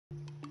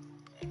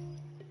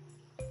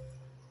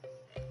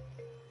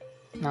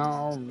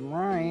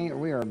Alright,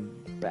 we are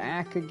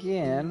back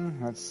again.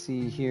 Let's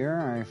see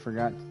here. I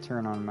forgot to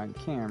turn on my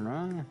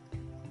camera.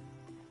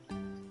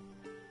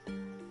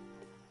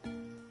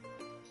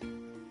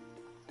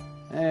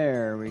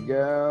 There we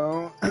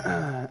go.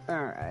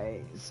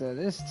 Alright, so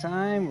this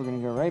time we're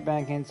going to go right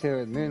back into it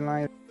with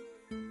Moonlighter.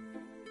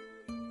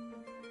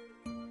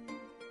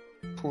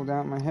 Pulled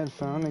out my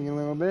headphone a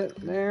little bit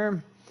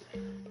there.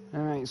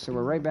 Alright, so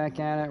we're right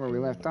back at it where we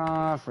left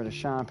off, where the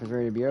shop is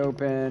ready to be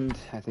opened.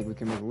 I think we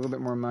can make a little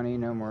bit more money,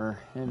 no more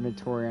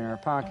inventory in our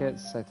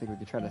pockets. I think we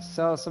could try to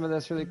sell some of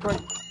this really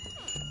quick.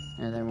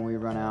 And then when we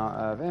run out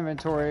of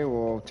inventory,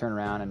 we'll turn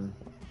around and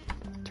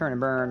turn and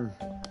burn.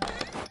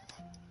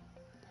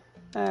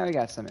 We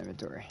got some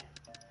inventory.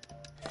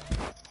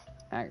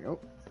 Oh.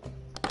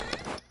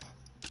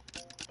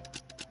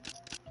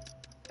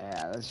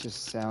 Yeah, let's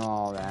just sell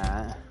all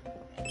that.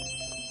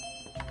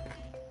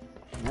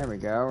 There we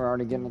go, we're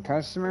already getting a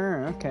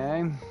customer,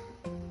 okay.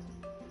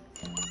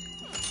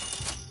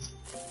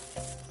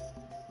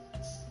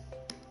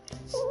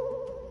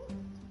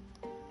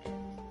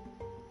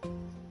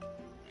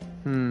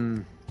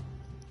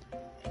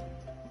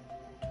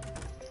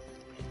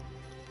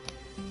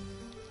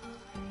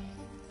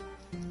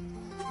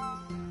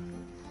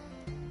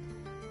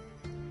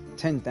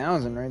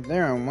 $10,000 right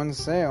there on one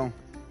sale.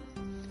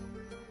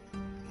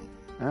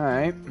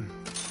 Alright.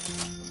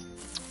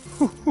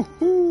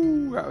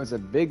 That was a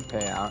big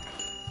payout.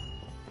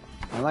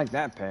 I like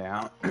that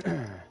payout.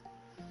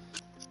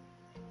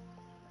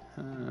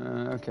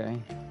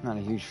 Okay. Not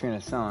a huge fan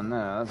of selling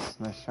those.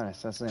 Let's try to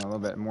sell something a little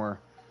bit more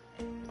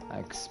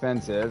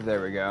expensive.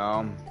 There we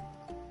go.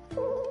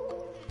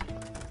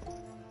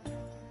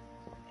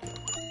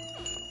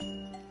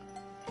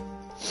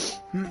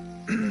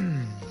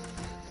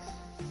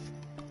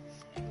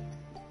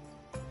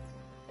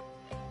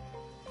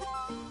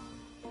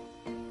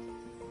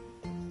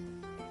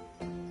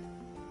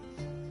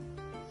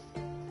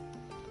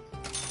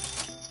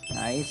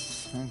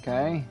 Nice,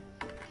 okay.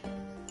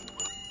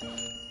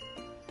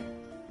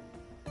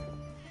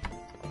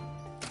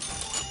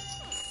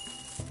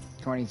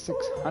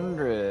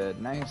 $2,600,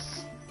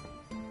 nice.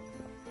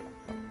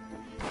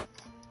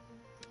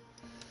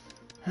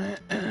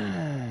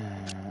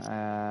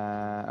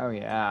 Oh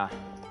yeah.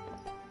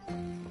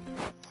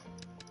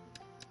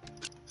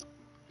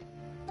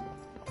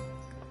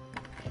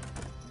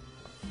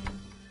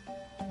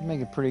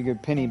 Make a pretty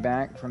good penny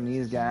back from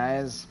these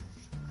guys.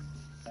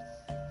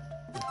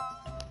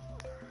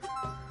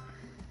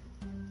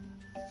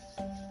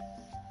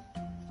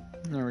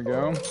 There we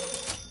go.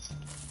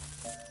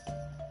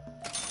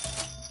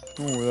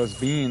 Oh, those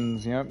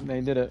beans. Yep,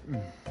 they did it.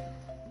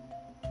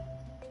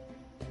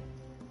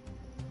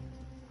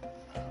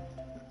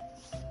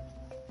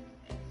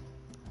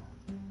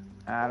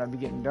 It'll be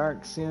getting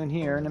dark soon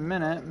here in a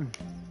minute.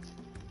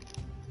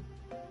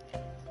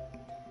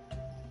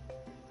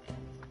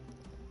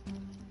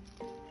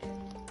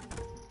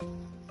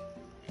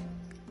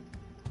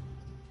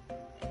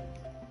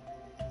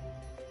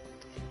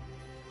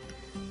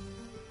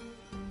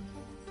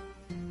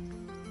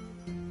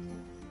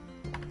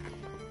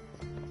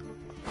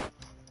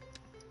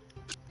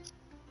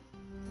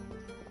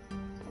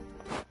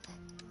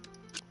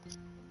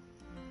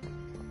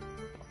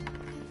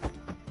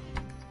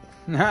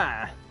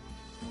 Ha!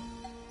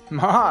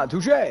 Ma,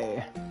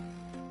 touché!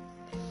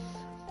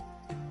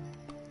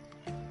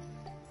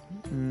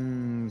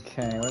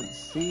 Okay, let's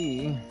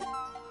see.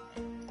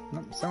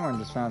 Oh, someone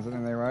just found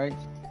something they like.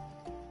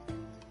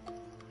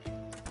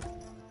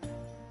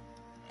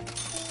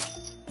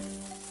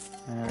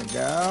 There we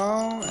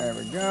go, there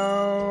we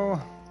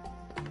go.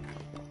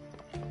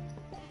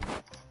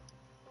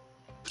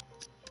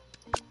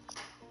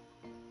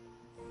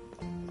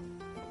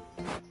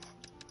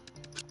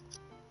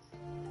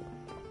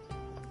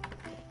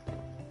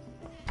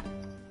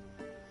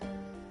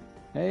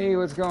 Hey,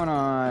 what's going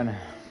on? I'm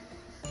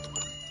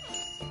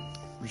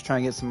just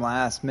trying to get some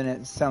last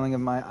minute selling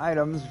of my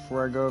items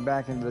before I go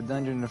back into the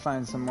dungeon to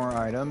find some more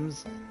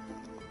items.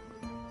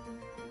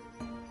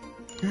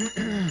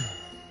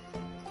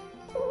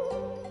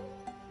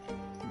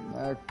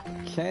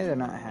 Okay, they're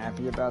not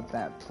happy about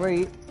that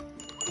plate.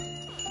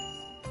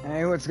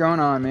 Hey, what's going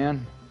on,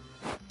 man?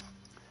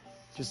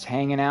 Just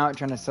hanging out,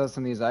 trying to sell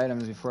some of these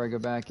items before I go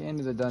back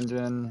into the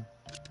dungeon.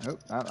 Oh,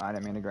 I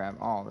didn't mean to grab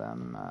all of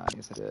them.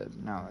 Yes, I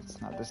did. No,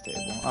 it's not this table.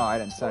 Oh, I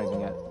didn't sell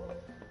anything yet.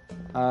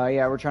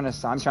 Yeah, I'm trying to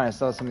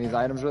sell some of these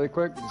items really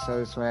quick, so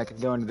this way I can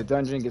go into the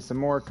dungeon, get some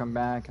more, come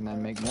back, and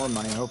then make more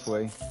money,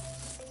 hopefully.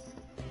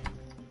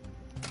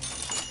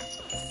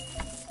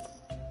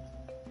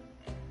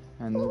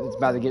 And it's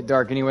about to get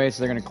dark anyway, so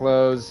they're gonna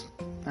close,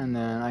 and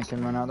then I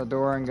can run out the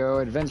door and go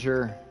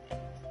adventure.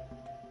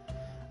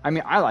 I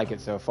mean, I like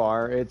it so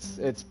far.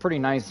 It's pretty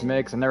nice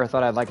mix. I never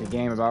thought I'd like a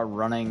game about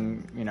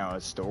running, you know,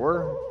 a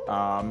store.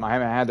 I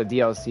haven't had the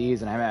DLCs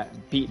and I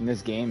haven't beaten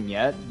this game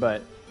yet,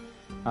 but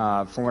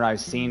from what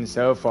I've seen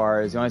so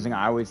far, is the only thing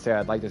I would say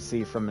I'd like to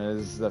see from it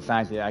is the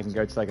fact that I can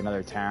go to like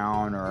another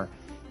town or,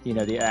 you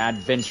know, the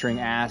adventuring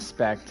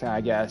aspect,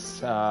 I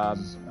guess,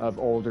 of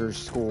older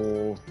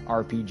school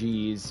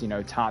RPGs, you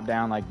know, top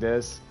down like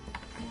this.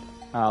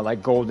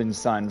 Like Golden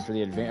Sun for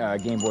the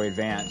Game Boy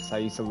Advance. I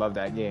used to love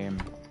that game.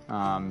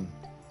 Other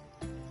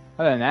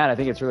than that, I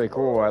think it's really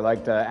cool. I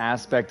like the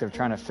aspect of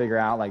trying to figure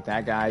out, like,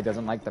 that guy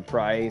doesn't like the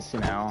price, you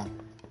know.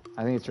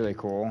 I think it's really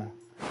cool.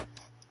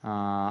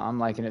 I'm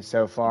liking it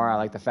so far. I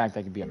like the fact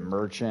that I could be a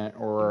merchant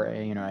or,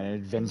 you know, an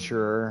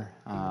adventurer,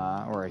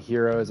 or a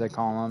hero, as I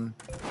call them.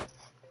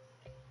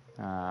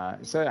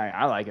 So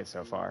I like it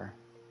so far.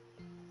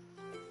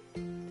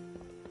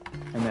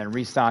 And then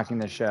restocking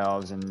the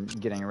shelves and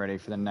getting ready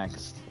for the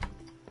next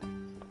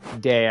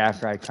day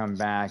after I come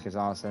back is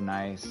also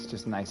nice.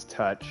 Just a nice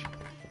touch.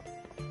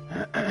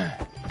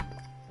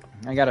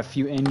 I got a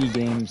few indie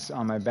games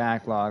on my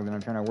backlog that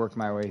I'm trying to work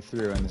my way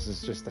through, and this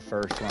is just the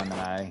first one that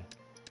I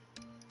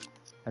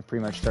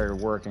pretty much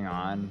started working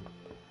on.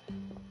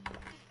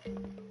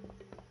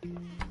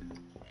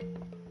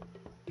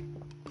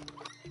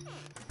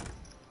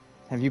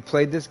 Have you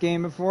played this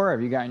game before?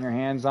 Have you gotten your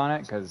hands on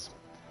it? Because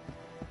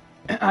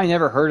I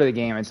never heard of the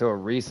game until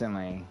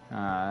recently,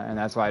 and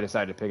that's why I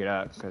decided to pick it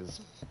up,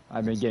 because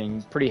I've been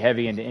getting pretty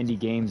heavy into indie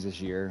games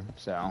this year,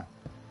 so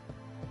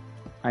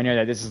I know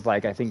that this is,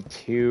 like, I think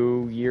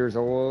 2 years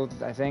old,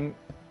 I think,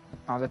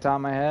 off the top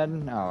of my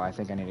head. Oh, I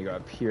think I need to go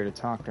up here to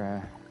talk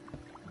to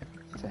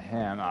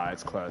him. Oh,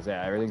 it's closed.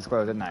 Yeah, everything's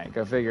closed at night.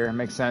 Go figure. It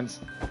makes sense.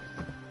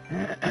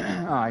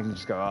 Oh, I can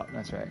just go up.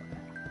 That's right.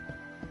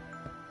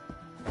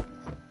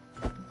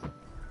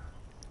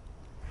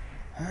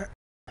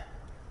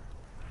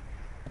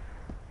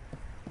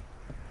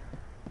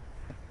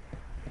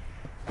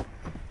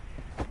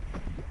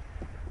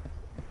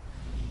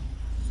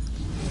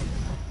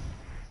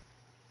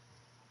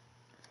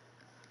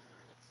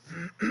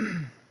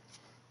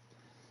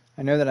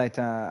 I know that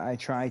I'm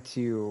trying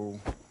to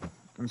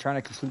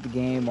complete the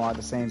game while at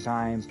the same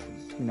time,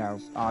 you know,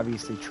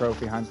 obviously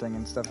trophy hunting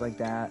and stuff like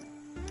that.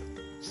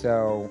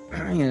 So,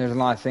 you know, there's a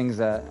lot of things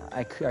that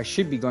I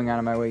should be going out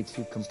of my way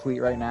to complete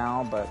right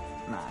now, but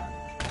nah,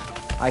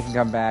 I can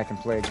come back and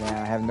play again.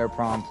 I have no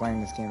problem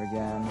playing this game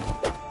again.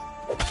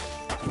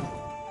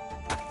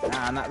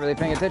 Nah, I'm not really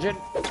paying attention.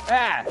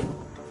 Ah!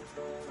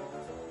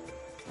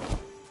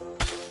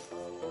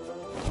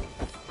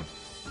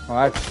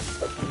 Well,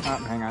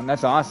 hang on.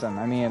 That's awesome.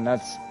 I mean,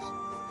 that's...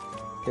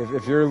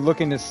 If you're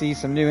looking to see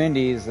some new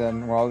indies,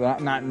 then, well,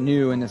 not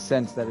new in the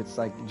sense that it's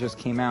like it just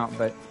came out,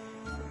 but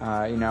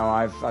you know,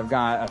 I've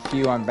got a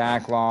few on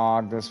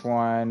backlog. This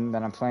one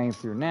that I'm playing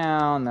through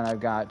now, and then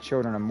I've got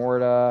Children of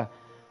Morta.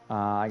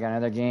 I got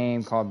another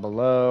game called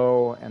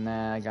Below, and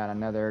then I got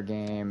another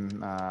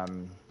game,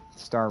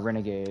 Star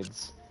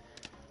Renegades.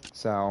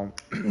 So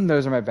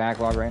those are my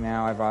backlog right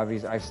now.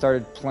 I've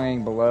started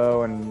playing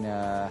Below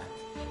and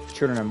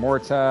Children of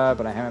Morta,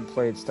 but I haven't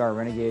played Star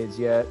Renegades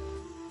yet.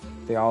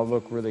 They all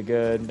look really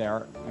good.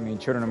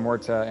 Children of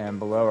Morta and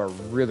Below are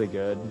really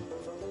good.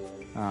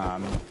 I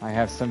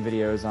have some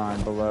videos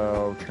on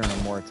Below, Children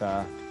of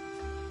Morta,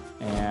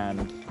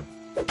 and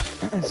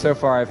so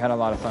far I've had a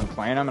lot of fun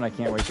playing them, and I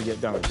can't wait to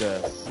get done with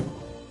this.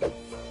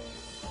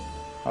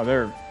 Oh,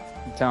 I'm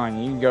telling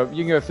you, you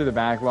can go through the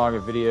backlog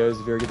of videos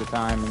if you ever get the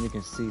time, and you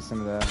can see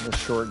some of the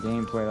short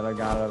gameplay that I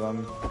got out of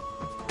them.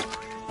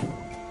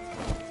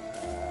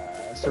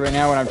 So right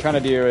now what I'm trying to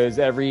do is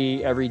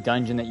every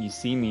dungeon that you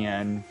see me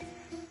in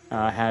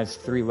has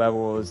 3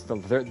 levels.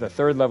 The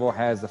third level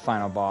has the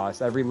final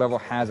boss. Every level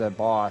has a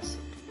boss,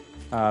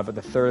 but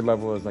the third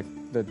level is like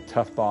the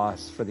tough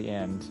boss for the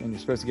end. And you're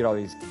supposed to get all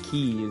these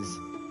keys.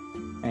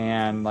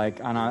 And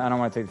like I don't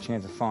want to take the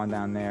chance of falling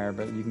down there,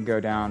 but you can go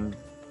down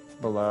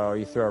below.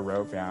 You throw a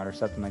rope out or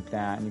something like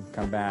that, and you can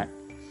come back.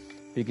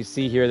 But you can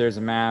see here there's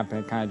a map,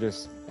 and it kind of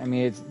just,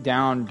 it's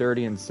down,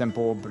 dirty, and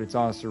simple, but it's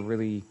also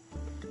really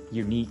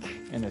unique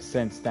in the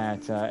sense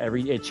that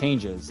it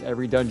changes.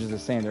 Every dungeon is the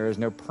same. There is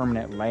no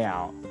permanent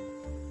layout.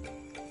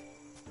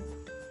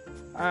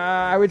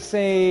 I would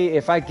say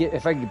if I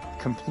could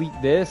complete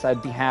this,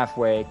 I'd be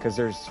halfway, because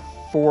there's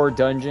 4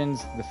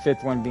 dungeons, the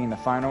 5th one being the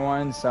final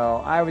one.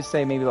 So I would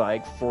say maybe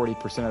like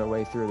 40% of the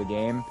way through the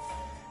game.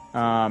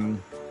 But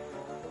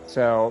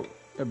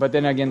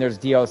then again, there's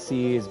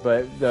DLCs.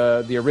 But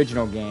the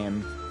original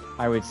game,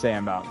 I would say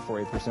I'm about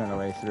 40% of the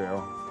way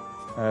through.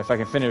 If I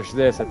can finish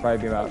this, I'd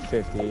probably be about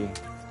 50.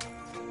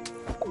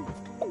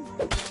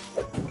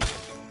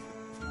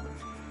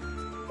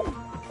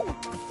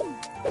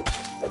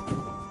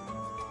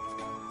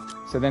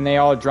 So then they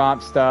all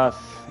drop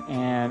stuff,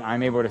 and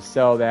I'm able to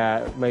sell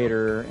that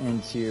later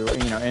into,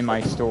 in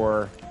my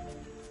store,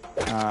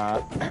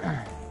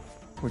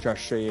 which I'll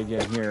show you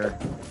again here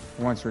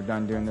once we're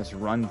done doing this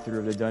run through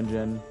of the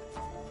dungeon.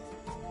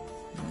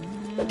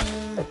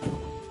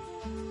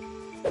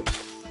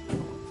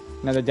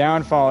 Now the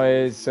downfall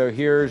is, so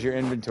here's your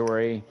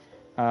inventory.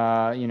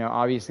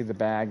 Obviously the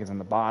bag is on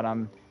the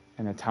bottom,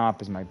 and the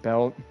top is my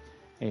belt.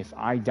 If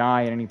I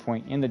die at any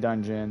point in the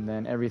dungeon,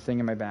 then everything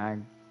in my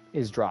bag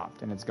is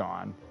dropped and it's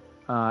gone.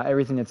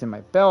 Everything that's in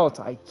my belt,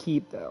 I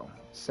keep though.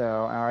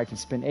 So I can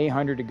spend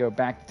 800 to go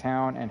back to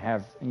town and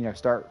have,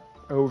 start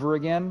over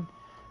again.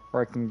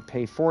 Or I can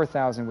pay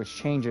 4,000, which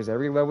changes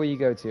every level you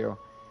go to.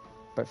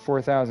 But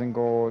 4,000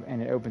 gold,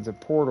 and it opens a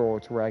portal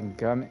to where I can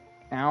come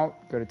out,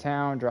 go to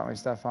town, drop my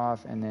stuff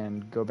off, and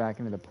then go back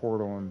into the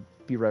portal and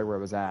be right where I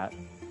was at.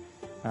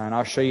 And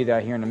I'll show you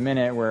that here in a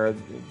minute, where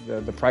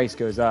the price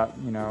goes up.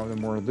 The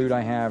more loot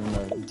I have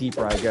and the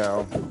deeper I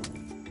go.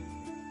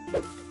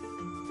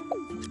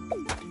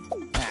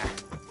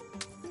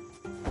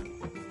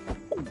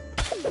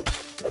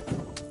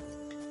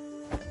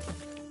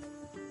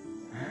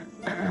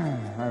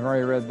 I've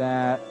already read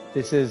that.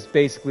 This is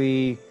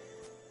basically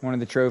one of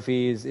the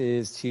trophies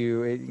is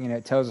to,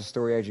 it tells a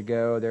story as you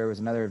go. There was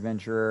another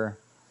adventurer.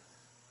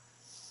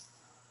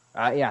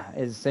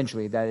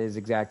 Essentially, that is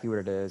exactly what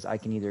it is. I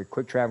can either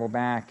quick travel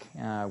back,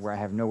 where I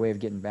have no way of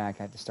getting back.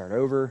 I have to start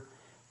over,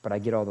 but I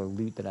get all the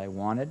loot that I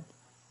wanted.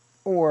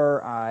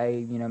 Or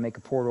I, make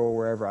a portal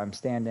wherever I'm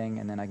standing,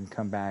 and then I can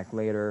come back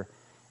later.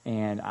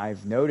 And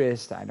I've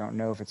noticed, I don't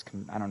know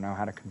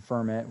how to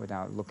confirm it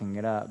without looking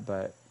it up,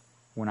 but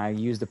when I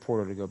use the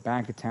portal to go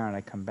back to town and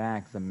I come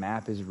back, the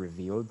map is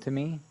revealed to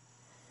me.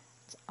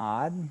 It's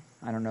odd.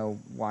 I don't know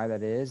why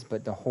that is,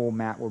 but the whole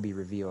map will be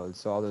revealed.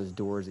 So all those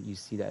doors that you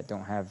see that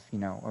don't have,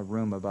 a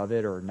room above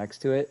it or next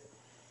to it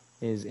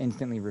is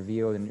instantly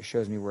revealed, and it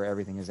shows me where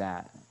everything is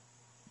at.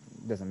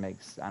 It doesn't make,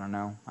 I don't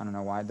know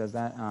why it does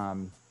that.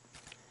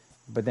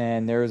 But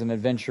then there is an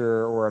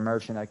adventurer or a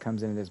merchant that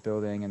comes into this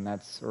building, and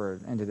or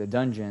into the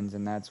dungeons,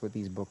 and that's what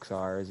these books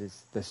are,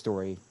 is the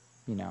story,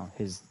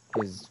 his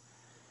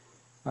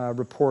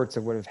reports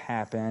of what have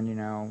happened.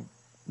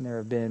 There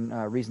have been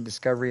recent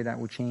discovery that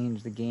will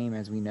change the game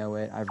as we know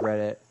it. I've read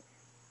it.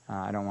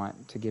 I don't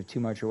want to give too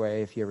much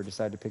away if you ever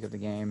decide to pick up the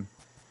game.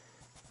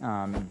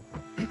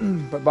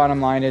 But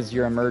bottom line is,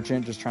 you're a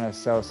merchant just trying to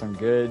sell some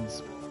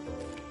goods.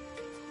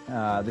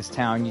 This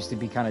town used to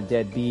be kind of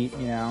deadbeat,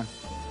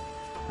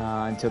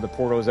 until the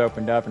portals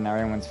opened up and now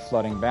everyone's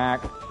flooding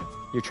back.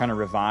 You're trying to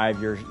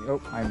revive your...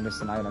 Oh, I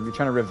missed an item. You're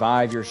trying to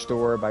revive your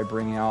store by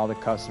bringing all the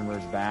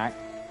customers back.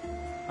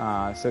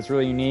 So it's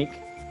really unique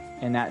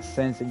in that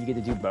sense that you get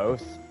to do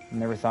both. I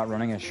never thought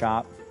running a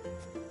shop,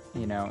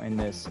 in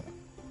this.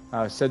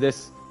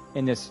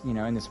 In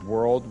this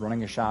world,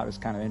 running a shop is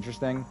kind of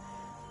interesting.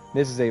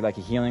 This is like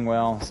a healing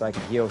well, so I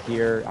can heal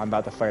here. I'm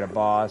about to fight a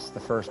boss,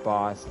 the first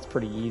boss. It's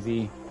pretty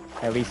easy,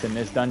 at least in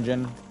this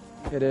dungeon.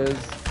 It is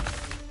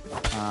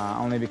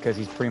only because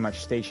he's pretty much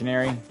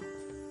stationary.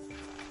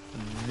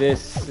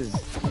 This is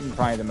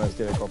probably the most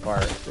difficult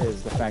part,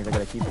 is the fact that I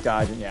gotta keep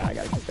dodging. Yeah, I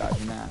gotta keep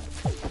dodging that.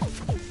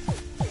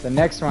 The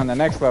next one, the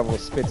next level,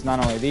 spits not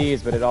only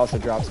these, but it also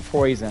drops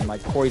poison,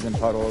 like poison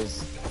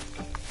puddles.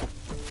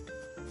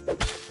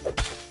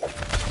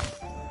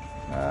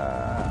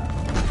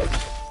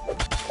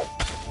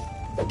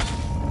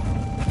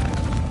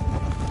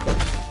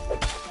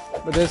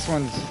 But this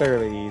one's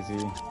fairly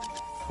easy.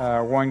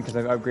 One, because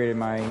I've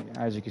upgraded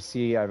as you can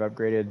see, I've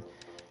upgraded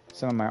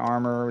some of my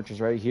armor, which is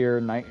right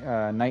here,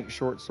 knight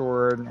short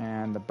sword,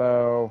 and the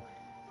bow.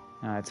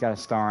 It's got a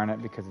star on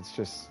it because it's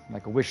just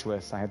like a wish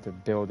list. I have to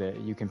build it.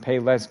 You can pay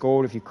less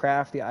gold if you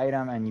craft the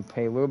item and you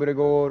pay a little bit of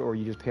gold, or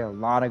you just pay a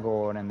lot of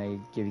gold and they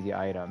give you the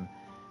item.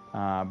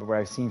 But what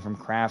I've seen from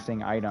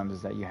crafting items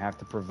is that you have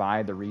to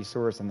provide the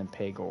resource and then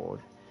pay gold.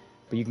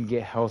 But you can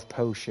get health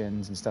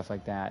potions and stuff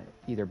like that,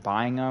 either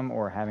buying them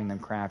or having them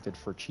crafted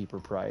for cheaper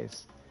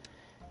price.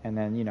 And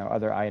then,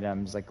 other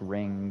items like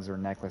rings or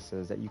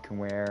necklaces that you can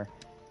wear.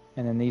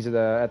 And then these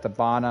are at the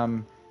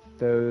bottom,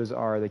 those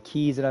are the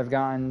keys that I've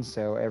gotten.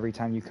 So every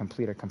time you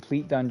complete a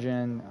complete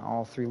dungeon,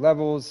 all 3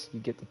 levels, you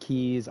get the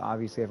keys.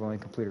 Obviously, I've only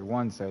completed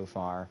 1 so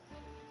far.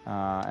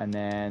 And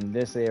then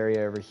this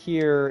area over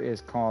here is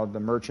called the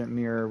Merchant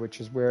Mirror,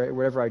 which is where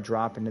whatever I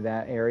drop into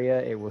that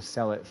area, it will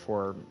sell it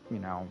for,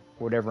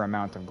 whatever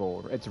amount of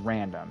gold. It's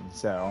random.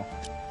 So,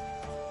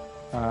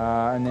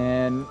 and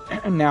then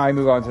now I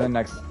move on to the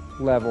next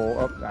level.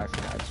 Oh, I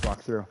forgot, I just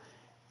walked through.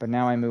 But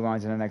now I move on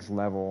to the next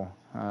level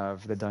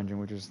of the dungeon,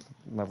 which is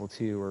level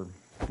 2, or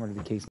whatever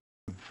the case,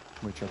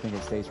 which I think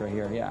it states right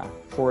here. Yeah,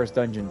 Forest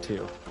Dungeon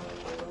 2.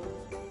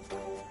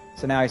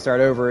 So now I start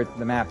over.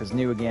 The map is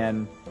new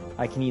again.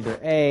 I can either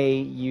A,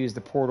 use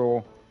the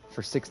portal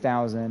for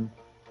 6,000,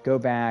 go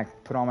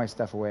back, put all my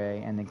stuff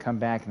away, and then come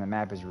back and the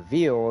map is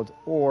revealed,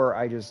 or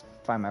I just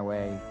find my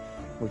way,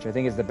 which I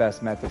think is the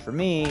best method for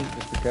me,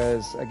 just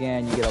because,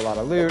 again, you get a lot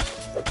of loot.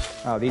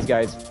 Oh, these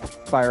guys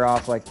fire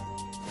off like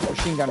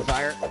machine gun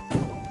fire.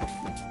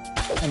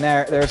 And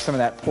there's some of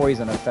that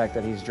poison effect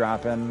that he's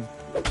dropping.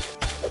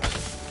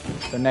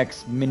 The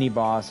next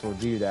mini-boss will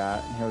do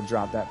that. He'll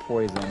drop that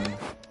poison.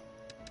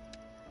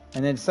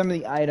 And then some of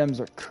the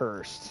items are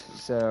cursed,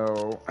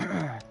 so,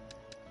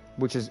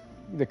 which is,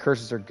 the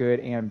curses are good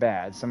and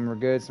bad. Some are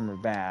good, some are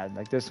bad.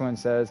 Like this one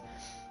says,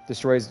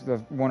 destroys the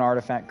 1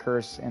 artifact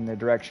curse in the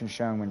direction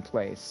shown when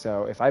placed.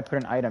 So if I put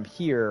an item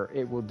here,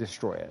 it will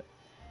destroy it.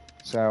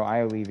 So I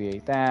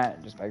alleviate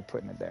that just by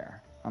putting it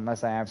there,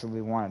 unless I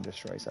absolutely want to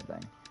destroy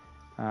something.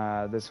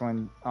 This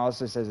one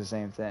also says the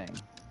same thing.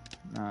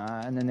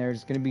 And then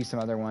there's going to be some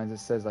other ones that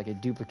says like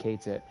it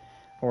duplicates it,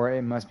 or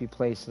it must be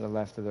placed to the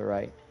left or the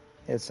right.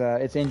 It's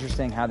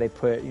interesting how they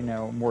put, you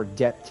know, more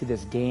depth to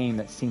this game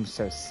that seems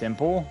so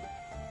simple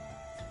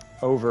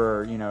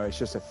over, you know, it's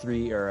just a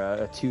 3 or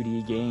a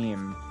 2D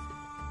game,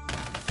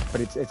 but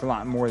it's a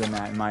lot more than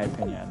that in my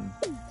opinion.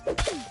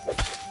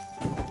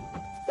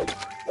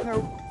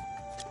 Nope.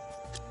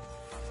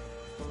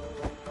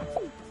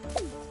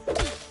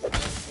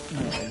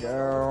 There we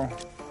go.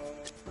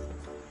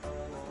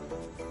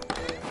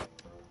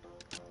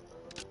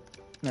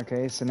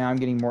 Okay, so now I'm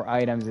getting more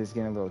items. It's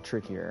getting a little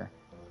trickier.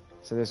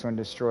 So this one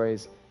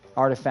destroys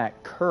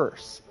artifact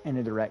curse in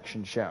the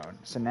direction shown.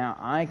 So now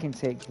I can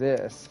take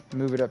this,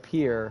 move it up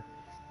here,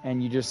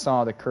 and you just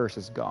saw the curse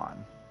is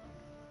gone.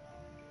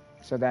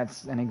 So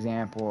that's an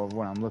example of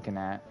what I'm looking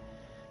at.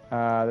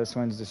 This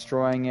one's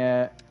destroying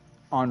it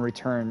on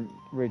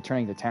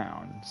returning to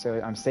town.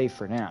 So I'm safe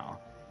for now.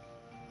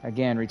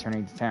 Again,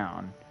 returning to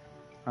town.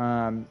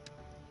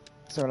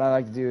 So what I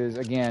like to do is,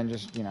 again,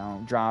 just, you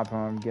know, drop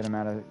them, get them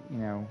out of, you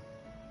know,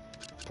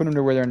 put them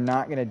to where they're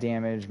not going to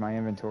damage my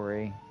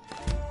inventory.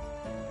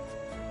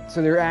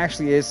 So there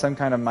actually is some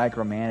kind of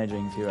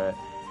micromanaging to it,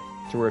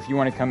 to where if you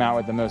want to come out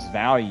with the most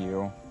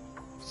value.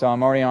 So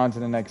I'm already on to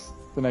the next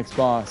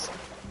boss.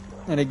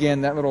 And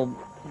again, that little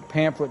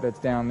pamphlet that's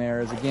down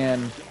there is,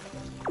 again,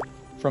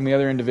 from the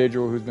other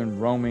individual who's been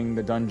roaming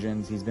the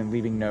dungeons. He's been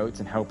leaving notes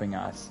and helping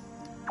us.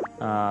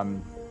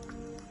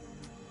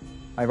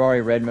 I've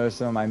already read most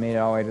of them. I made it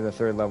all the way to the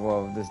 3rd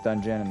level of this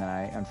dungeon, and then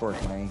I,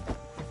 unfortunately,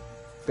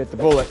 bit the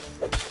bullet.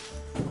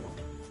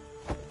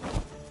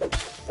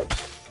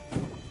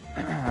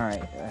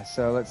 Alright,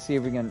 so let's see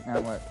if we can...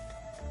 what?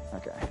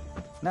 Okay.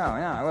 No,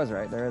 I was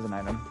right. There is an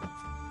item.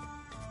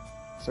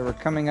 So we're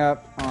coming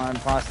up on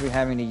possibly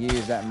having to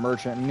use that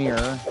merchant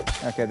mirror.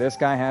 Okay, this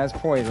guy has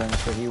poison,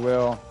 so he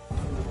will...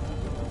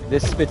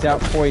 This spits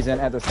out poison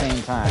at the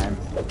same time.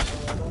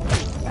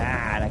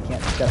 Ah, and I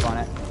can't step on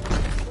it.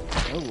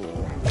 Ooh.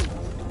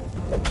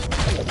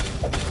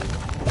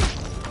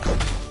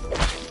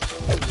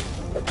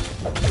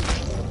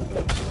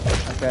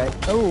 Okay.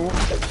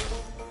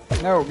 Oh!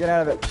 No, get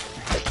out of it.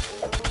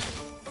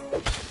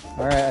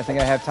 Alright, I think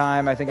I have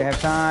time.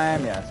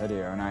 Yes, I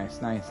do.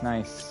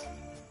 Nice.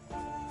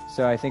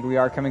 So I think we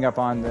are coming up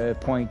on the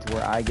point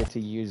where I get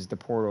to use the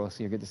portal.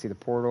 So you get to see the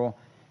portal.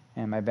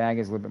 And my bag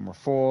is a little bit more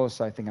full.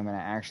 So I think I'm going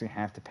to actually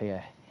have to pay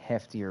a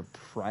heftier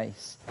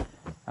price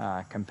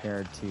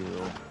compared to...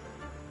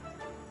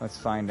 Let's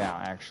find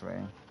out, actually.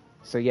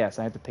 So yes,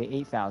 I have to pay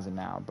 $8,000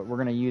 now, but we're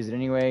going to use it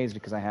anyways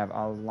because I have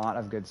a lot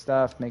of good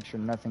stuff. Make sure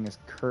nothing is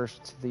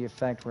cursed to the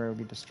effect where it will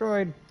be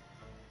destroyed.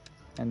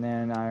 And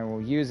then I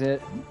will use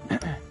it.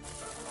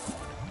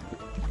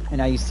 And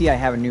now you see I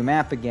have a new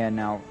map again.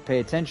 Now pay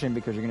attention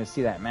because you're going to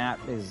see that map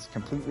is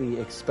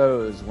completely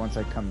exposed once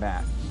I come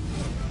back.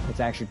 It's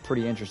actually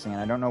pretty interesting, and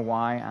I don't know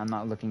why I'm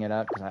not looking it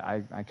up because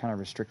I kind of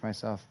restrict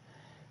myself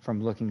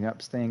from looking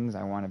up things.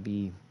 I want to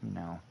be, you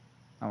know...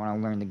 I want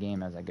to learn the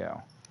game as I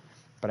go.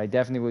 But I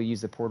definitely will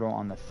use the portal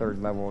on the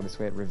 3rd level. This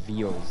way it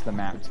reveals the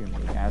map to me.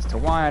 As to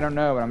why, I don't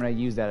know, but I'm going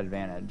to use that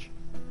advantage.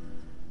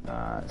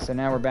 So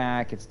now we're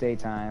back. It's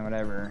daytime,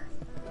 whatever.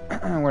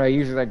 What I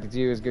usually like to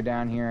do is go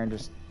down here and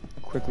just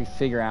quickly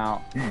figure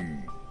out.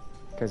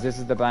 Because this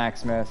is the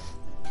blacksmith.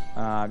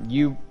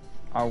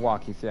 I'll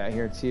walk you through that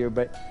here too.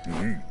 But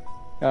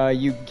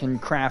you can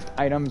craft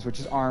items,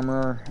 which is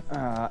armor,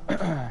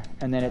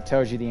 and then it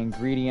tells you the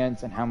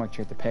ingredients and how much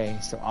you have to pay.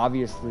 So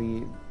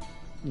obviously,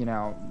 you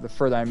know, the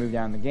further I move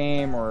down the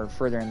game or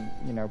further in,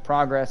 you know,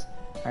 progress,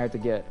 I have to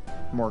get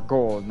more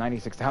gold.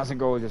 96,000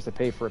 gold just to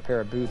pay for a pair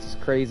of boots is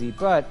crazy.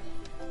 But,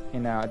 you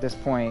know, at this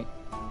point,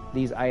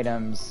 these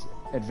items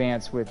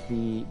advance with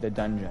the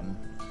dungeon.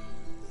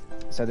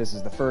 So this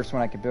is the first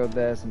one. I can build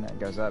this, and then it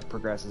goes up,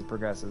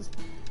 progresses.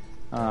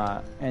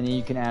 And then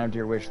you can add them to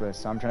your wish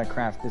list. So I'm trying to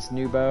craft this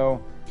new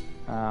bow.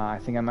 I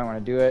think I might want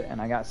to do it.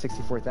 And I got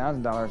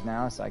 $64,000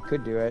 now, so I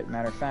could do it.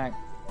 Matter of fact,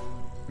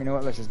 you know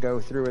what? Let's just go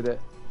through with it.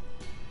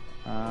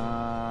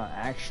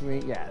 Actually,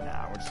 yeah,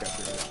 no, we'll just go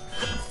through with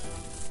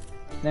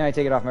it. Then I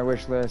take it off my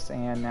wish list,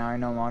 and now I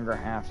no longer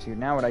have to.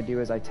 Now what I do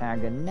is I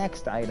tag the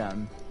next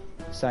item,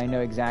 so I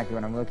know exactly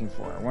what I'm looking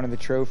for. One of the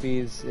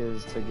trophies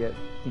is to get,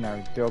 you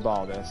know, build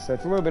all this. So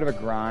it's a little bit of a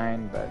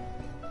grind, but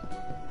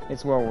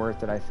it's well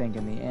worth it, I think,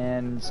 in the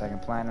end, so I can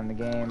platinum the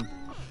game.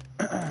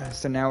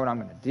 So now what I'm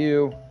going to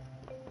do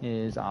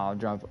is I'll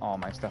drop all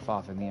my stuff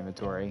off in the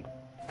inventory,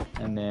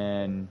 and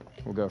then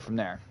we'll go from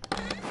there.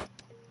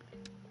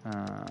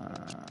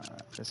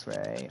 This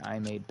way, I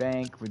made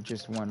bank with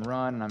just one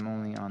run, and I'm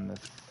only on the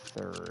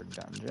 3rd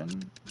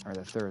dungeon, or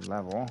the 3rd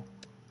level.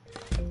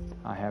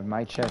 I have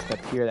my chest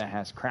up here that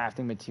has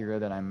crafting material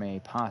that I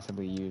may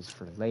possibly use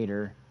for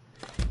later.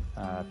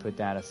 Put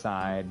that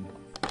aside,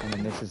 and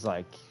then this is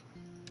like...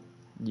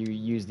 You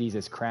use these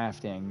as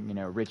crafting, you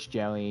know, rich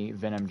jelly,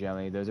 venom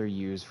jelly. Those are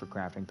used for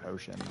crafting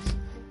potions,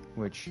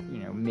 which, you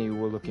know, maybe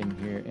we'll look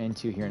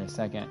into here in a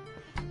second.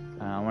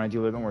 I want to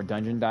do a little bit more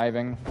dungeon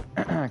diving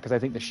because I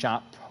think the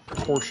shop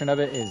portion of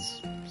it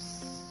is...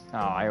 Oh,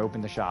 I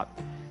opened the shop.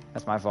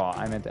 That's my fault.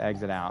 I meant to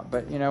exit out.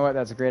 But you know what?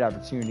 That's a great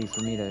opportunity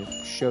for me to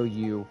show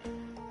you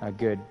a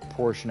good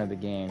portion of the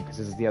game because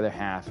this is the other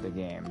half of the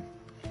game.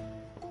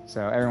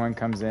 So everyone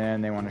comes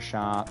in, they want to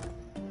shop.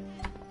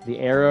 The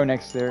arrow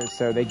next there,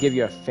 so they give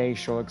you a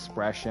facial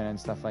expression and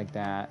stuff like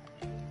that.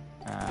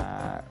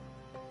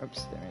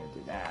 Oops, didn't mean to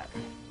do that.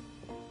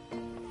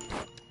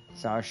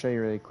 So I'll show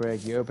you really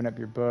quick. You open up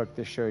your book,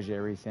 this shows you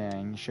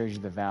everything, shows you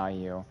the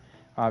value.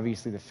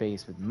 Obviously the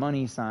face with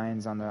money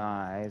signs on the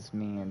eyes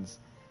means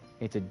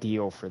it's a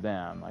deal for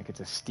them, like it's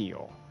a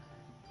steal.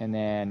 And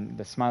then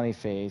the smiley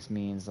face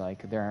means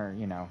like they're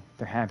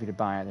happy to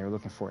buy it, they're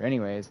looking for it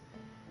anyways.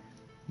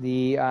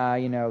 The,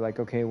 like,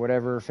 okay,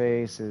 whatever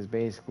face is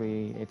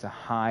basically, it's a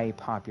high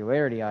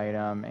popularity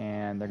item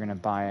and they're going to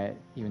buy it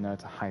even though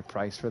it's a high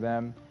price for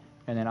them.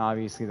 And then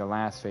obviously the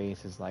last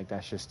face is like,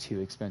 that's just too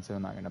expensive,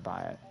 I'm not going to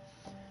buy it.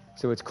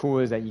 So what's cool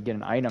is that you get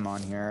an item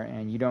on here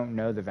and you don't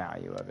know the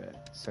value of it.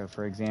 So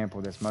for example,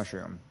 this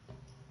mushroom,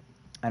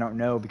 I don't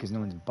know because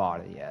no one's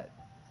bought it yet.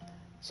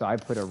 So I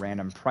put a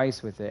random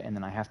price with it and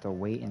then I have to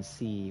wait and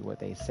see what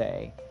they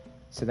say.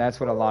 So that's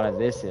what a lot of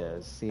this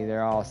is. See,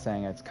 they're all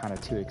saying it's kind of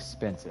too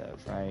expensive,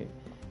 right?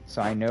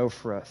 So I know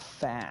for a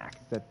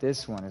fact that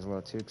this one is a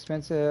little too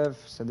expensive.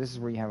 So this is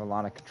where you have a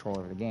lot of control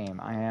over the game.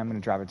 I am going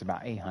to drop it to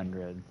about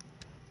 800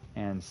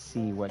 and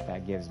see what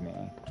that gives me.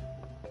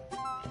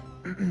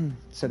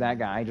 So that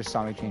guy just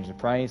saw me change the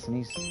price and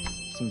he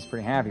seems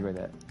pretty happy with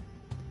it.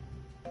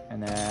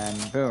 And then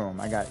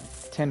boom, I got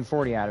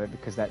 1040 out of it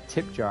because that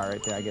tip jar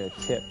right there, I get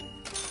a tip.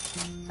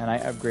 And I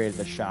upgraded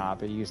the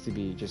shop. It used to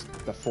be just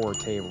the 4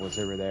 tables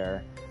over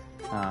there.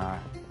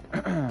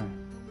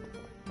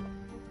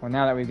 Well,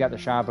 now that we've got the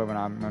shop open,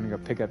 I'm going to go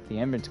pick up the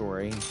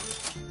inventory.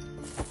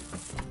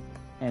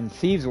 And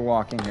thieves will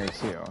walk in here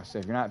too. So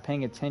if you're not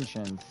paying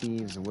attention,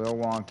 thieves will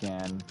walk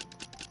in.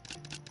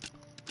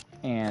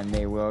 And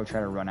they will try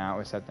to run out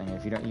with something.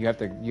 If you don't, you have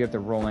to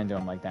roll into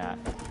them like that.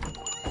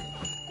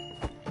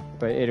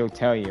 But it'll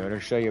tell you, it'll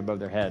show you above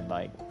their head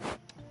like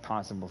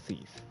possible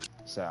thief.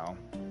 So.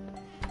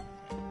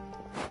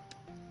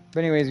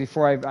 But anyways,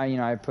 before I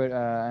put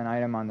an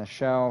item on the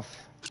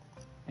shelf,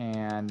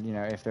 and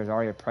if there's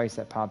already a price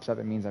that pops up,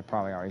 it means I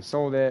probably already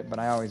sold it. But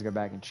I always go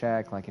back and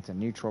check, like it's a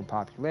neutral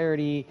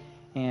popularity,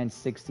 and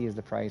 60 is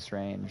the price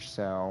range.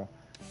 So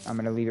I'm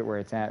gonna leave it where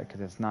it's at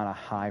because it's not a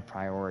high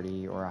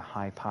priority or a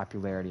high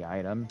popularity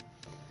item.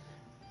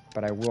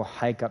 But I will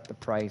hike up the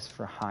price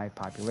for high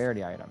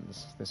popularity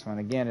items. This one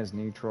again is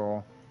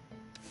neutral.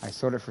 I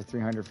sold it for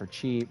 300 for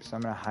cheap, so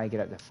I'm gonna hike it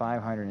up to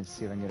 500 and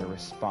see if I can get a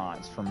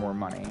response for more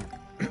money.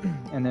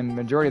 And then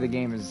majority of the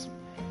game is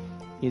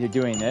either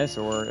doing this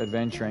or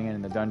adventuring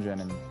in the dungeon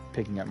and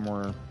picking up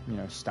more,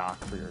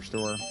 stock for your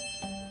store.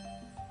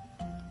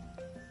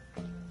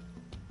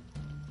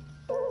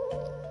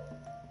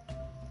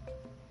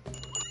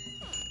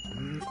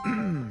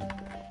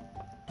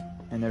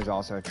 And there's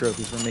also a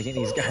trophy for making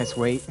these guys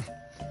wait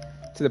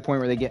to the point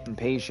where they get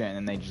impatient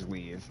and they just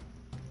leave.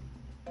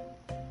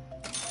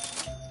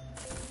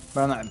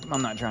 But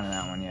I'm not trying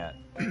that one yet.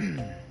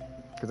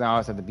 Because I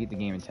always have to beat the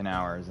game in 10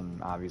 hours, and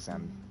obviously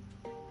I'm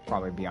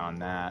probably beyond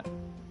that.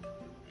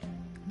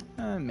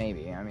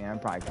 Maybe. I mean, I'm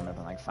probably coming up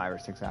in like 5 or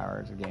 6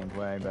 hours of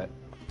gameplay, but...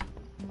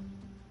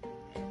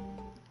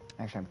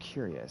 Actually, I'm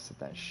curious if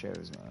that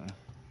shows me.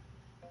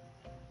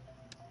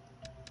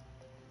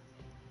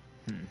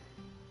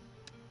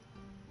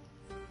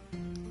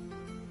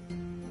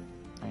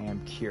 I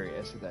am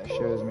curious if that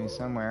shows me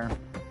somewhere.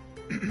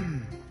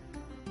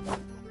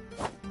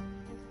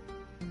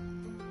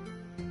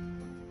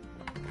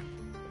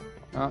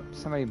 Oh,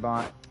 somebody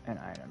bought an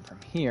item from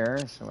here,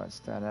 so let's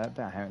start up.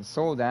 I haven't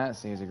sold that,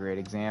 so here's a great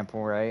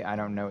example, right? I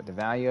don't know what the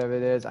value of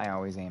it is. I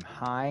always aim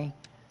high.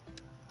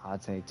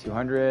 I'd say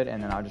 200,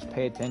 and then I'll just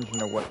pay attention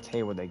to what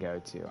table they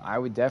go to. I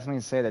would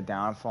definitely say the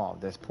downfall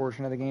of this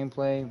portion of the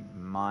gameplay,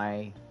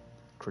 my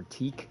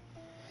critique,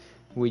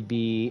 would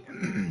be,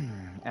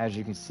 as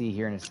you can see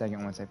here in a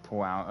second once I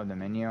pull out of the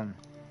menu,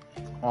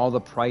 all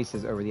the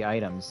prices over the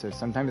items. So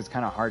sometimes it's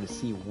kind of hard to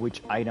see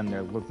which item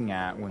they're looking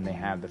at when they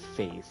have the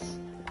face.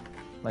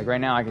 Like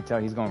right now I can tell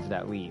he's going for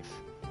that leaf.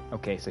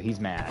 Okay, so he's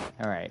mad.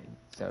 Alright,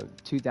 so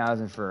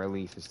 2,000 for a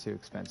leaf is too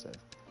expensive.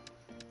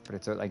 But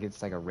it's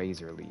like a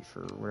razor leaf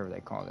or whatever they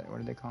call it. What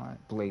do they call it?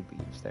 Blade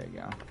leaves, there you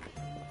go.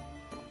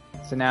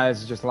 So now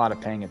this is just a lot of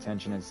paying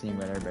attention and seeing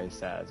what everybody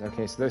says.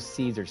 Okay, so those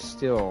seeds are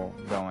still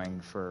going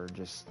for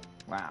just,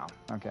 wow,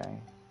 okay.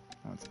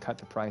 Let's cut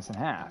the price in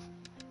half.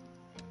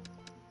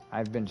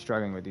 I've been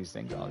struggling with these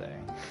things all day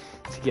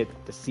to get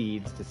the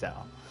seeds to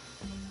sell.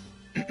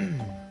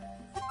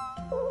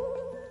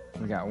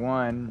 We got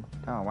one.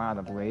 Oh wow,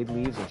 the blade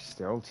leaves are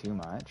still too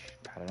much.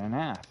 Cut it in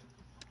half.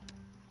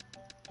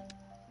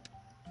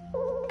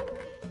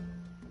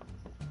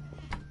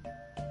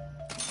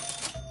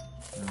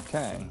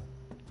 Okay.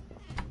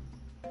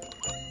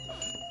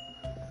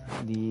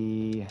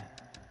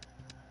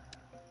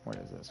 What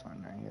is this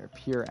one right here?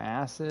 Pure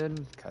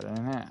acid, cut it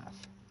in half.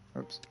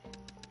 Oops.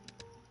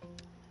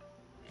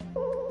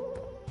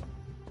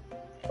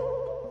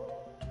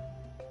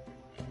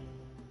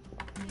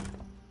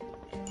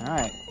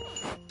 Alright.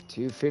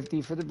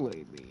 250 for the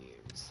blade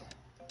leaves.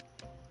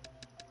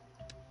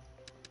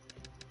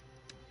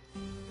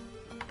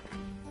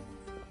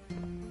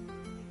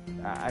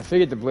 I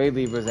figured the blade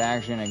leaf was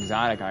actually an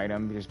exotic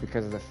item just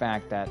because of the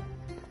fact that,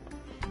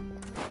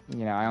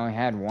 you know, I only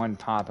had one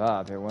pop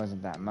up. It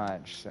wasn't that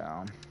much,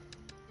 so.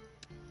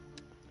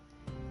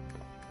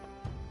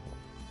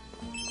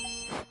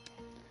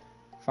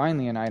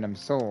 Finally, an item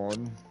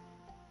sold.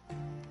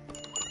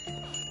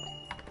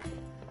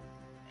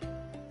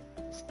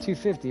 It's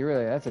 250,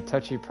 really. That's a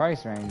touchy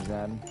price range,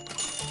 then.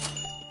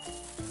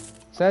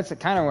 So that's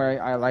kind of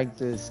where I like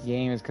this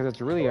game, is because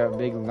it's really a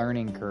big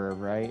learning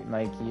curve, right?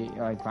 Like, you're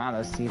like, wow,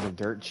 those seeds are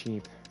dirt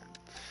cheap.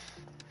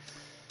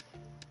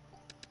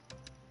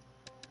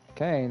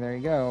 Okay, there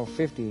you go.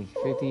 50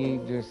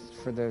 just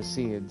for those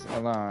seeds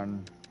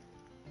alone.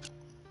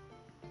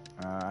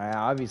 I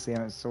obviously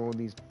haven't sold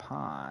these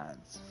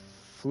pots.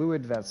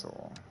 Fluid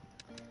vessel.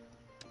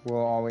 We'll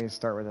always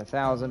start with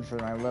 1,000 for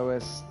my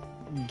lowest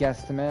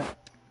guesstimate.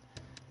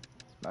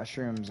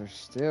 Mushrooms are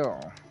still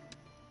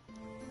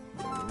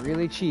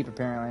really cheap,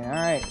 apparently.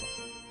 Alright.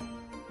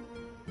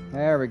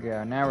 There we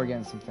go. Now we're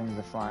getting some things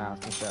to fly off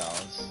the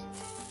shelves.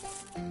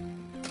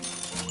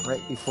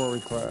 Right before we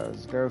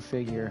close. Go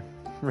figure.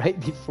 Right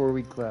before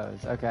we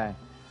close. Okay.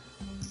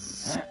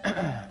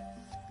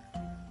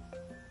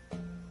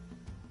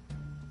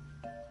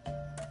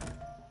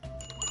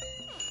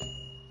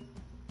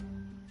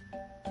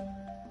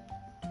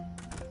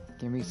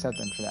 Give me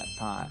something for that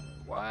pot.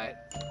 What?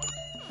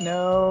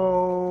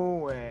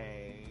 No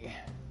way.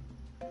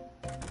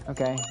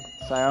 Okay.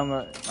 So I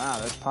almost... Wow,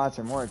 those pots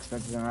are more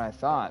expensive than what I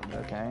thought.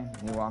 Okay.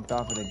 He walked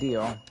off with a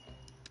deal.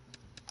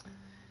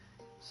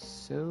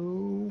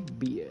 So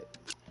be it.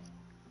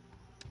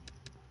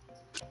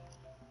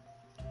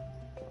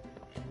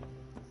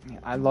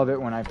 I love it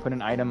when I put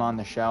an item on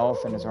the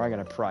shelf and it's already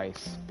got a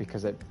price,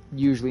 because it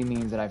usually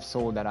means that I've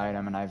sold that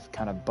item and I've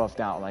kind of buffed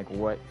out like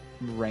what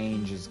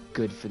range is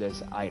good for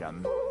this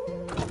item.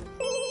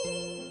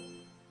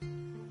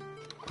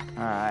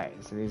 Alright,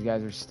 so these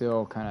guys are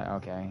still kind of,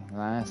 okay,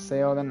 last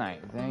sale of the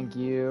night, thank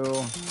you.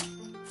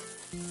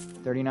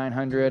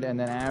 3,900, and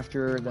then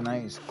after the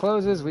night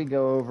closes, we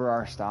go over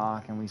our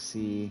stock and we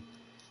see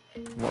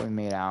what we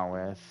made out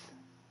with.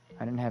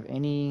 I didn't have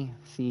any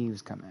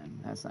thieves come in,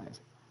 that's nice.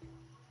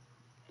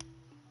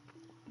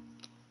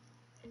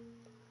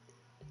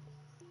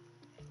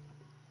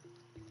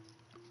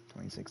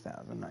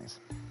 $26,000, nice.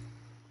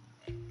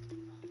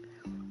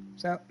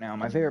 So, now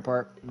my favorite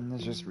part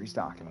is just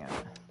restocking it.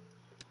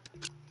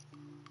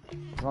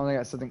 As long as I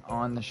got something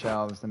on the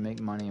shelves to make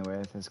money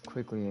with as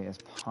quickly as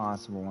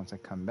possible once I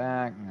come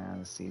back. Now,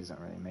 the seeds don't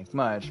really make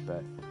much,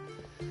 but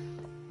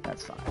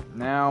that's fine.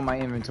 Now my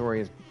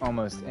inventory is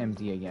almost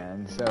empty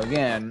again. So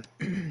again,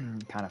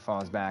 kind of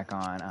falls back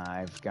on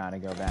I've got to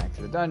go back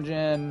to the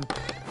dungeon.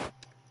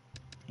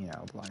 You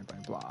know, blah,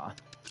 blah,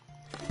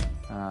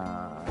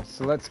 blah.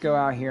 So let's go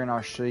out here and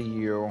I'll show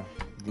you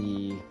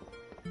the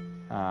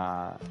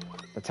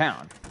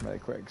town really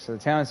quick. So the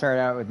town started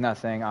out with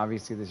nothing.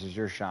 Obviously, this is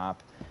your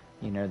shop.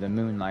 You know, the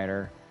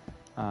Moonlighter.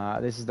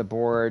 This is the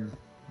board.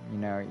 You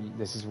know,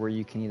 this is where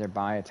you can either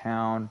buy a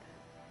town,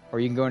 or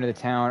you can go into the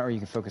town, or you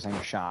can focus on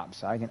your shop.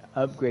 So I can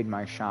upgrade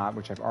my shop,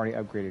 which I've already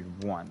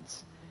upgraded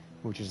once,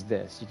 which is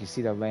this. You can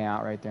see the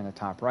layout right there in the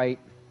top right.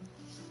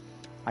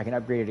 I can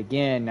upgrade it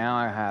again. Now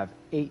I have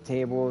 8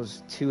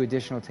 tables, 2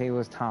 additional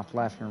tables, top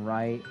left and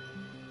right.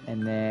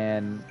 And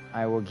then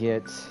I will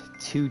get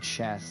 2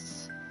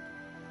 chests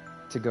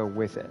to go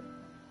with it.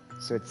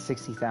 So it's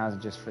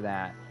 60,000 just for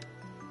that.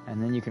 And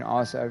then you can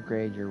also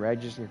upgrade your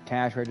register,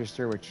 cash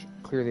register, which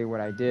clearly what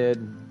I did,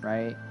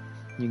 right?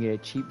 You get a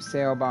cheap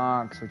sale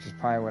box, which is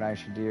probably what I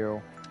should do.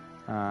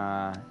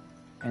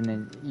 And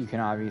then you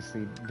can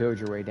obviously build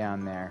your way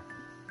down there.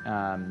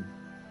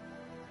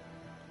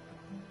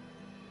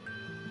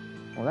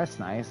 Well, that's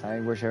nice. I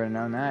wish I would have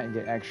known that. You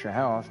get extra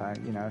health.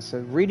 You know, so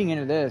reading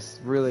into this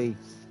really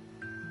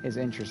is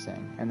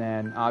interesting. And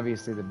then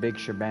obviously the big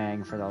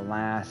shebang for the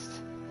last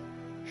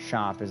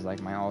shop is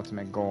like my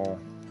ultimate goal.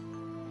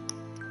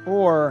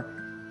 Or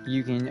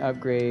you can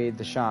upgrade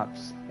the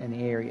shops in the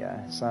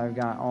area. So I've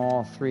got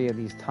all 3 of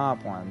these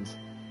top ones,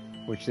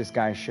 which this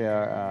guy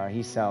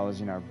he sells,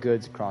 you know,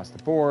 goods across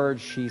the board.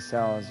 She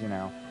sells, you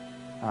know,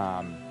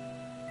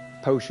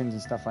 potions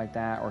and stuff like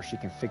that. Or she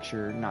can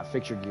not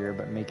fix your gear,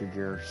 but make your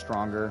gear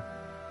stronger.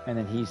 And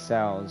then he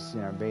sells,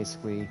 you know,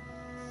 basically,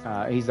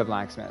 he's the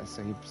blacksmith,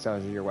 so he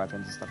sells you your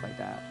weapons and stuff like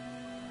that.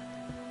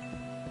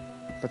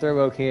 But they're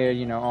located,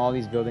 you know, all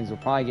these buildings will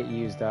probably get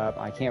used up.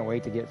 I can't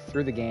wait to get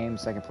through the game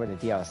so I can play the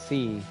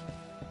DLC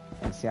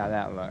and see how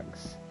that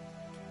looks.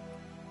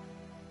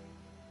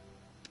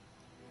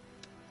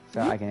 So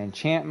I can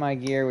enchant my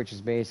gear, which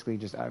is basically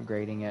just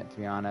upgrading it, to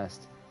be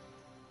honest.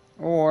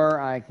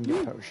 Or I can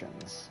get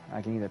potions.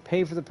 I can either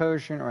pay for the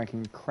potion or I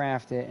can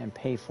craft it and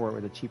pay for it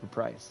with a cheaper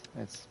price.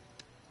 That's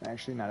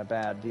actually not a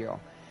bad deal.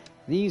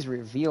 These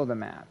reveal the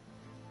map,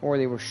 or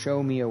they will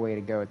show me a way to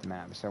go with the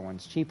map. So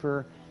one's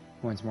cheaper,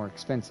 One's more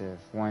expensive.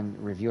 One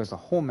reveals the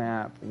whole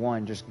map.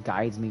 One just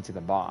guides me to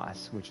the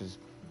boss, which is,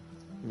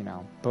 you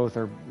know, both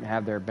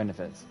have their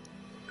benefits.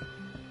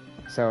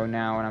 So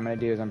now what I'm going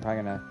to do is I'm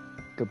probably going to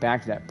go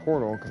back to that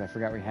portal, because I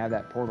forgot we had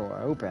that portal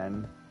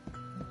open.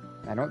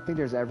 I don't think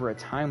there's ever a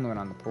time limit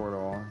on the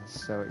portal,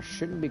 so it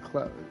shouldn't be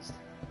closed.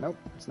 Nope,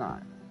 it's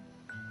not.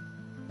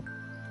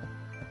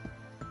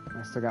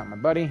 I still got my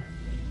buddy.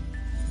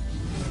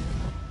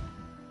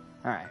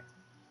 Alright.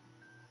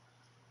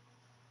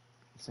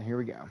 So here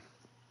we go.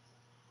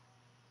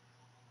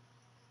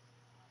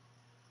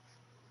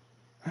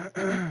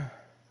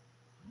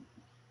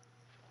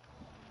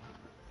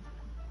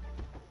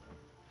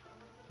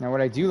 Now what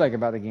I do like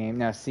about the game,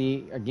 now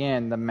see,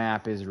 again, the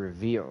map is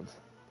revealed.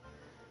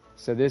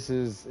 So this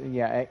is,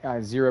 yeah,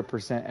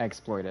 0%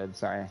 exploited.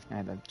 Sorry, I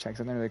had to check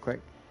something really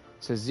quick.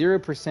 So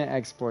 0%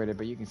 exploited,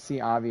 but you can see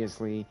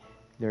obviously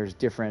there's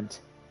different,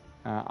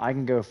 I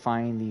can go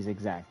find these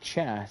exact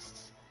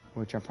chests,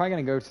 which I'm probably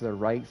going to go to the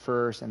right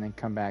first and then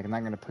come back. I'm not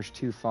going to push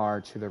too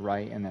far to the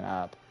right and then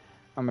up.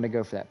 I'm going to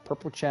go for that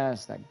purple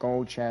chest, that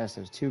gold chest,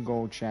 there's 2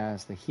 gold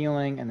chests, the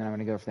healing, and then I'm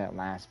going to go for that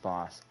last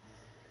boss.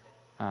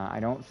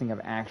 I don't think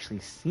I've actually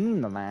seen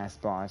the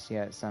last boss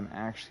yet, so I'm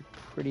actually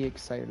pretty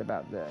excited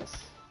about this.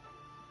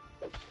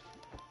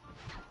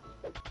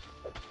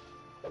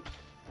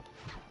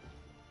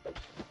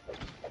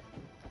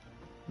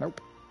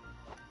 Nope.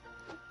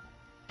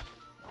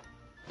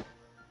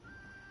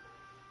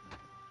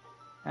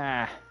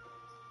 Ah.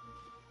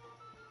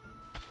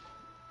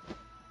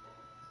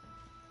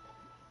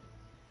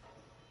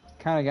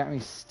 Kind of got me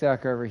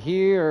stuck over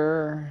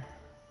here.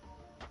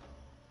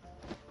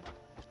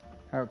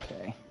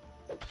 Okay.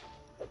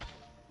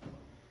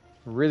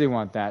 Really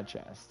want that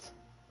chest.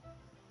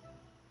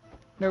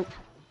 Nope.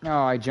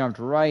 No, I jumped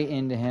right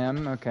into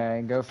him.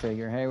 Okay, go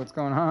figure. Hey, what's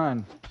going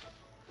on?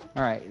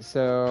 Alright,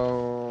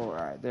 so...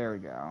 Alright, there we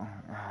go.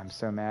 I'm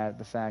so mad at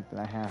the fact that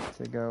I have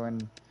to go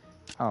and...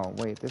 Oh,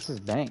 wait, this is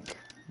bank.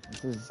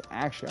 This is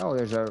actually...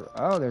 there's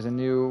a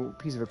new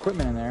piece of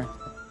equipment in there.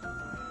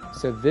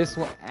 So this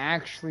will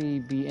actually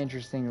be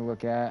interesting to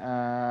look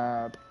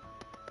at.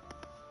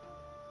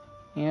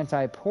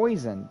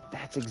 Anti-poison.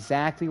 That's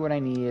exactly what I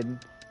needed.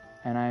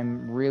 And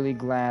I'm really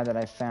glad that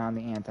I found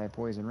the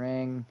anti-poison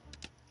ring.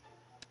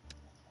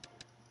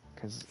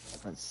 Because,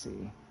 let's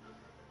see.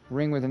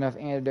 Ring with enough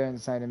antidote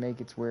inside to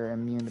make its wearer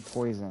immune to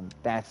poison.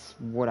 That's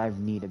what I've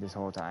needed this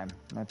whole time.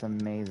 That's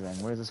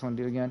amazing. What does this one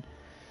do again?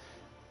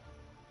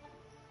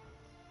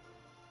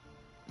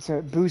 So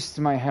it boosts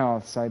my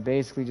health. So I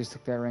basically just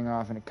took that ring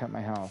off and it cut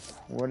my health.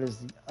 What is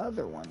the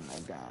other one I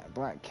got?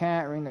 Black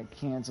cat, ring that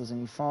cancels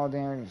any fall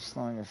damage or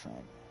slowing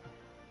effect.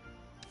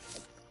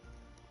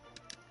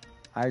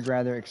 I'd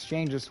rather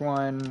exchange this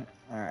one.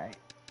 Alright,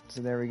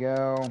 so there we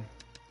go.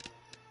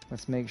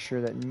 Let's make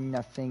sure that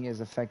nothing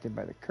is affected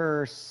by the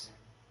curse.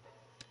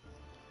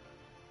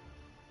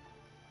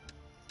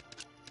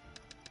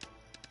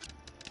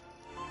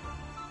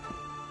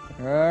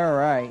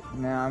 Alright,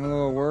 now I'm a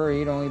little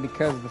worried only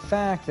because of the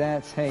fact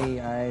that, hey,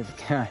 I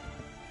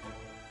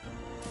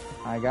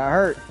got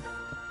hurt.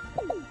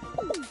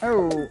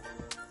 Oh!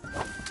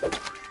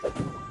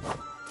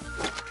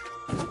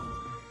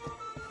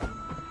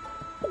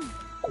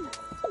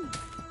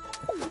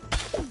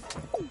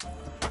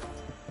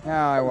 Oh,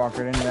 I walked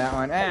right into that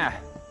one. Ah!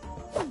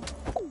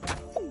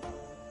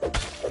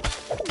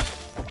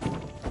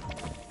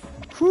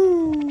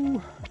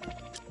 Whew!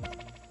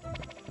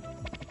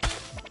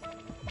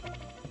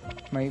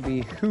 Might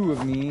be who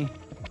of me.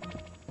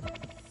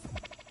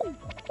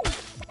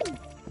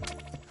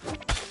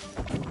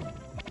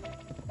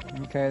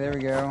 Okay, there we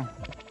go.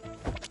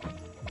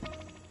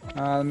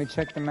 Let me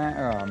check the map.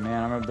 Oh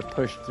man, I'm gonna have to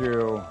push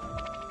through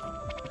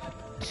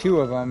 2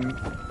 of them.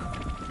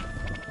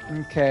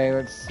 Okay,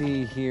 let's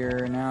see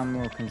here. Now I'm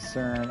a little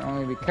concerned,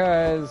 only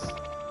because,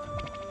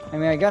 I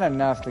mean, I got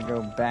enough to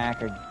go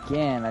back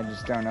again. I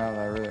just don't know if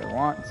I really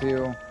want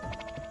to.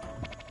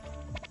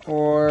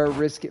 Or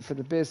risk it for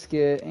the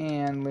biscuit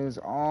and lose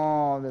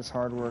all this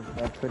hard work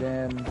that I put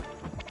in.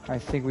 I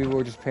think we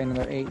will just pay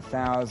another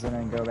 8,000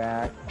 and go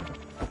back.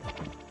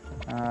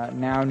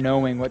 Now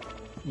knowing what,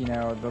 you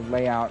know, the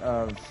layout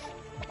of...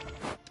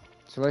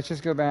 So let's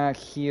just go back,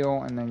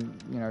 heal, and then,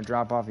 you know,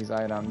 drop off these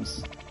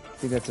items. I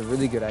think that's a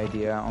really good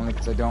idea, only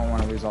because I don't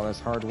want to lose all this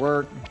hard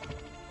work.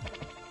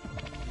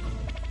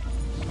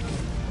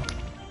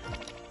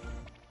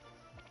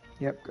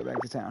 Yep, go back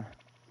to town.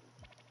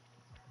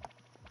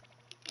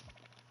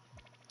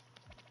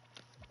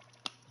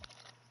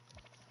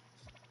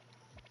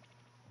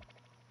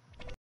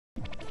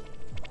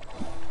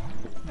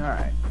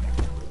 Alright.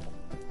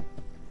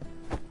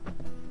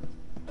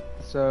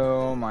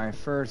 So, my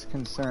first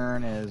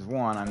concern is,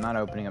 1, I'm not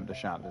opening up the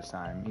shop this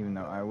time, even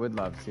though I would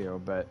love to,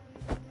 but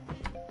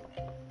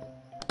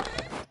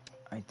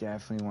I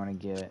definitely want to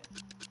get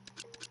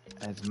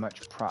as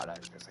much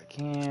product as I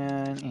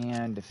can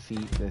and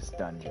defeat this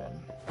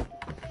dungeon.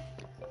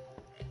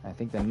 I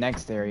think the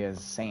next area is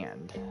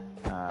sand.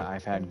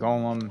 I've had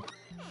Golem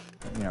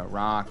you know,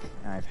 rock.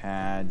 I've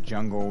had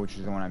jungle, which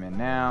is the one I'm in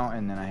now,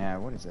 and then I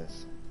have, what is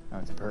this? Oh,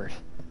 it's a bird.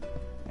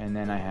 And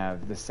then I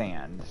have the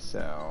sand. So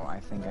I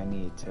think I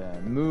need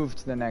to move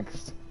to the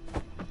next.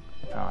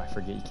 Oh, I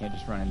forget you can't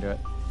just run into it.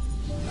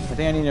 I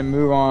think I need to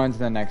move on to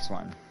the next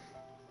one.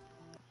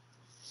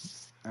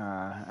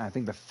 I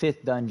think the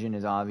 5th dungeon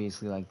is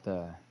obviously like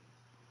the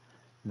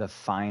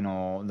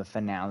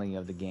finale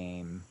of the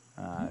game.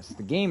 So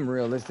the game,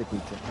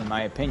 realistically, in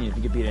my opinion, if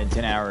you could beat it in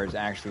 10 hours,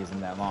 actually isn't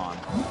that long.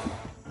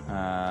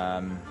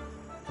 I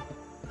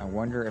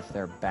wonder if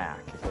they're back,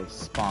 if they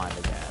spawned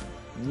again.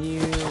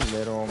 You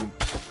little...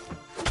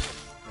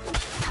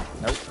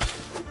 Nope.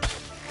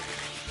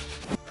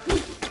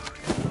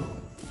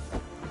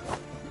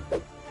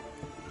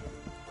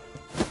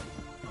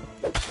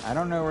 I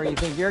don't know where you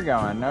think you're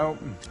going. Nope.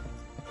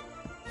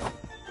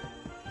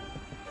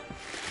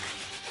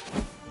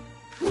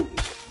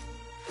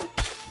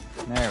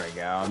 There we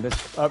go. This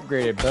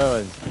upgraded bow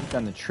has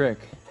done the trick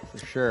for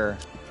sure.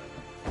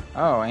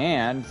 Oh,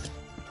 and...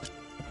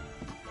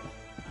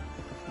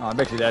 Oh, I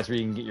bet you that's where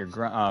you can get your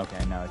grind. Oh,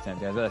 okay, no, it's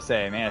empty. I was gonna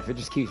say, man, if it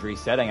just keeps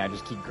resetting, I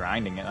just keep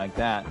grinding it like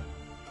that.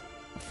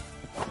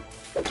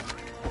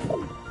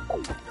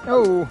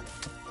 Oh!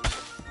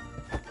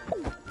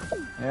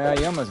 Yeah,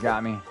 you almost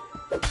got me.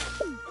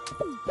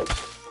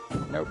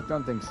 Nope,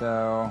 don't think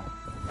so.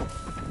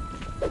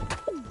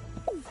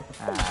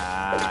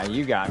 Ah,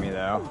 you got me,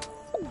 though.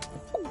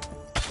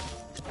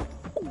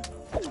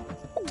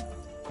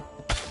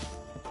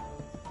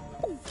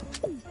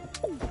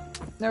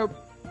 Nope.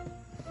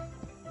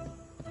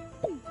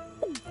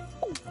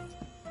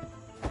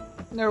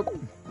 Nope.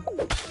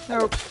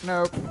 Nope.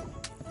 Nope.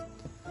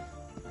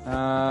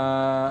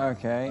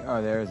 Okay.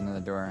 Oh, there's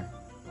another door.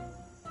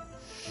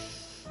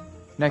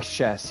 Next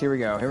chest. Here we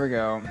go. Here we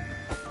go.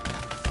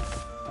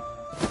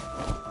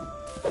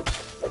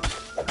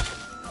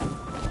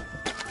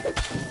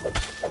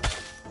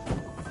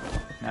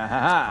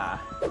 Ahaha.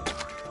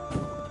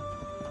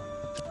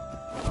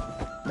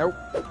 Nope.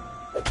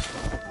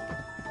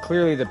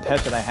 Clearly the pet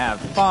that I have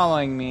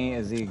following me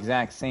is the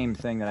exact same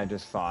thing that I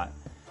just fought,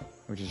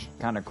 which is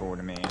kind of cool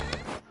to me.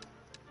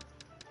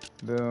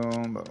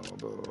 Boom, boom,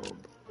 boom.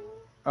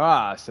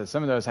 Ah, so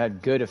some of those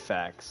had good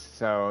effects.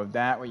 So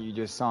that, what you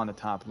just saw on the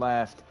top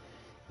left,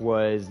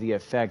 was the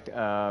effect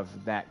of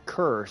that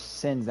curse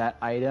sends that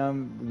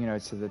item, you know,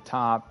 to the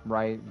top,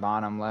 right,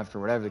 bottom, left, or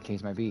whatever the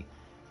case might be,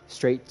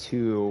 straight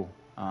to,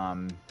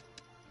 well,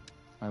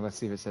 let's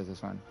see if it says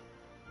this one.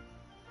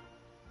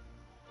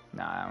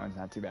 Nah, that one's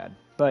not too bad.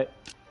 But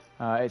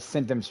it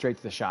sent them straight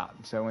to the shop,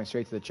 so it went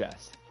straight to the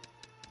chest.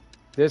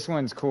 This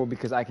one's cool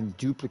because I can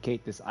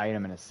duplicate this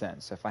item in a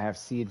sense. So if I have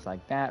seeds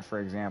like that, for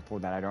example,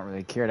 that I don't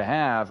really care to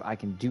have, I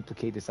can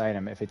duplicate this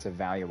item if it's a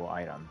valuable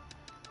item.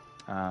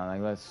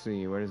 Like, let's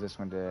see, what is this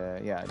one to...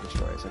 Yeah, it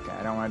destroys. Okay,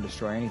 I don't want to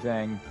destroy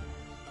anything.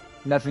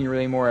 Nothing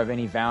really more of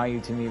any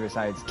value to me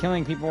besides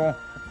killing people.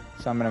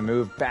 So I'm going to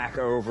move back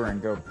over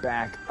and go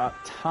back up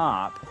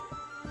top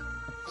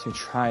to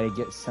try to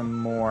get some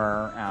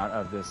more out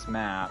of this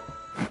map.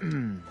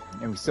 And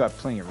we still have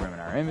plenty of room in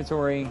our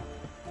inventory.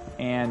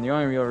 And the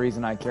only real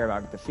reason I care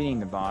about defeating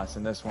the boss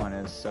in this one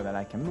is so that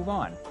I can move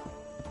on.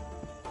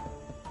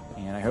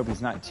 And I hope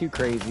he's not too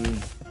crazy.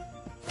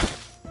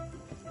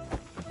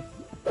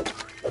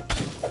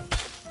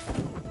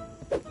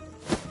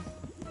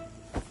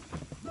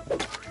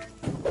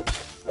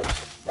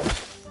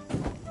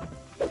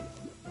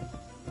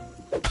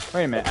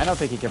 Wait a minute, I don't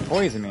think he can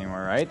poison me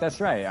anymore, right? That's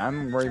right,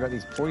 I'm worried about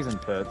these poison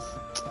pits.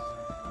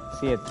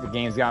 See, the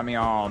game's got me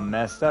all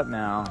messed up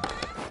now.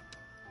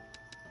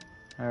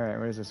 Alright,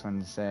 what does this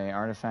one say?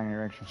 Artifact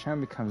direction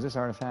shown becomes this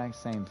artifact,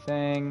 same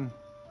thing.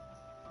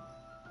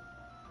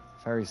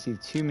 If I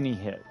receive too many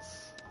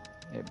hits,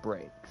 it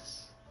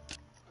breaks.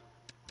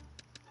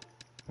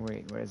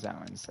 Wait, what does that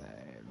one say?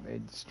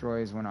 It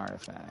destroys one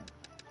artifact.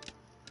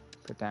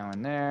 Put that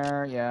one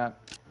there, yeah.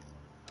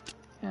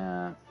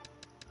 Yeah.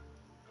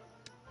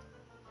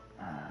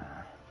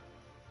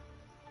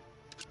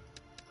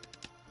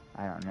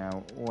 I don't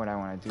know what I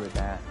want to do with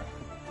that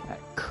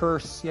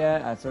curse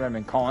yet. That's what I've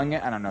been calling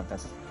it. I don't know if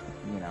that's,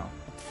 you know.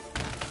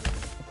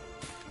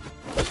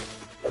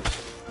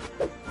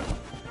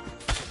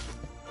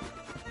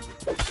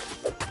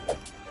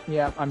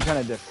 Yeah, I'm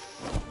trying to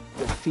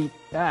defeat...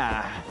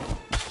 Ah.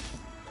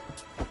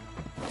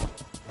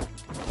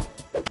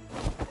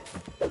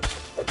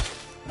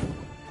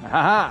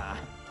 Aha!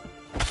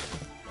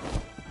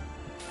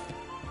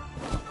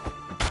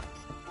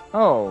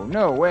 Oh,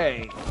 no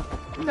way.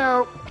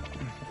 No.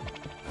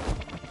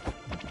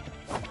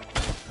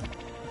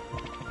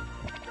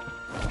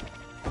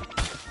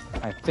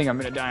 I think I'm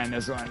gonna die in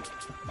this one.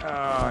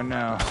 Oh,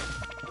 no.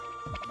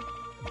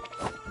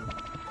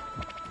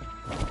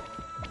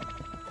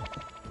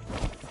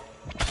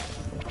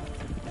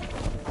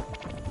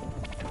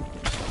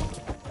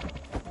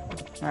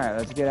 Alright,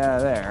 let's get out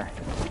of there.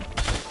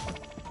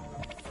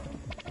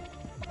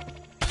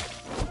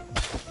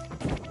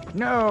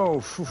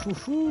 No!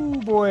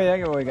 Boy,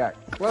 that guy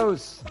got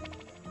close.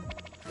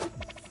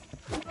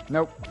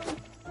 Nope.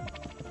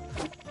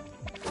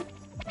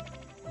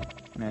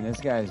 Man,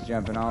 this guy's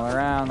jumping all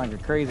around like a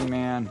crazy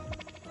man.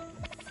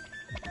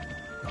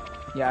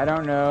 Yeah, I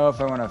don't know if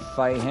I want to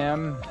fight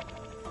him.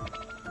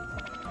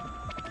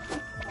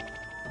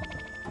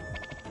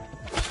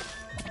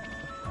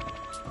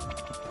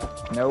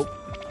 Nope.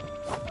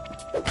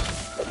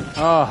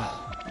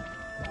 Oh.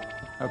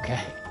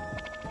 Okay.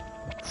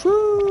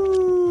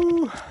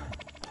 Woo!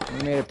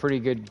 We made a pretty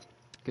good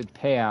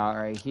payout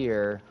right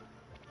here.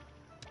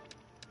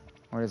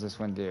 What does this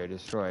one do? It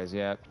destroys,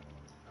 yep.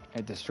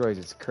 It destroys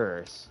its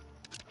curse.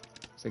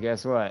 So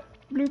guess what?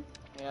 Bloop.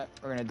 Yep,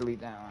 we're gonna delete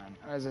that one.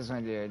 What does this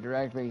one do?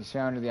 Directly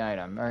shown to the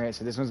item. Okay,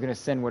 so this one's gonna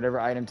send whatever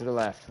item to the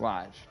left.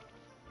 Watch.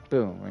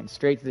 Boom, went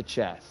straight to the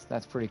chest.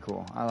 That's pretty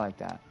cool. I like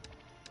that.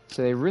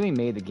 So they really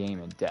made the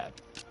game in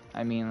depth.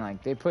 I mean,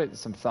 like, they put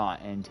some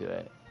thought into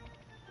it.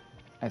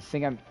 I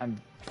think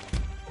I'm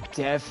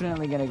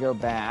definitely gonna go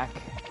back.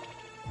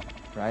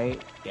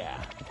 Right? Yeah.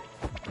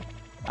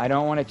 I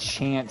don't want to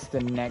chance the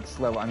next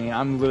level. I mean,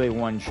 I'm literally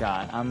one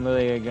shot. I'm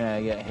literally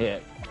gonna get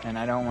hit, and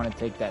I don't want to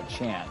take that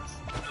chance.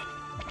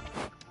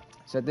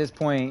 So at this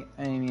point,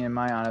 I mean, in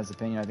my honest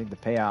opinion, I think the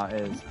payout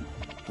is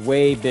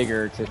way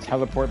bigger to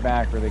teleport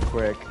back really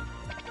quick,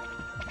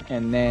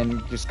 and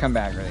then just come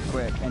back really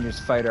quick and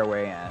just fight our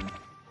way in.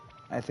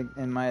 I think,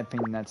 in my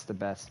opinion, that's the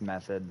best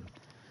method.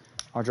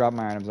 I'll drop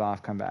my items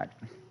off, come back.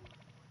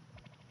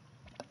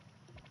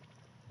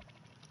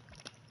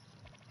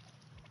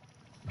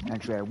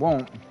 Actually, I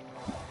won't.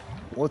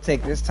 We'll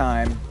take this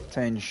time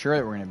to ensure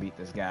that we're going to beat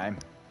this guy.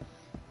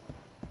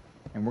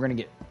 And we're going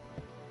to get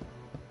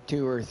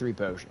 2 or 3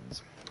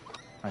 potions.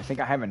 I think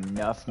I have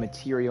enough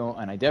material,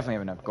 and I definitely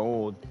have enough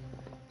gold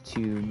to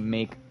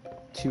make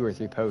 2 or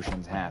 3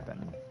 potions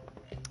happen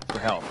for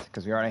health,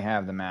 because we already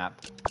have the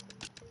map.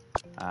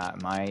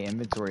 My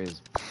inventory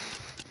is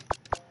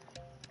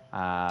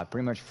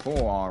pretty much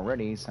full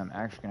already, so I'm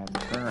actually going to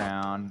have to turn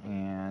around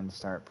and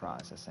start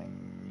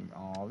processing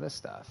all this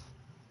stuff.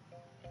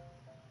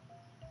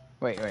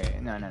 Wait,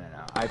 no.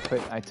 I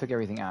took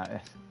everything out.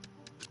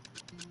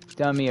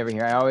 Dummy over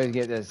here. I always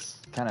get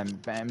this kind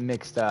of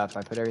mixed up.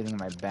 I put everything in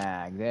my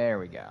bag. There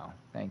we go.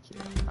 Thank you.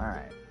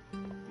 Alright.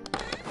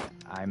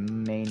 I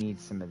may need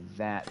some of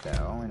that,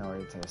 though, in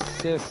order to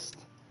assist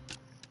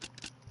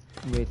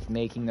with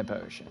making the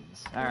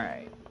potions.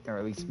 Alright. Or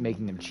at least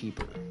making them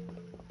cheaper.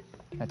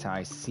 That's how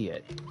I see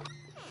it.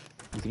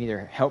 You can either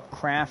help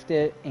craft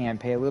it and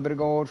pay a little bit of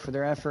gold for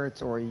their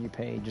efforts, or you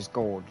pay just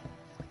gold.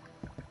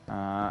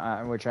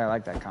 Which I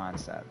like that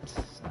concept.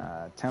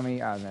 Tell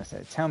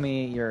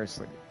me you're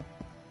asleep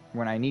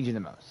when I need you the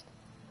most.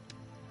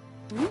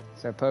 Mm-hmm.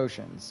 So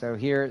potions. So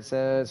here it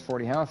says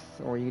 40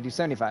 health, or you can do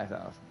 75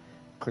 health.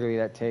 Clearly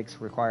that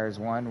requires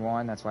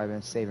one. That's why I've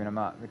been saving them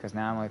up, because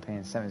now I'm only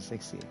paying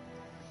 760.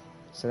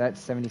 So that's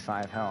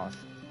 75 health.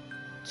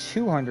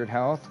 200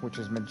 health, which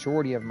is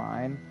majority of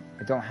mine.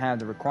 I don't have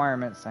the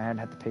requirements. I had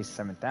to pay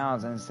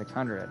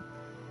 7,600.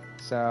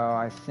 So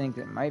I think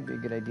it might be a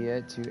good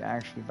idea to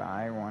actually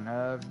buy one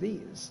of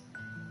these.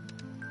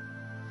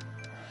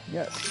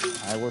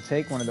 Yes, I will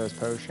take one of those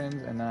potions,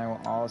 and then I will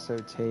also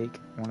take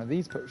one of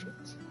these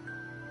potions.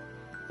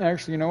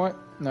 Actually, you know what?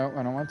 No,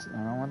 I don't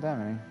want that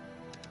many.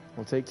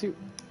 We'll take 2.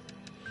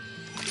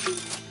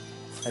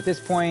 At this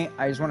point,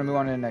 I just want to move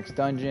on to the next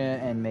dungeon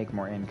and make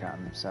more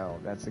income. So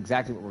that's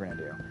exactly what we're going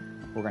to do.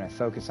 We're going to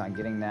focus on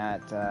getting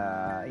that,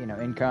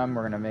 income.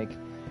 We're going to make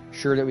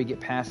sure that we get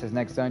past this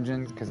next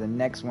dungeon, because the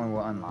next one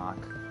will unlock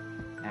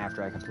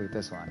after I complete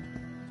this one.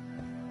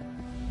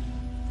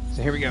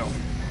 So here we go.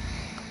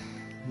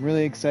 I'm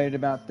really excited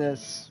about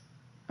this,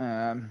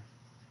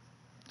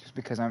 just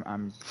because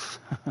I'm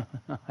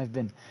I've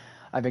been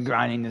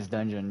grinding this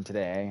dungeon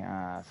today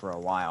for a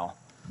while.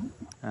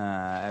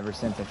 Ever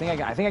since I think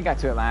I got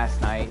to it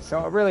last night.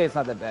 So really, it's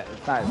not that bad.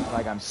 It's not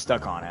like I'm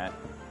stuck on it.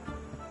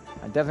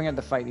 I definitely have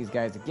to fight these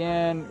guys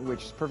again,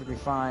 which is perfectly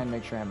fine.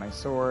 Make sure I have my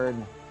sword.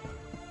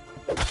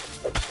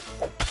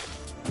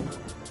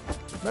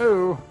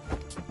 Moo!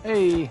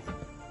 Hey!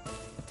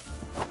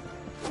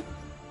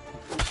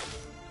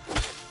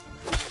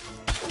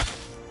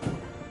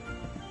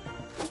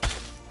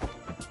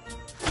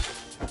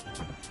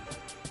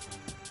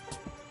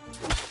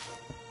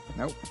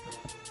 Nope.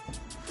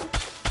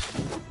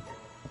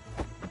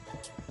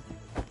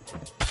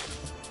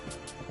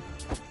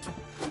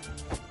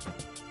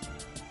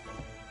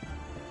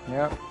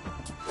 Yep.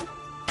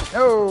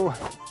 No!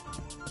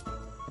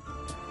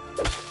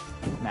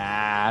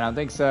 Nah, I don't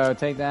think so.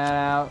 Take that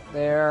out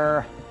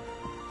there.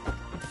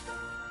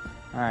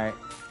 Alright,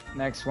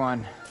 next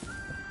one.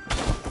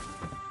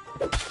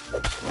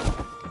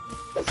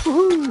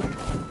 Woohoo!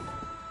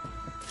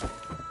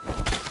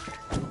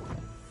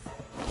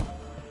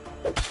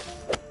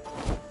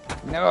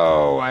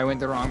 No, I went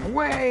the wrong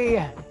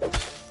way!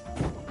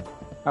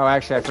 Oh,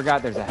 actually, I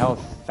forgot there's a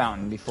health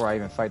fountain before I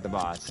even fight the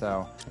boss,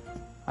 so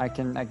I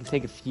can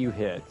take a few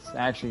hits.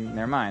 Actually,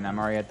 never mind, I'm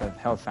already at the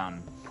health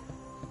fountain.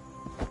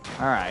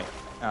 Alright.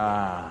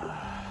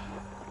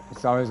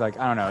 It's always like,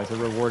 I don't know, it's a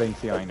rewarding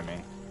feeling to me.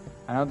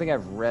 I don't think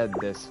I've read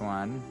this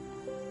one.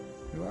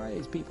 Who are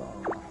these people?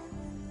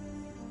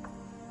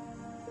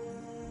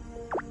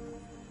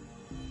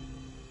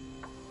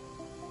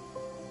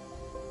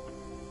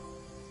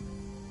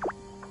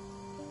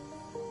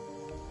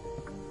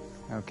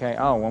 Okay.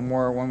 Oh, one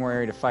more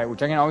area to fight,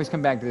 which I can always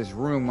come back to this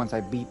room once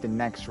I beat the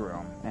next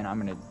room, and I'm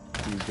gonna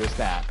do just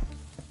that.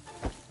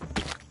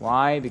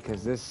 Why?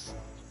 Because this...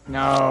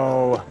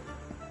 No!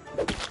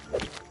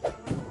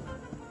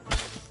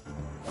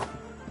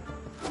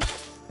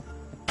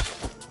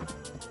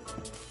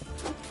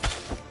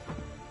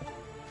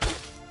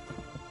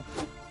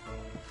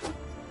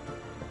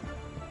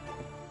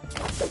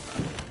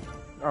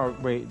 Oh,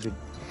 wait.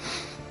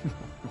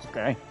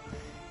 Okay.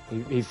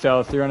 He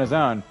fell through on his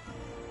own.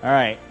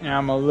 Alright, now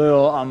I'm a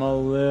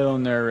little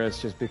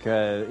nervous just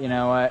because, you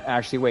know what?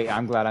 Actually, wait,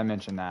 I'm glad I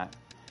mentioned that.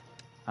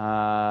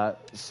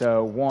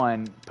 So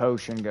one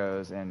potion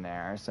goes in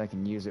there, so I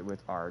can use it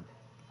with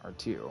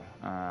R2.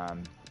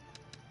 And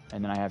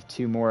then I have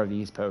 2 more of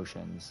these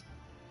potions.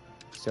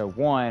 So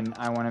one,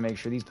 I want to make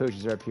sure these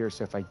potions are up here,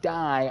 so if I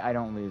die, I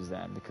don't lose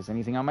them, because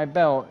anything on my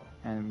belt,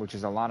 and which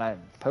is a lot of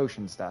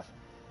potion stuff.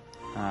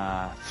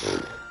 I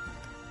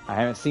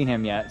haven't seen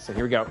him yet, so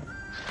here we go.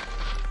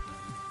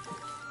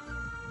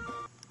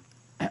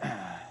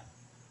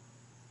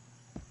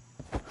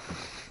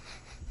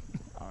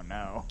 Oh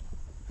no.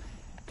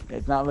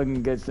 It's not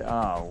looking good.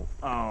 Oh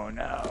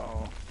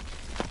no.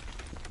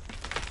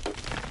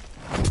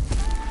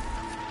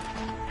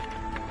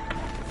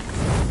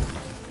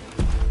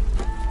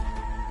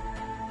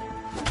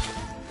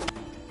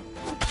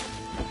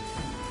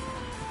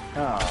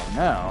 Oh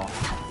no.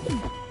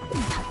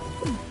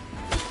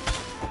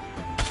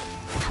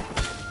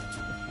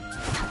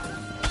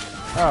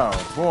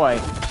 Oh boy.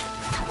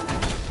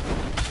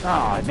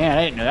 Oh man,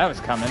 I didn't know that was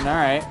coming. All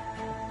right.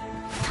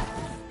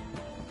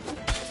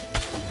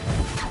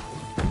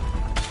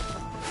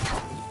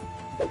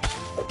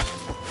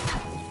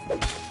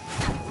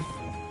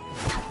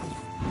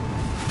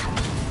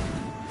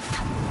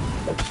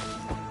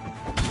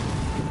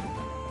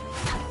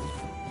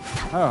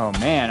 Oh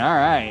man, all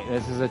right.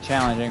 This is a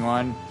challenging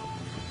one.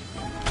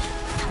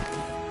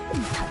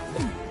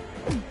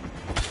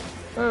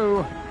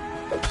 Oh.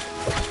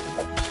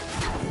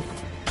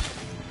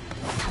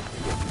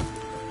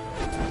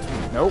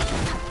 Nope.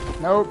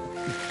 Nope.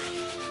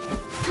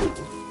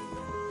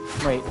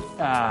 Wait.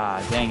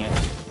 Ah, dang it.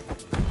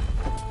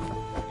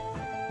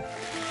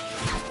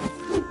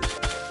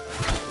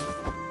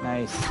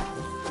 Nice.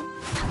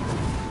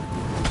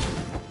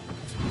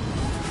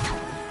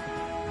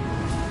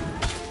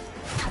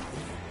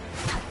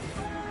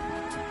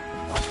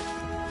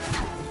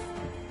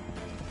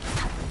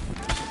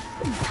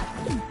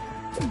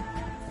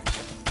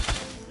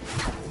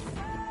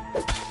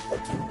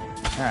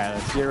 Alright,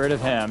 let's get rid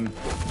of him.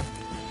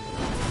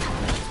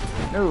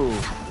 No.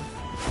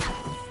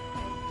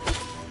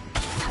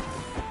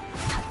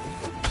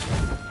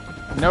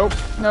 Nope,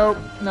 nope,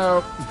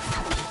 nope.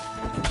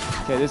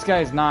 Okay, this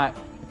guy's not...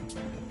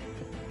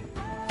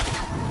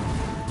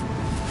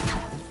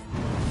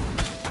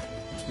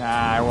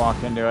 Nah, I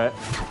walked into it.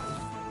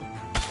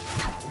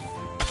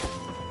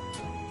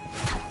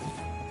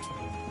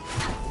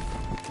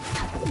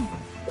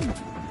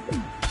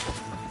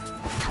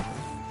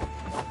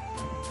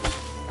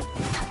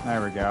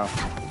 There we go.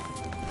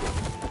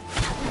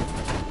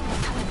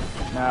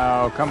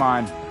 No, come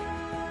on.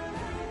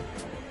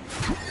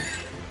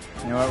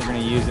 You know what? We're gonna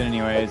use it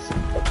anyways.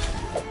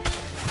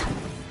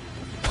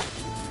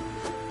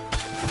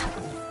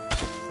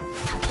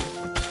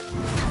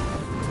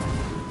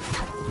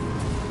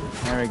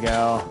 There we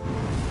go.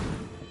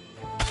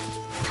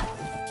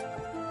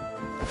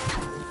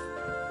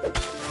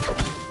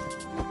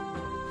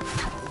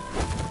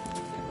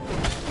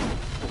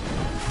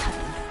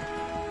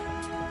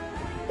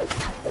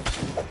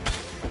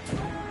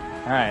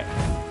 All right.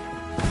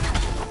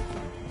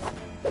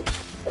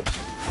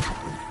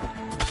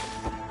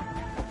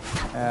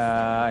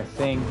 I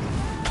think...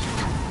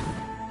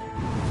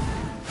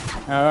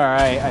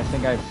 Alright, I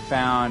think I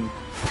found...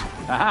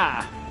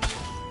 Aha!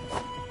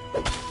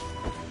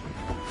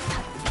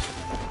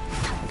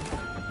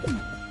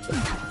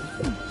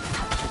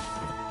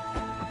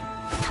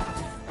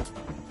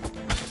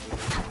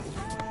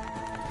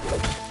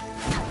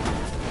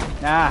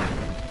 Ah!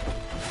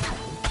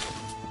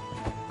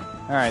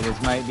 Alright,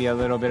 this might be a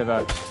little bit of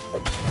a...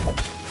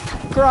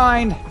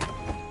 grind!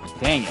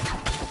 Dang it.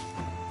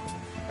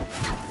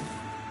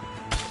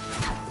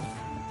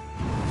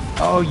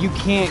 Oh, you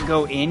can't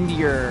go into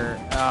your...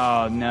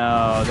 Oh,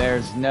 no.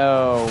 There's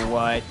no...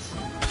 What?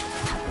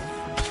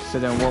 So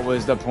then what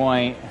was the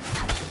point?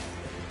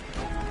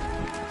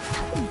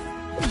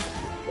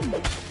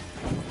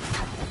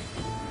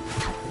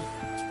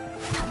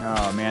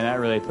 Oh, man, that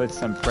really puts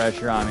some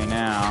pressure on me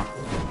now.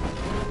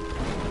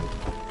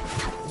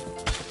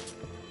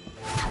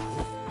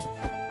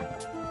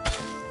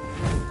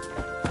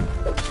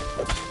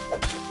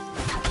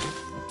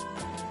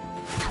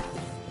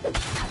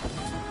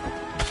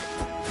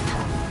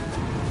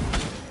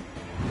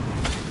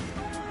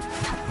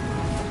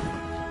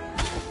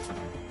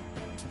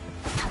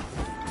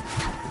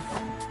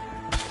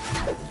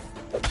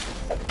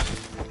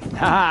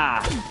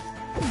 Ha!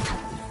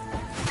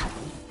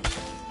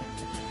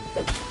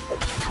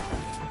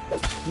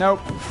 Nope.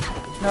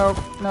 Nope,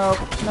 nope,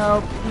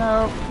 nope,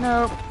 nope,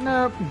 nope,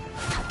 nope.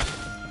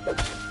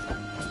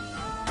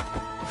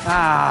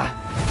 Ah!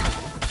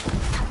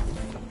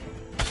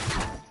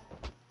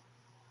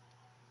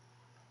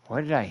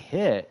 What did I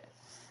hit?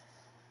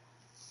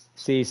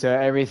 See, so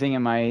everything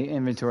in my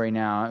inventory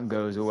now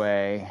goes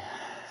away.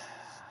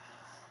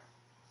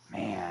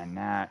 Man,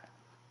 that...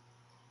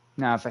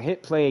 Now, if I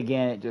hit play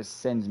again, it just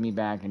sends me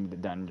back into the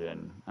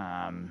dungeon.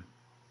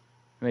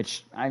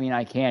 Which, I mean,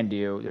 I can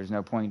do. There's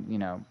no point, you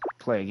know,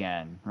 play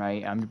again,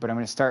 right? But I'm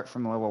going to start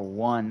from level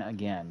 1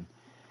 again.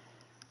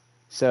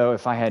 So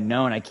if I had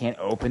known I can't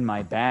open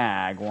my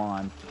bag while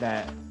I'm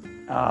that...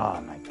 Oh,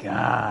 my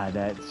God.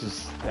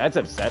 That's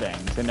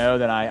upsetting to know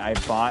that I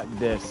bought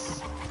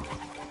this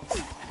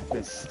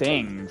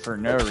thing for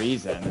no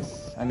reason.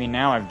 I mean,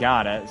 now I've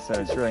got it, so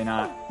it's really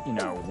not, you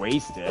know,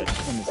 wasted in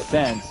a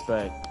sense,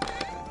 but...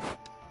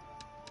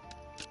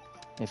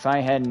 If I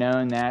had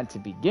known that to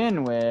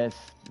begin with,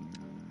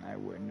 I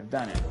wouldn't have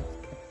done it.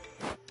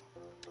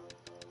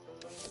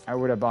 I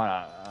would have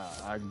bought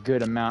a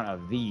good amount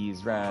of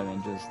these rather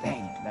than just,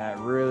 dang it, that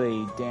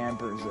really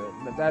dampers it.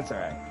 But that's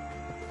alright.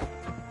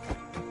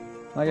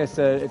 Like I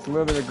said, it's a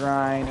little bit of a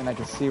grind, and I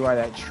can see why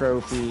that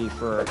trophy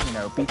for, you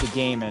know, beat the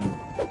game in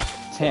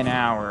 10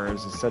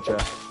 hours is such a...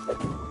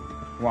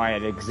 why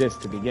it exists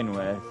to begin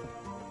with.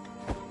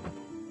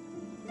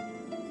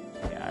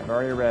 I've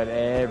already read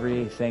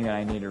everything that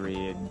I need to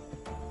read.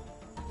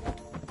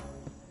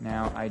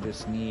 Now I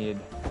just need...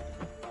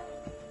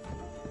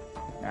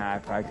 I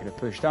probably could have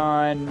pushed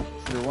on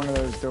through one of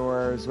those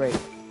doors. Wait.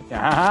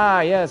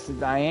 Aha! Yes,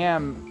 I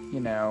am, you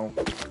know,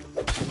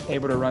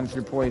 able to run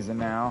through poison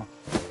now.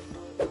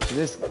 So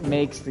this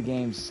makes the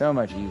game so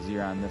much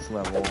easier on this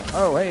level.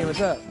 Oh, hey,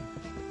 what's up?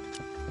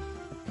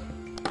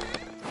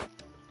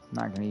 I'm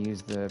not going to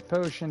use the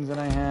potions that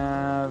I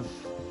have.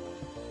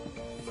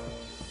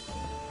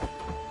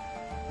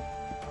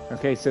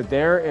 Okay, so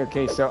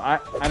I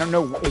don't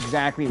know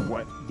exactly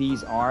what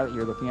these are that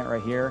you're looking at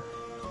right here.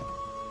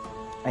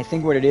 I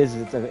think what it is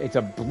it's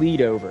a bleed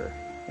over.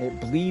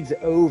 It bleeds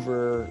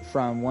over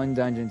from one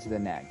dungeon to the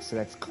next. So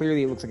that's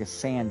clearly, it looks like a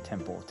sand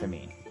temple to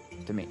me.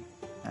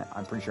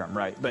 I'm pretty sure I'm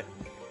right, but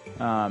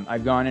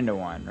I've gone into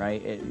one, right?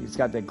 It's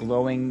got the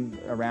glowing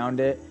around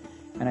it,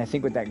 and I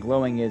think what that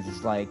glowing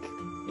is like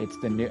it's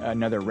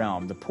another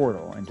realm, the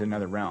portal into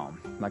another realm,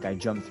 like I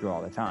jump through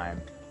all the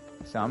time.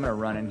 So I'm gonna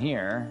run in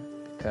here,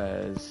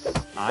 because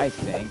I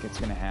think it's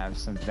going to have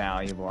some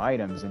valuable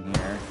items in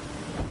here.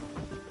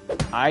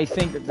 I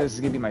think that this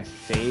is going to be my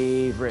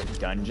favorite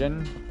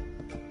dungeon.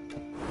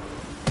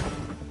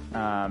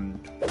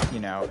 You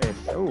know,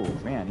 oh,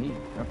 man,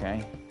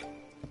 okay.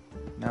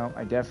 No,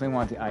 I definitely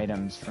want the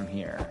items from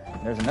here.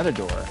 There's another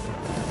door.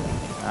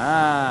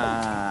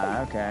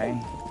 Ah, okay.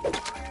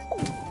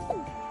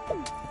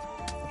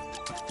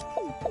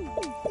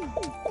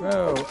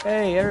 Whoa,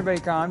 hey, everybody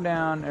calm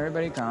down.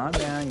 Everybody calm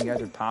down. You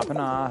guys are popping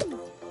off.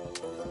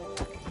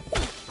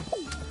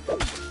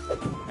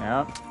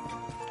 Yep.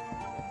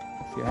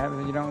 See what happens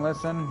when you don't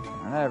listen?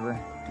 Whatever.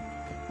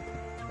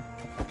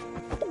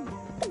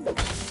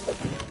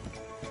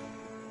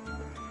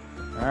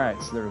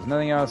 Alright, so there was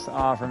nothing else to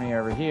offer me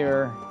over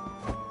here.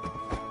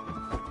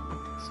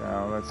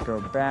 So let's go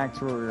back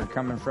to where we were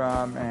coming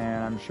from,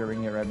 and I'm sure we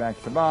can get right back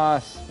to the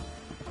boss.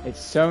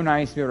 It's so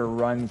nice to be able to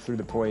run through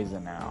the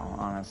poison now,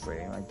 honestly.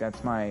 Like,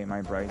 that's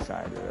my bright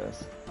side of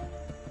this.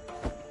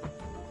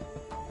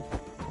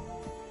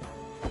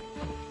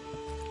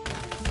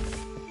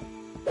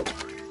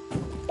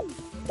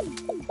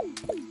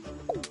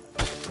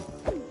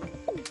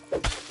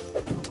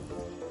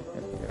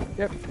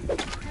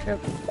 Yep.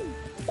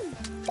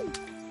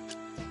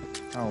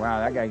 Oh, wow,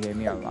 that guy gave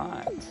me a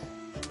lot.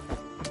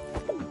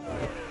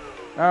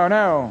 Oh,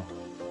 no!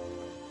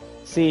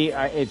 See,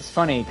 it's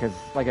funny, because,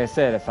 like I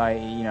said, if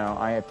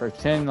I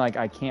pretend like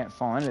I can't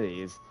fall into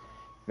these,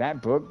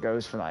 that book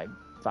goes for, like,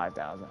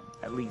 5,000,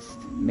 at least.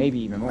 Maybe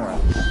even more.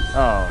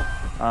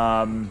 Oh,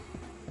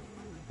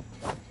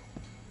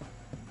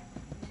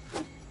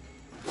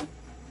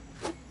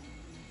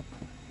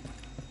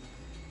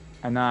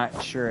 I'm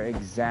not sure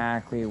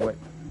exactly what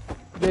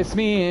this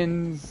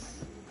means.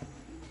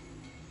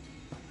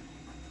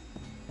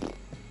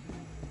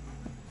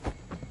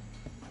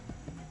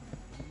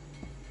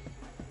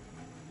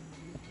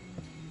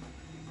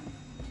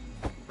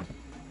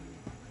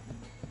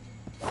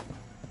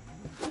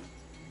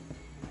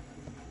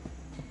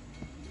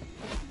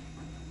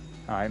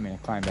 Oh, I didn't mean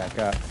to climb back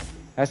up.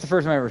 That's the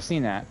first time I've ever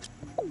seen that.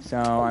 So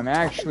I'm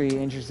actually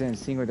interested in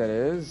seeing what that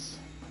is.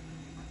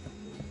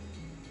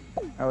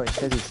 Oh, it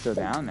says he's still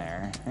down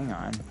there. Hang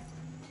on.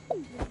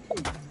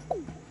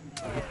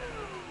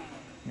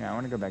 Yeah, I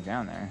want to go back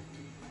down there.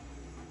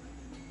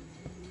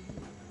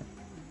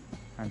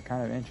 I'm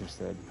kind of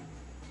interested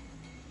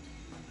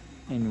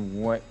in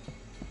what...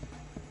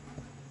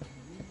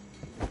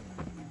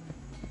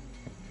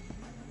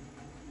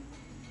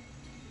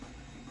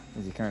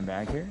 Is he coming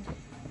back here?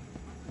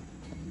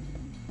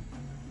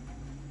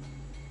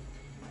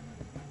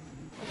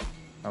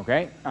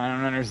 Okay, I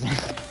don't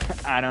understand.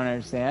 I don't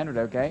understand, but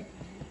okay.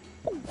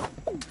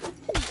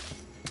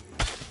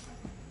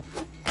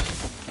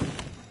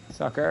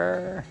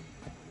 Sucker.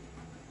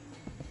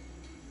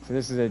 So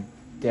this is a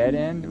dead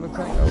end, it looks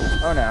like.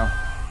 Oh no.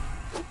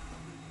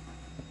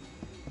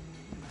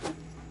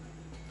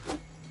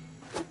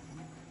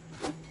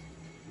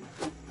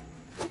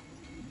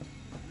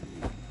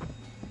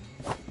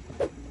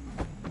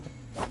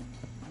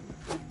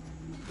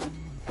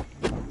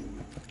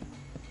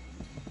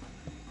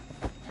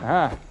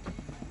 Ah.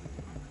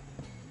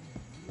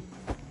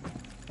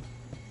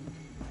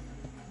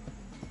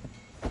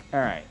 All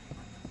right.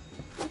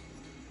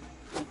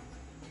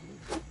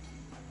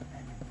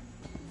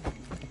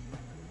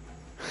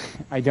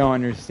 I don't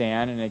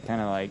understand, and it kind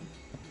of like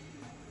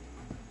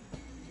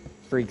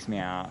freaks me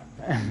out.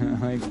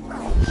 Like,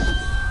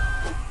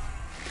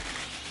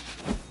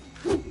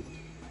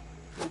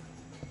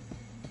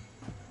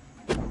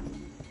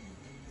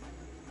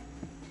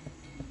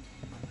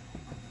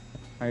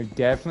 I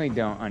definitely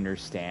don't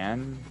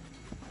understand.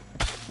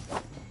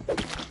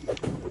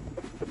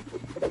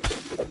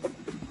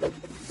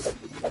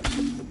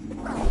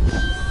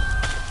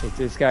 Is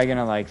this guy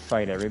gonna like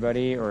fight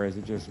everybody, or is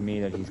it just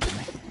me that he's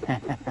coming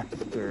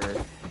after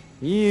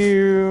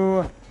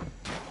you?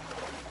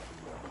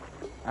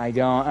 I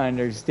don't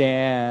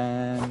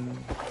understand.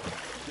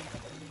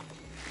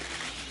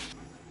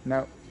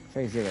 Nope,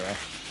 face the other way.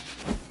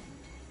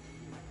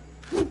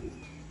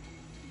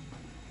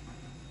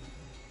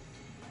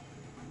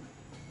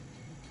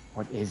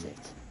 What is it?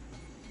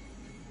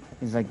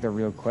 Is like the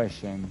real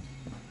question.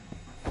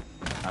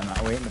 I'm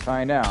not waiting to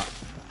find out.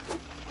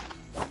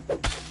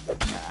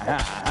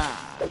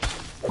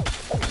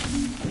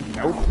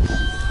 Nope.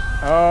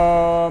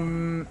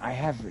 I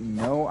have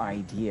no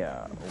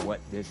idea what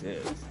this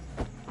is.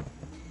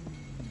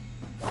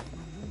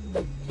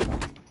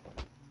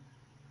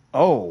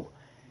 Oh,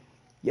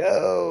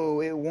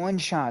 yo, it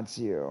one-shots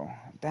you.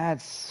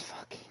 That's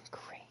fucking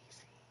crazy.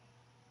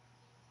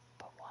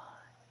 But why?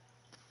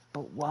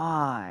 But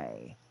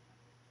why?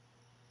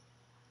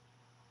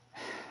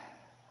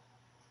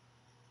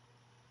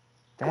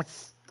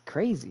 That's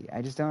crazy.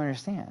 I just don't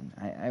understand.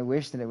 I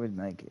wish that it would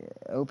like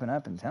open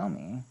up and tell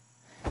me.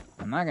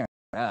 I'm not gonna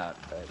up,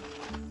 but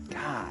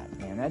God,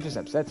 man, that just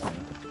upsets me.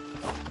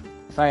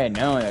 If I had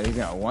known that he's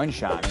gonna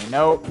one-shot me,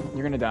 nope,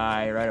 you're gonna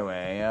die right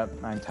away.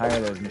 Yep, I'm tired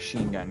of those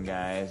machine gun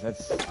guys.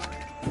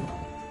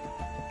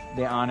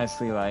 They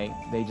honestly like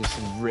they just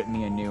rip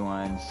me a new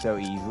one so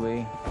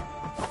easily.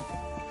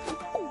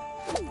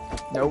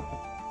 Nope.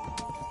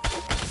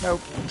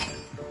 Nope.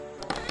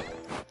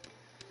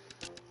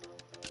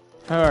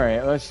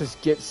 Alright, let's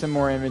just get some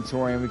more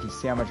inventory and we can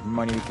see how much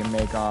money we can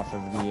make off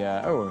of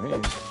the, oh,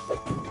 hey.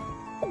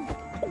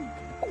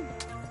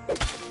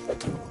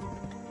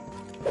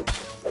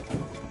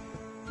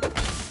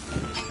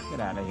 Get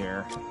out of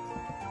here.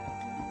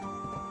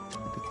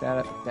 Pick that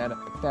up, pick that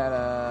up, pick that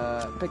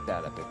up, pick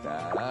that up, pick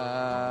that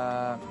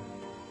up.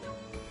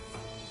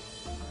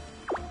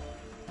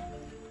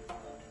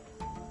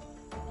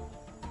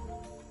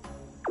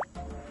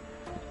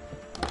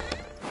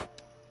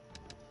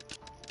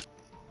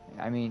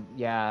 I mean,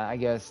 yeah, I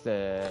guess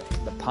the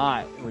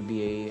pot would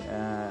be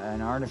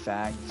an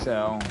artifact,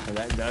 so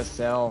that does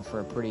sell for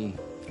a pretty...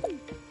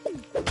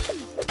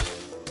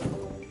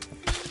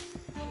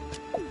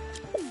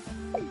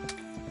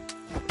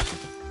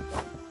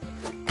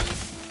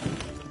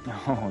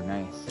 Oh,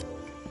 nice.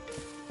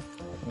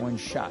 One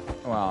shot.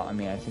 Well, I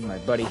mean, I think my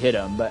buddy hit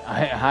him, but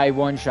I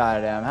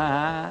one-shotted him. Ha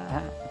ha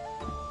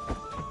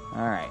ha.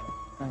 Alright,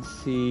 let's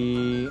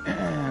see.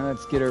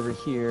 Let's get over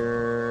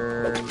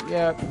here.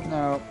 Yep,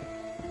 no.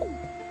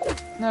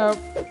 Nope.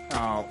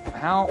 Oh,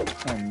 how?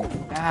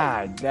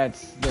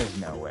 There's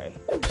no way.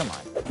 Come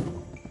on.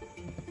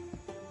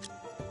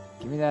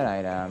 Give me that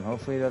item.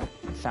 Hopefully the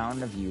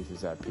Fountain of Youth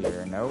is up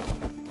here. Nope.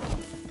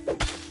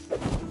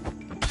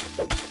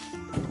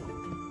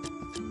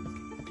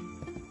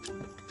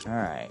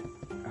 Alright.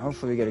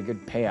 Hopefully we get a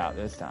good payout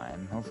this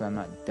time. Hopefully I'm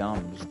not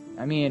dumb.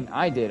 I mean,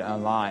 I did a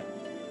lot.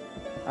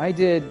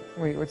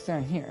 Wait, what's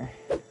down here?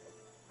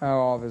 Oh,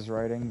 all of his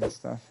writing, this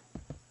stuff.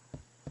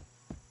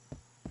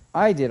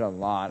 I did a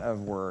lot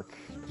of work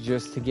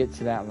just to get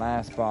to that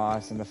last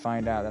boss and to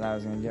find out that I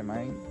was going to get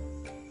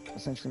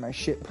essentially my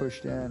shit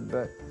pushed in,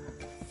 but...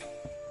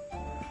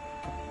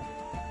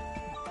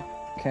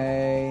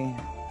 Okay...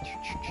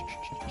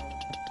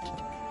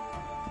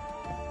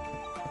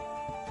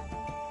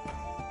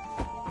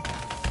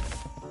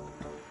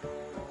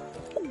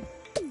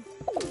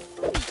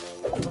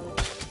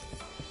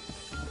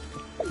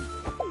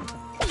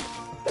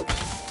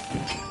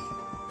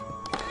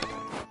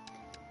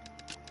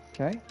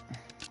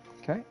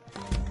 Okay.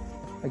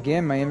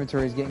 Again, my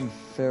inventory is getting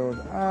filled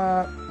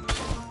up.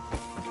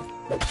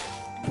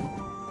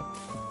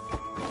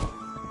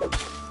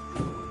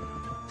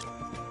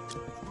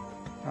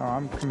 Oh,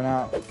 I'm coming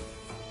out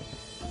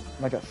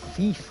like a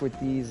thief with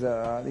these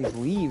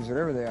leaves,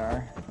 whatever they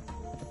are.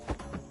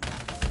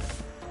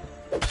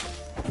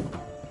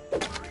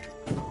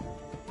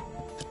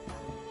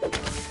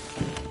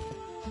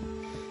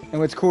 And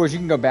what's cool is you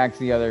can go back to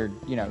the other,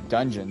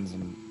 dungeons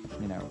and,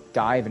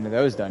 dive into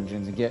those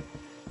dungeons and get,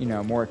 you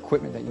know, more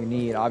equipment that you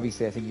need.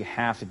 Obviously, I think you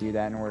have to do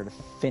that in order to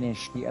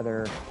finish the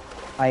other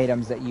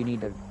items that you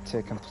need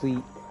to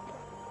complete,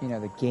 you know,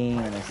 the game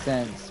in a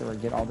sense, or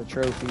get all the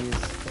trophies.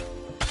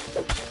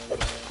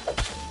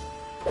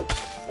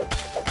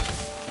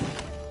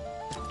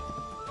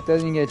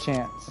 Doesn't get a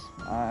chance.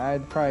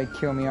 I'd probably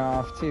kill me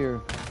off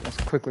too as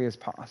quickly as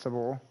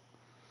possible.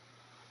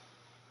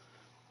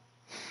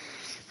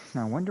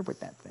 Now, I wonder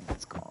what that thing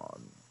is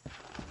called.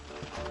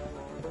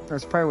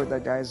 That's probably what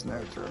that guy's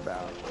notes are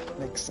about.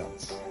 Makes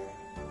sense.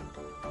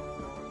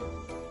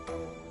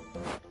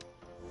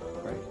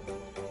 Right.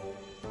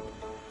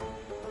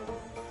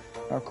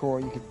 Oh, cool.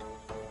 You could...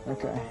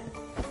 Okay.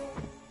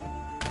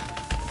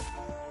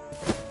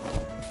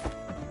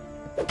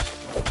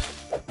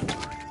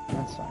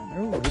 That's fine.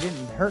 Ooh, he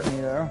didn't hurt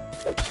me, though.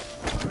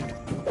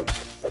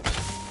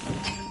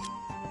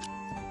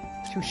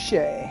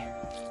 Touché.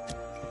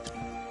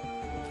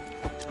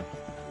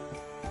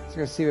 Let's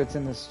go see what's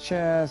in this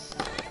chest.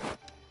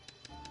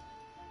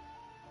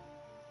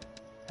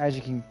 As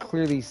you can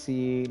clearly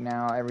see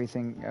now,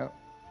 everything. Oh,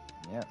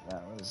 yep,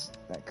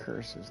 that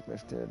curse was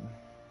lifted.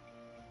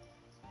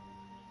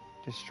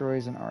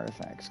 Destroys an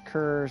artifact's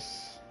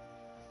curse.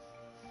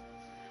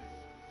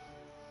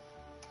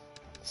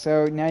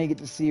 So now you get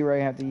to see where I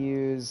have to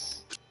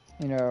use,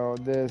 you know,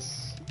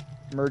 this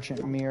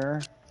merchant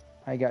mirror.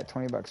 I got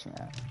 20 bucks from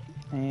that,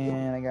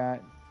 and I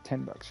got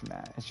 10 bucks from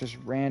that. It's just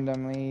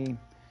randomly,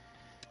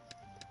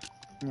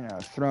 you know,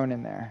 thrown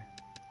in there.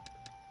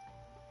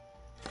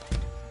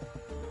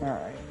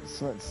 Alright,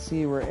 so let's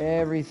see where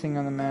everything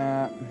on the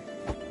map.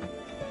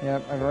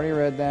 Yep, I've already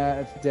read that.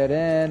 It's dead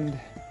end.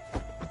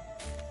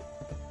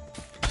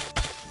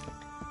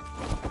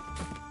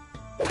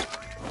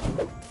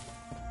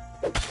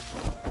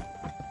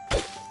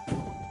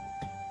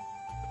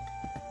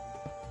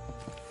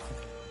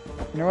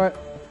 You know what?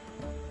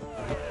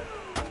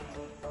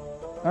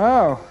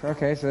 Oh,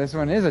 okay, so this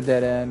one is a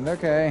dead end.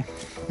 Okay.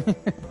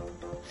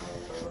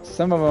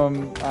 Some of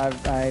them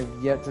I've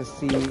yet to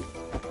see.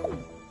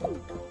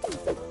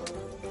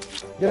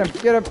 Get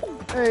him! Get him!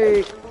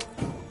 Hey!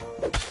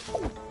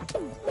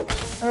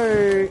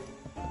 Hey!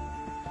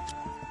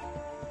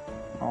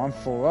 Oh, I'm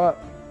full up.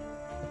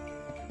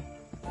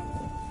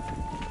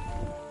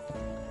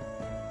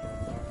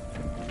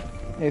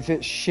 If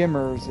it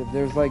shimmers, if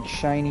there's like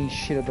shiny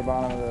shit at the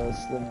bottom of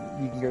this, then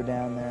you can go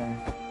down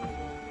there.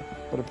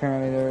 But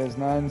apparently there is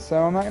none,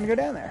 so I'm not gonna go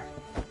down there.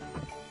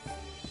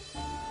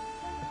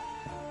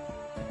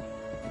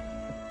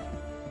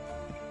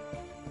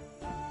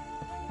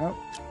 Oh.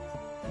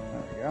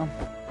 There we go.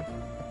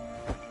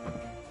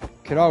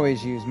 Could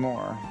always use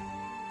more.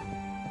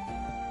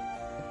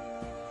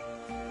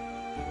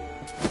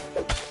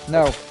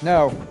 No,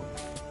 no.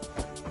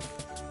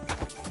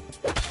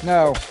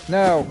 No,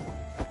 no.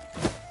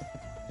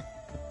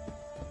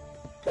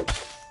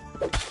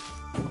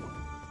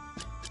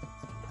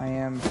 I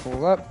am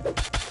full up.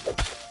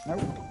 Nope.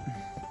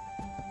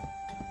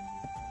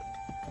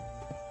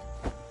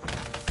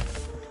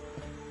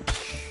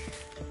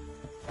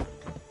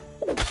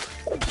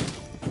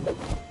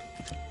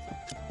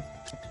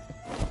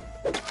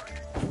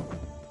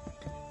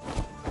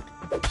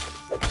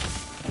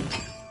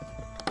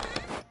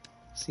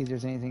 See if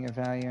there's anything of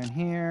value in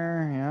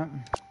here. Yep.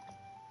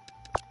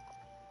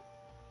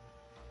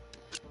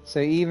 So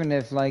even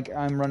if like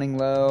I'm running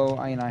low,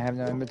 I have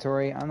no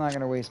inventory, I'm not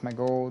gonna waste my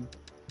gold.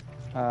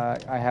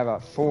 I have a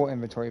full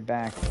inventory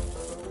back,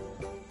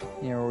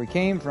 where we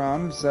came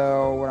from.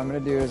 So what I'm gonna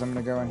do is I'm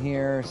gonna go in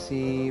here,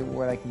 see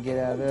what I can get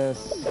out of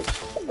this.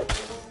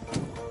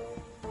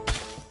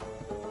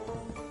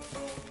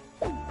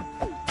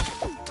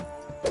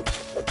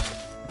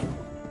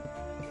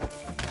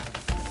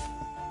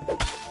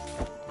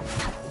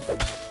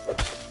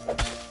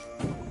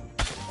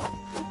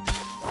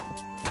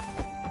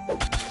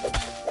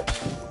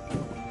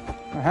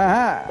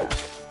 Aha!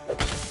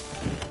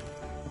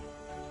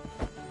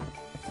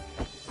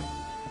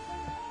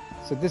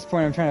 So at this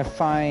point I'm trying to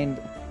find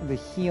the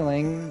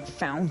healing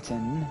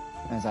fountain,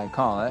 as I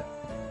call it,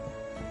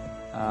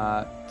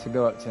 to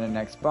go up to the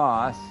next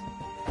boss.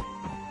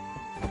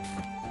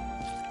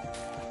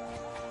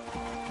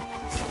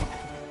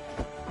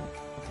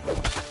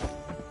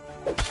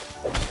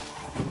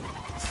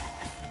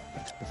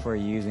 Before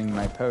using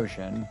my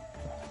potion.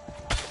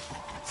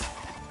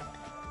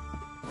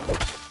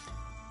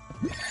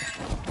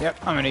 Yep,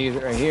 I'm going to use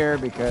it right here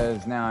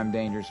because now I'm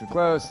dangerously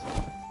close.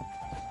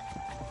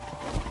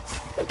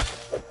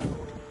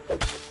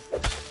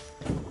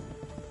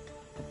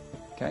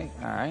 Okay,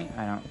 alright.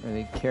 I don't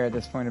really care at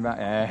this point about...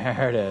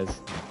 There it is.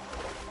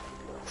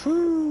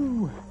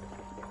 Whew!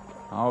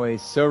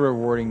 Always so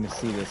rewarding to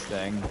see this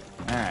thing.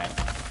 Alright.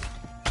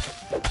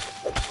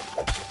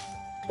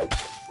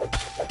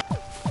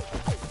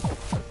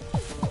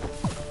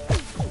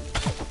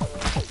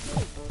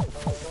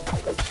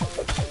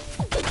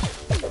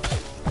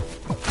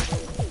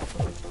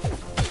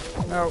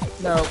 No,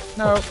 no,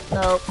 no,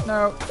 no,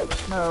 no,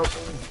 no.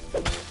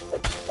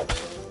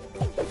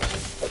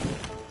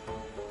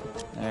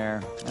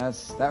 There.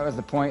 That was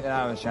the point that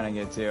I was trying to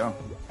get to.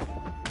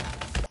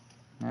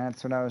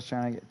 That's what I was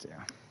trying to get to.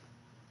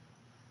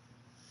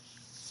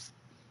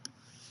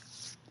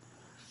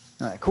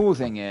 Now, the cool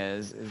thing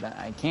is that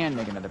I can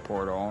make another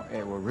portal.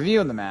 It will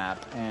reveal the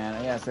map,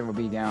 and yes, it will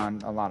be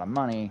down a lot of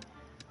money,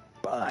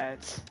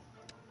 but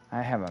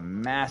I have a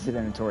massive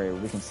inventory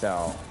we can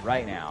sell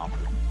right now,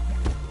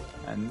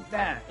 and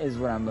that is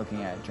what I'm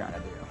looking at trying to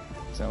do.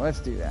 So let's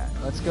do that.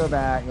 Let's go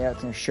back. Yeah,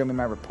 it's going to show me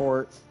my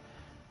reports.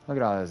 Look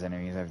at all those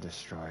enemies I've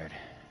destroyed.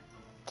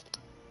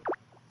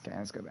 Okay,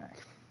 let's go back.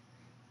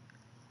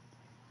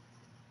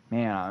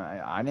 Man,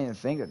 I didn't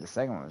think that the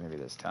second one was going to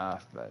be this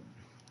tough, but...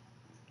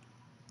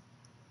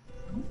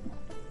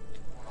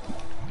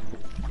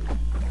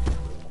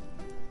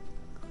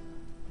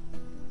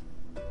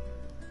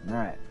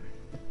 Alright.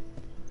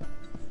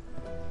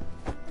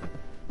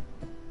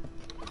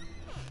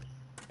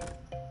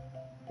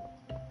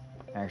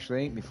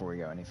 Actually, before we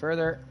go any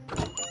further,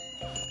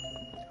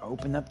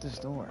 open up this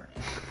door.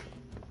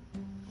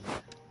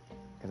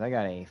 Because I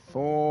got a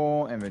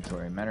full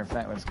inventory. Matter of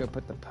fact, let's go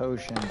put the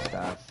potion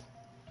stuff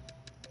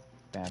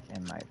back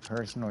in my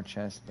personal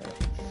chest at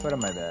the foot of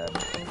my bed.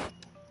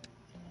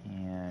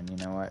 And you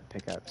know what?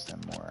 Pick up some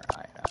more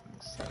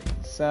items. So we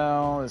can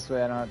sell. This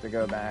way I don't have to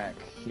go back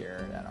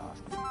here that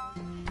often.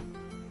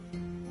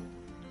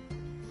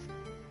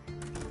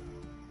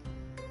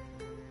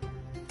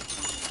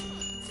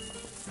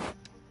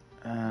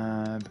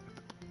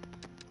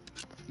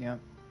 Yep.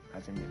 I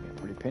think maybe a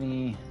pretty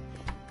penny.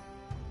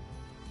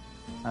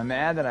 I'm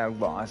mad that I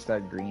lost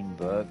that green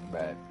book,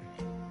 but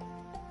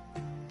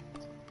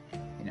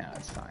you know,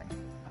 it's fine.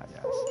 I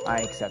guess. I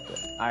accept it.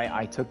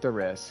 I took the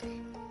risk.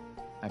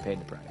 I paid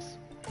the price.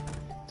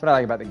 That's what I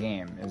like about the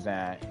game, is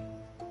that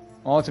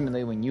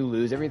ultimately when you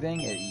lose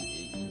everything,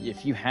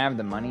 if you have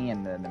the money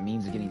and the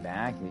means of getting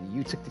back,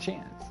 you took the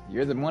chance.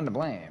 You're the one to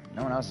blame.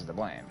 No one else is to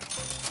blame.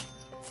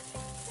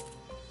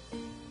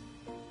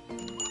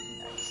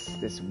 Nice.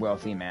 This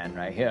wealthy man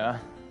right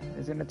here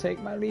is going to take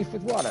my leaf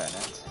with water in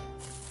it.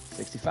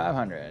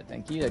 6,500.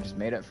 Thank you. I just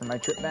made up for my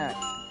trip back.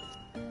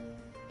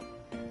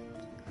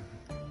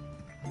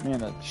 Man,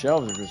 the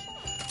shelves are just...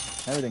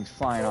 everything's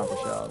flying off the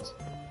shelves.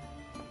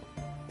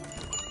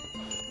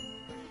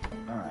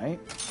 Alright.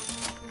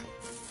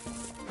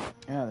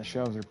 Yeah, the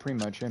shelves are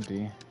pretty much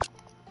empty.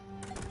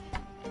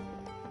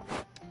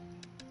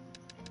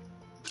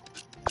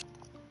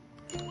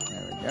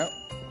 There we go.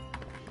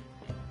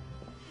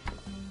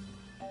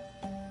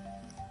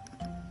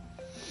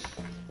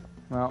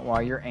 Well,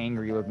 while you're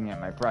angry looking at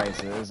my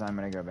prices, I'm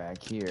going to go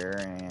back here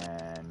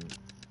and...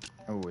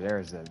 oh,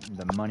 there's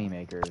the money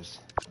makers.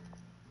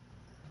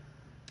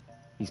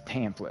 These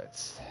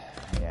pamphlets.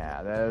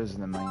 Yeah, those are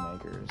the money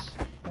makers.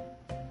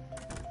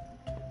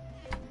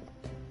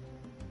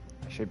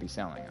 I should be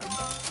selling them.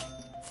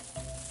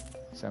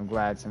 So I'm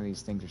glad some of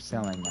these things are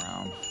selling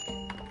now.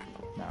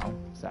 No,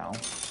 sell.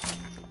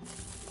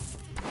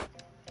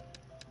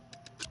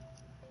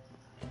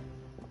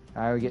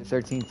 I would get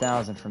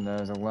 13,000 from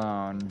those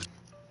alone.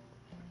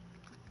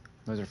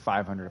 Those are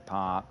 500 a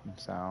pop,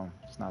 so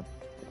it's not...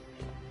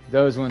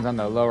 those ones on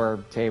the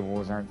lower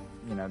tables aren't,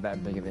 you know,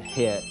 that big of a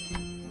hit.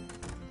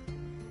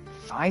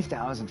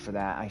 5,000 for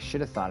that. I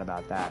should have thought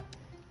about that.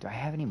 Do I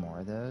have any more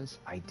of those?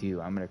 I do.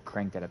 I'm going to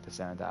crank that up to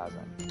 7,000.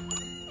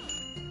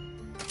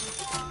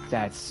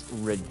 That's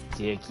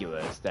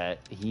ridiculous that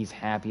he's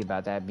happy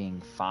about that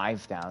being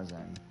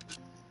 5,000.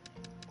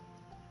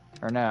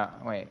 Or no,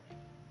 wait.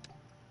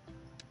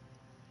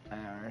 I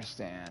don't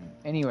understand.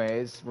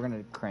 Anyways, we're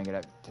going to crank it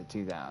up to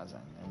 2,000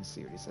 and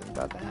see what he says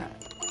about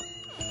that.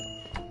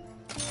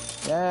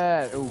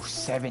 Yeah, oh,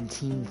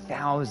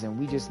 17,000.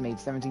 We just made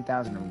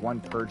 17,000 in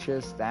one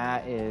purchase.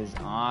 That is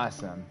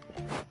awesome.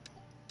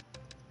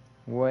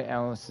 What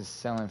else is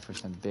selling for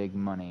some big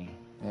money?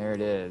 There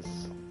it is.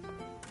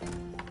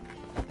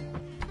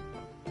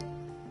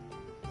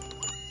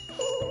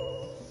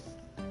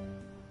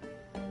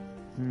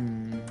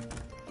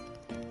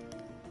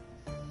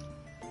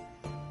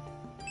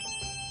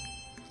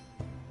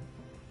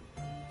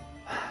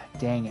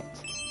 Dang it.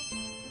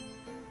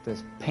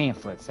 Those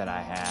pamphlets that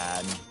I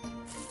had.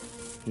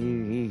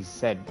 He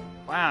said,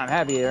 wow, I'm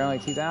happy they're only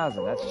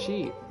 2,000. That's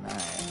cheap.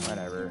 Alright,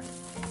 whatever.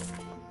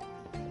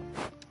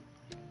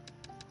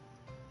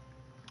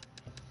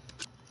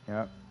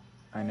 Yep.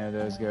 I know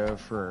those go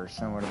for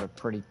somewhat of a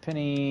pretty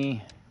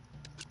penny.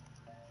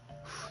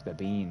 The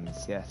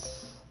beans,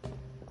 yes.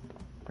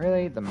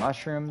 Really? The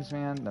mushrooms,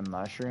 man? The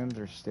mushrooms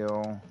are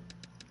still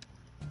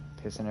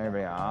pissing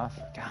everybody off?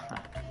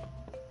 God.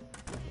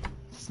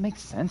 This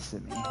makes sense to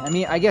me. I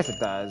mean, I guess it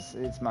does.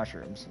 It's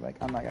mushrooms. Like,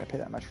 I'm not gonna pay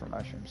that much for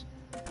mushrooms.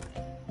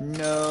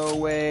 No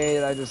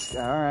way. I just...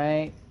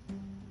 alright.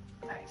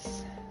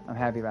 Nice. I'm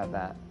happy about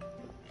that.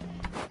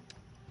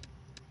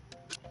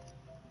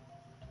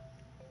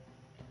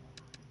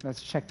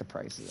 Let's check the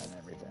prices on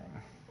everything.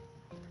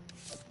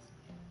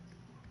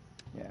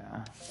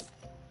 Yeah.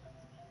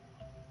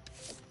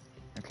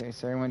 Okay,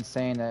 so everyone's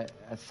saying that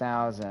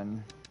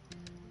 1,000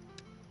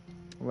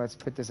 Let's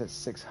put this at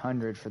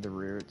 600 for the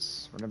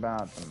roots. What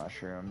about the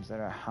mushrooms that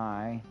are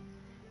high?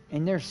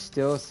 And they're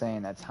still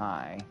saying that's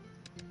high.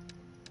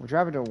 We'll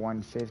drop it to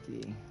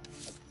 150.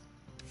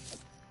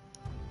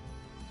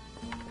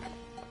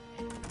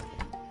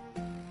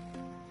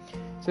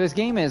 So this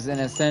game is, in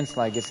a sense,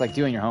 like it's like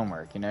doing your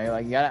homework. You know,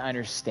 like you gotta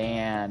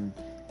understand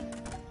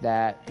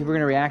that people are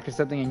gonna react to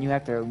something, and you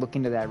have to look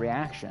into that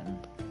reaction.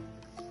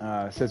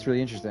 So it's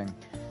really interesting.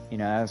 You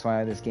know, that's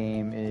why this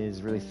game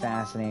is really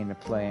fascinating to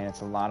play, and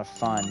it's a lot of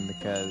fun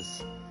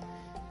because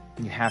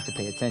you have to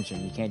pay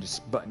attention. You can't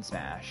just button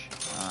smash.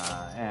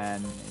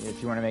 And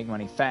if you want to make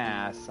money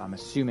fast, I'm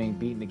assuming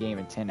beating the game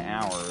in 10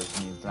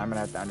 hours means I'm going to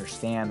have to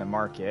understand the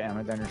market. I'm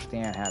going to have to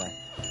understand how to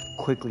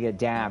quickly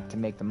adapt to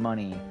make the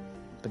money.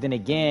 But then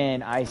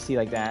again, I see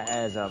like that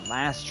as a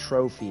last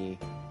trophy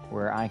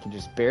where I can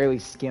just barely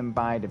skim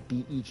by to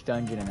beat each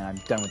dungeon and I'm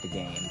done with the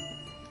game.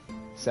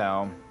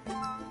 So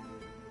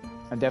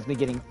I'm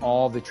definitely getting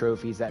all the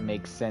trophies that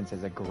make sense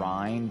as a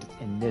grind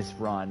in this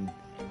run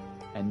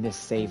and this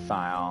save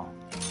file,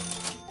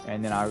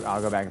 and then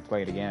I'll go back and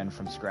play it again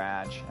from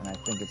scratch, and I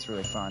think it's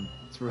really fun.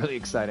 It's really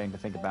exciting to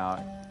think about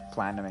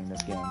platinuming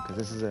this game, because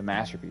this is a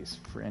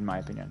masterpiece, in my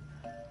opinion.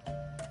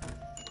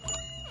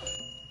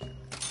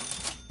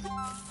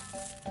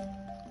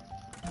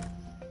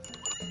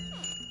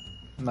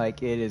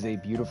 Like, it is a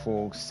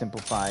beautiful,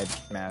 simplified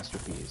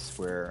masterpiece,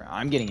 where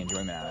I'm getting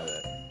enjoyment out of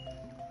it.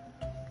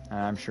 And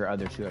I'm sure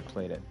others who have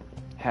played it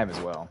have as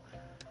well.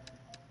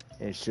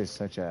 It's just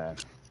such a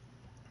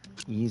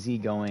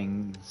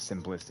easygoing,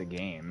 simplistic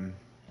game.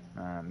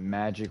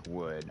 Magic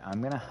Wood.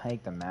 I'm gonna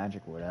hike the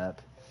Magic Wood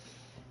up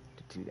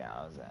to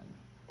 2,000.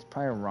 It's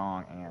probably a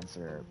wrong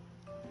answer,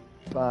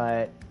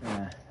 but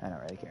I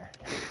don't really care.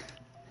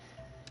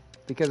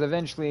 Because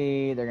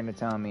eventually they're gonna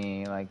tell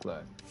me, like,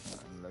 look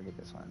at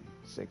this one,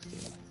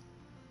 60.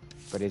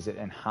 But is it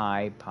in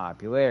high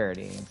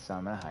popularity? So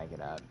I'm gonna hike it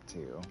up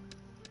to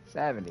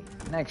 70.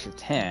 An extra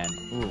 10.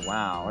 Ooh,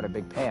 wow, what a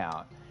big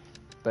payout.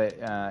 But,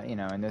 you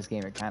know, in this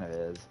game it kind of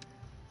is.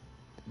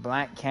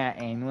 Black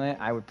Cat Amulet,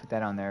 I would put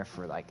that on there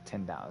for like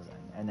 10,000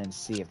 and then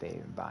see if they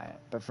even buy it.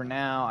 But for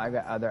now, I've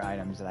got other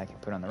items that I can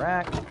put on the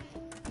rack.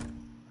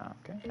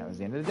 Okay, that was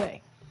the end of the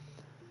day.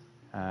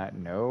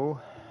 No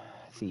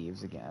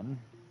thieves again.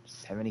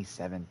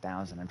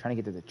 77,000. I'm trying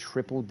to get to the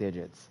triple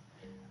digits.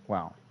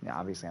 Well, yeah,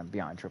 obviously I'm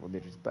beyond triple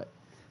digits, but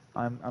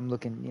I'm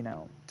looking, you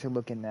know, to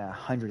look in the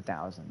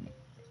 100,000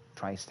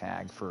 price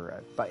tag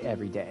for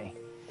every day.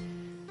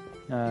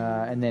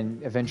 And then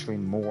eventually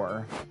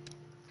more.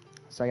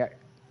 So I got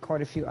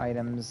quite a few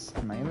items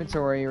in my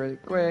inventory really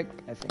quick.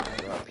 I think I'll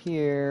go up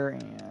here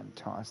and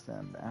toss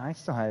them. I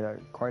still had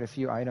quite a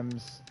few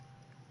items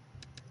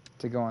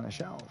to go on the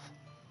shelf.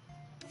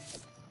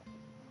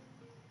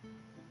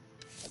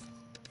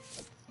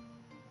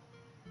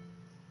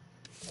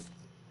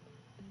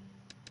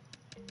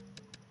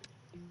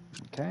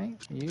 Okay,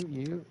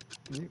 you,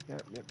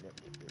 yep.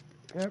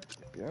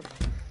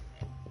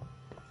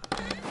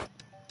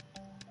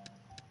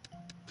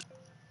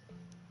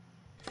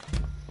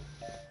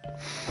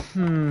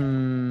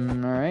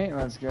 Alright,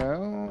 let's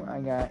go. I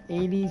got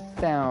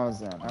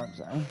 80,000. Oh,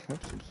 sorry.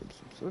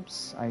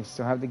 Oops. I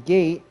still have the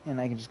gate,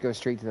 and I can just go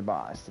straight to the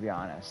boss, to be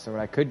honest. So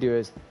what I could do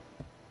is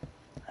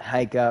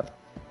hike up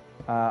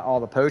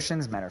all the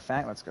potions. Matter of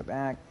fact, let's go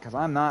back, because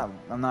I'm not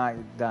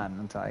done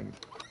until I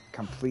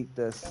complete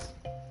this.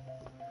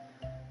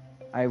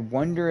 I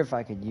wonder if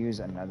I could use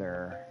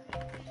another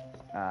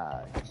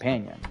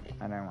companion.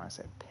 I don't want to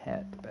say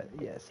pet, but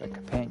yes, a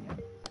companion.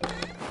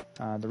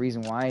 The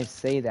reason why I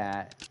say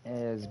that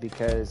is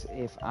because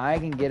if I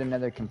can get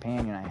another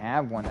companion, I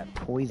have one that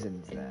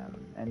poisons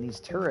them. And these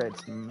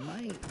turrets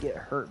might get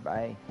hurt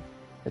by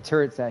the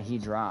turrets that he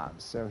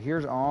drops. So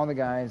here's all the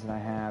guys that I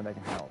have that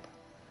can help.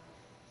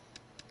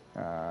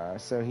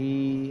 So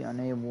he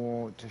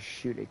unable to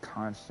shoot a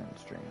constant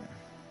stream.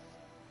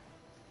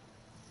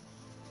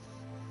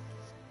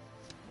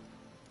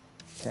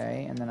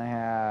 Okay, and then I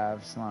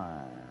have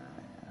slime.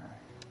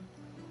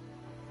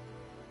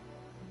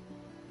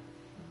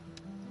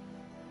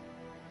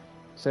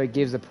 So it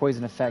gives the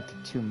poison effect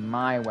to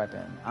my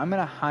weapon. I'm going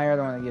to hire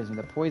the one that gives me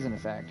the poison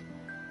effect.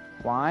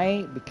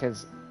 Why?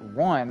 Because,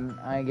 one,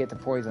 I get to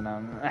poison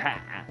them.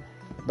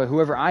 But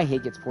whoever I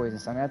hit gets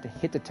poisoned, so I'm going to have to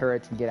hit the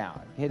turrets and get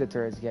out. Hit the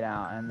turrets, get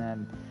out. And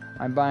then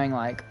I'm buying,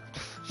 like,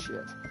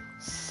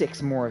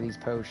 6 more of these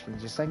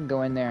potions, just so I can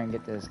go in there and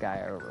get this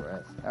guy over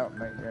with. Oh,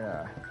 but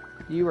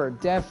you are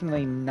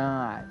definitely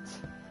not.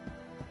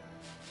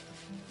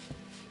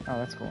 Oh,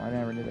 that's cool. I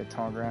never knew that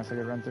tall grass I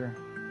could run through.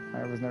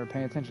 I was never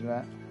paying attention to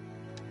that.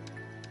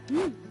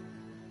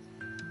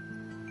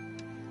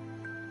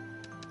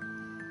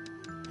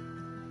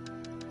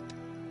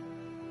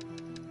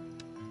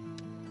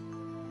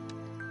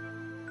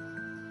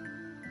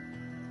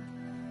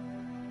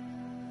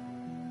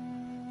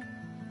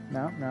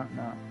 No.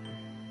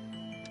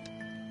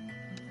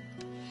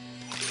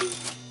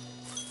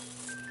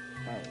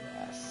 Oh,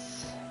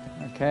 yes.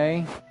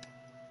 Okay.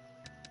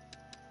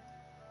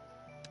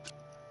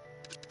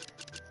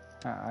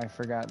 I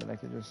forgot that I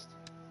could just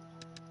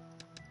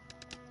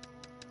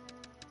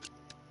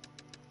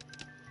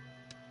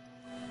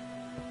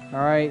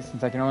Alright,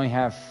 since I can only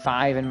have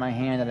 5 in my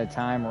hand at a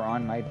time or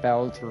on my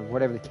belt or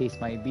whatever the case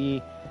might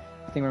be,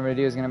 I think what I'm going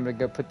to do is I'm going to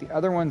go put the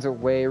other ones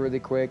away really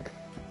quick.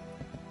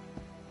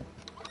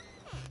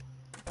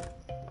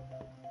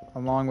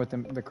 Along with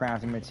the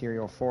crafting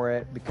material for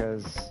it,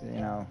 because,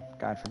 you know,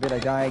 God forbid I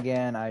die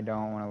again, I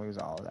don't want to lose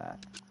all of that.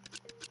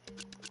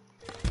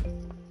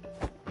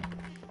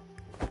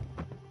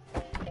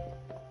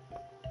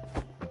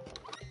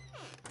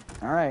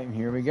 Alright,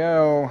 here we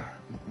go.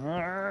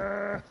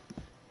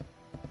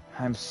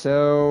 I'm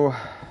so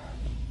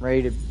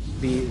ready to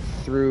be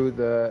through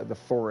the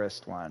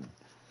forest one.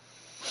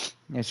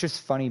 It's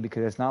just funny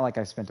because it's not like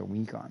I spent a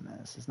week on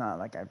this. It's not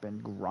like I've been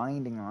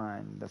grinding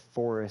on the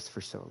forest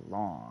for so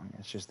long.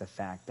 It's just the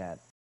fact that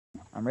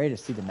I'm ready to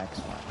see the next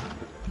one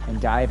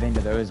and dive into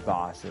those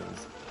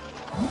bosses.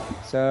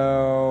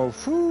 So,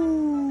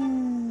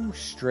 whoo,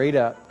 straight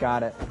up,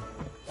 got it.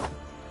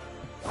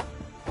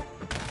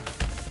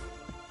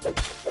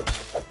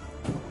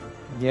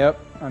 Yep,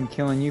 I'm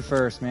killing you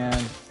first,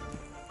 man.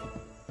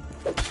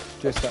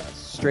 Just a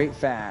straight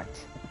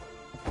fact.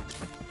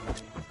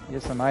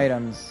 Get some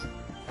items.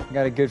 I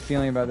got a good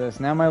feeling about this.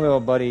 Now my little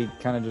buddy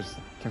kind of just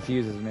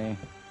confuses me.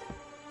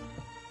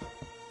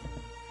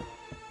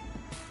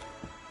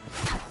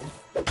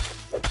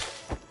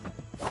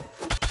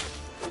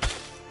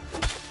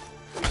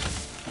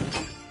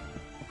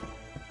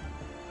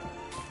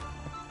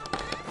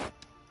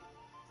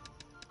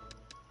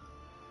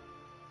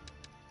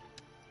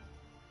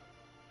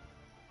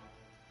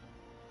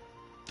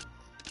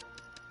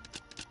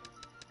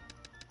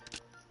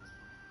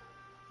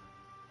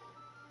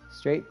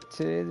 Straight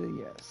to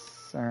the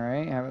yes.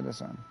 Alright, how about this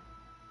one?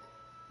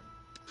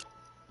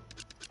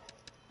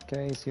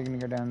 Okay, so you're gonna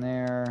go down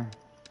there.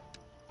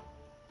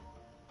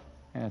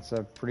 And it's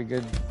a pretty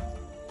good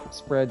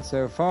spread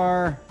so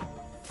far.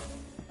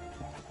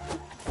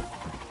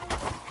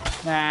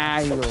 Ah,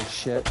 you little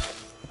shit.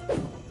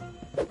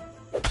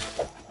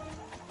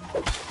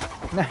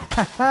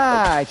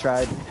 I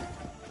tried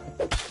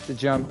to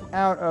jump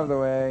out of the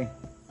way.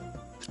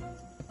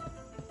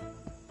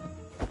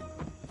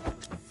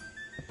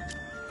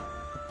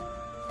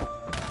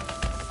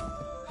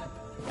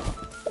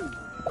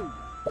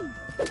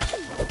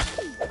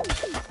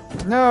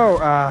 No!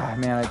 Ah,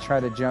 man, I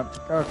tried to jump.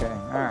 Okay,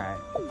 alright.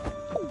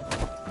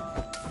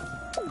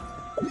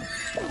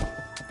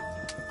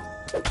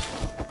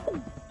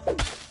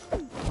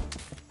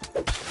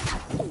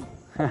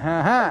 Ha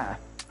ha ha!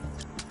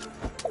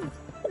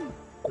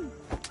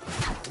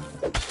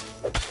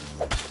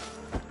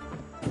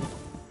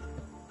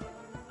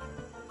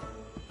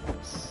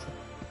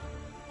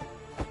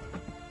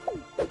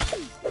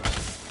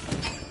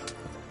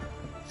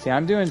 See,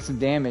 I'm doing some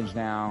damage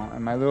now,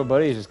 and my little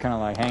buddy is just kind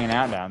of like hanging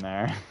out down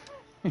there.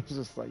 He's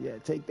just like, yeah,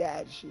 take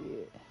that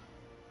shit.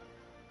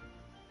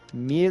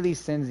 Immediately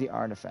sends the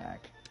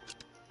artifact.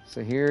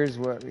 So here's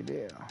what we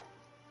do.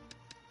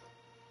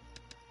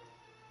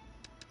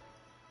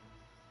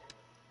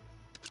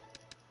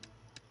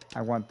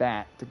 I want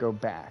that to go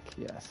back,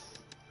 yes.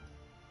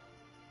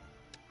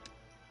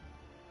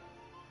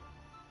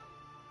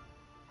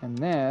 And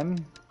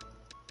then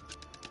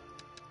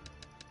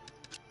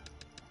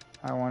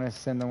I want to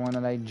send the one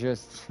that I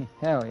just...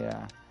 Hell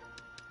yeah.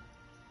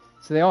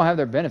 So they all have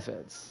their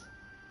benefits.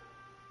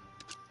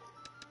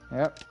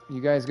 Yep,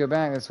 you guys go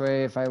back this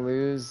way. If I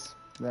lose,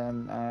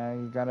 then I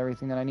got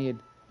everything that I need.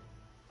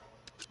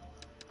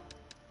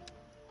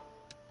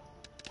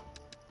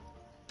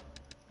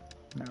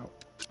 No.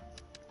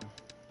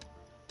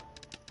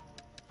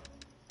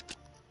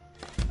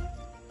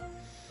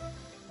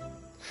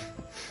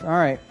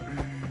 Alright.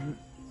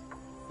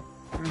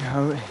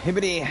 Oh,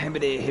 hibbity,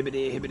 hibbity,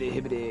 hibbity, hibbity,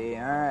 hibbity.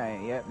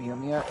 Alright, yep, heal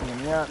me up, heal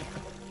me up.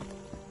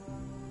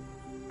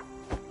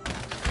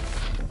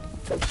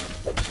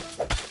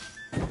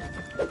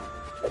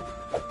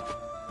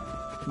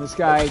 This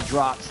guy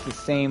drops the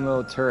same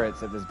little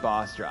turrets that this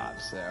boss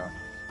drops, so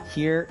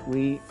here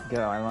we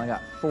go. I only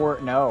got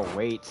 4. No,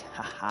 wait.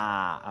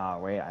 Haha. Oh,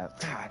 wait.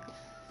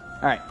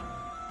 Alright.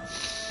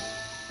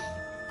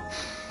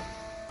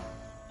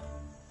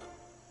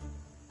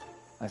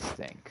 Let's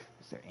think.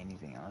 Is there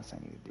anything else I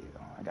need to do?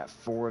 I got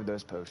 4 of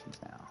those potions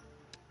now.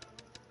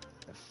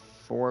 The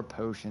 4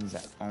 potions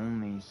that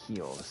only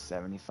heal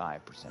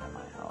 75% of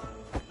my health.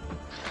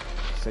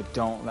 So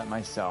don't let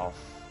myself...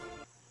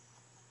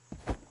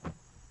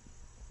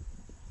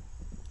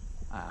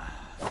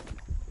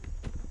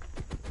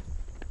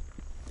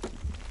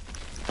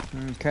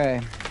 Okay.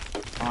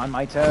 On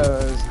my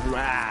toes.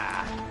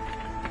 Rah!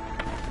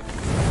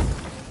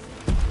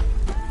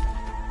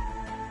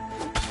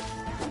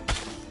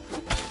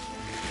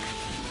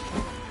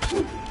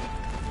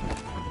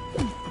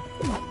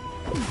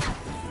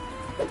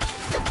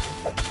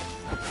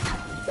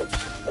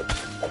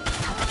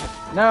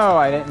 No,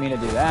 I didn't mean to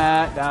do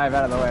that. Dive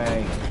out of the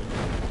way.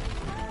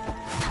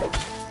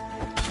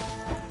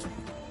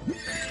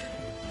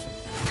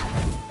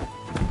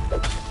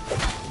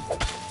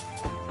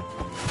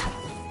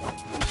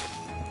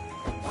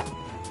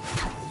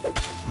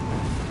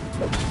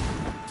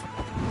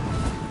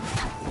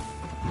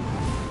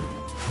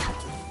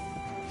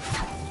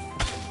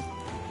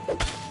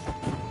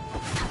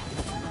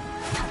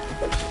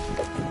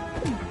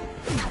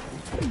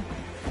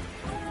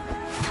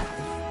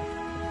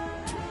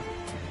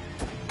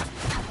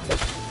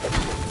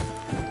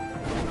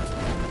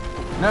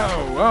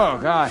 Oh,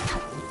 God.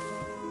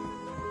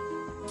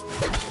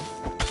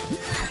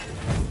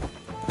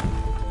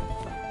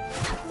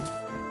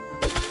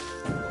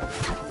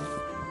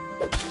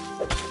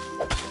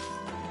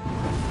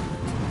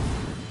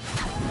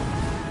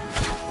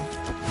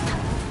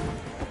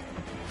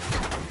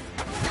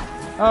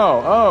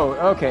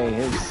 Oh, okay,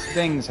 his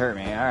things hurt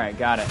me. Alright,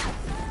 got it.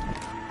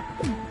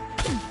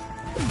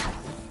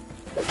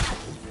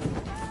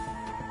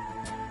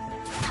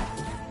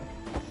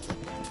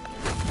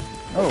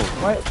 Oh,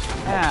 what?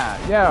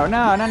 Ah, yo,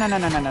 no.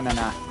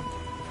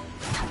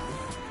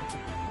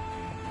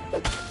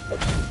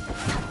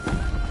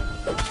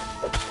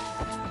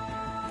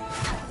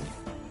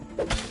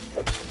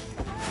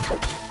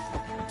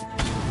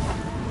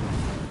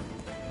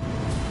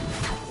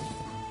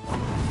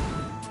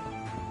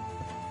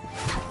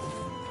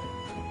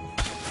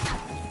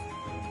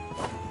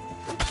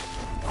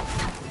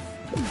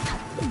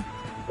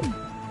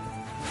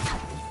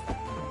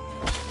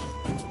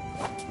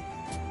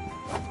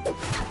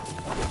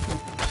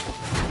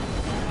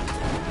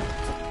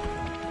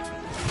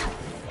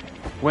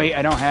 Wait,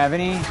 I don't have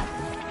any?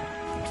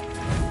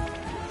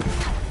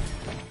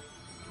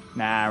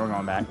 Nah, we're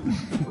going back.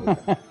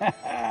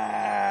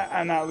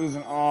 I'm not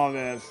losing all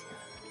this.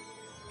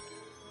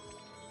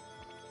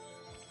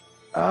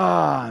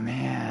 Oh,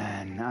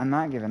 man. I'm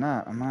not giving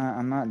up.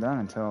 I'm not done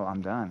until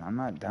I'm done. I'm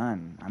not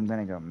done. I'm going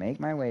to go make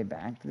my way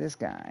back to this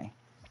guy.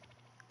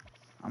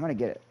 I'm going to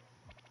get it.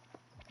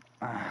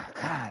 Oh,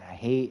 God, I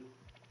hate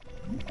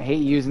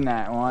using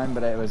that one,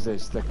 but it was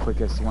just the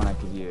quickest one I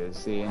could use.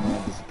 See, and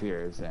then it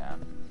disappears, yeah.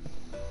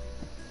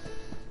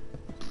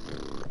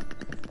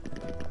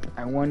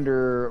 I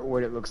wonder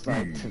what it looks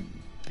like to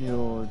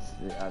build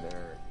the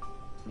other.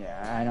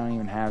 Yeah, I don't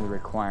even have the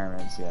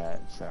requirements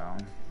yet, so.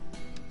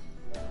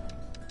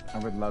 I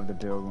would love to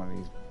build one of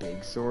these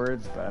big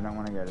swords, but I don't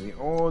want to go to the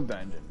old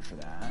dungeon for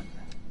that.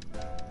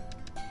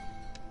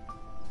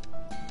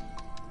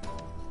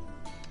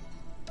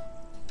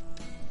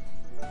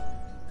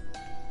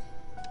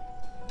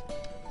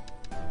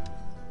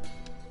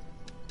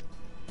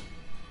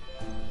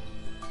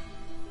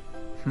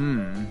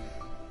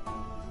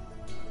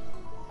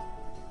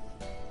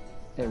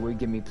 It would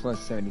give me plus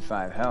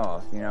 75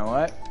 health. You know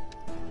what?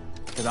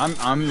 Because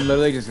I'm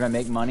literally just going to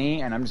make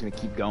money, and I'm just going to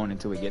keep going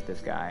until we get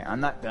this guy. I'm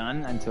not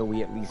done until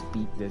we at least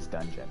beat this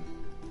dungeon.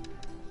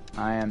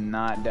 I am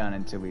not done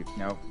until we...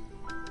 Nope.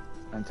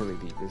 Until we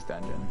beat this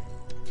dungeon.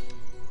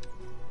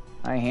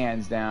 I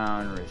hands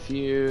down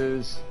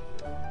refuse.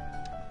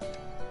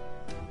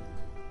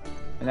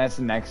 And that's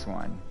the next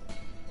one.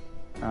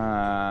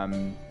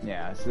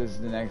 Yeah, so this is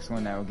the next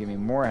one that will give me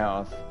more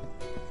health.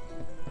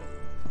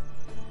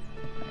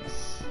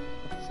 Nice.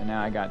 So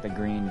now I got the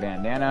green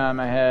bandana on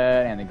my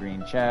head and the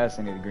green chest.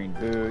 I need the green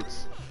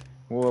boots.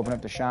 We'll open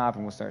up the shop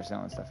and we'll start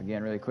selling stuff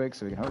again really quick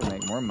so we can hopefully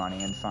make more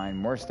money and find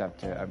more stuff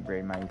to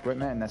upgrade my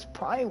equipment. And that's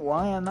probably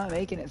why I'm not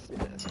making it through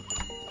this.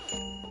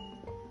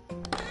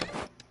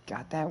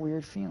 Got that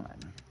weird feeling.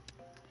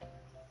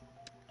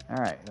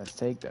 Alright, let's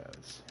take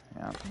those.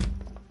 Yep.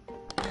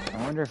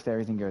 I wonder if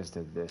everything goes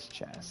to this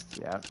chest.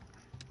 Yep.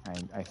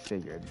 I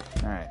figured.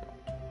 Alright.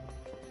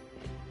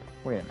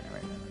 Wait a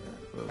minute.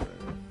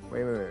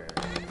 Wait.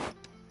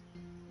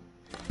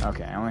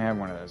 Okay, I only have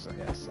one of those, I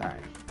guess.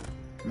 Alright.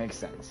 Makes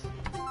sense.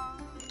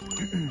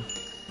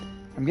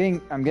 I'm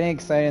getting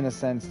excited in the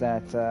sense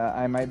that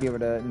I might be able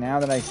to, now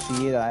that I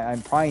see it, I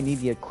probably need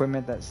the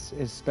equipment that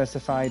is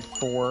specified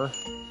for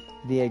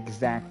the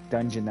exact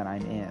dungeon that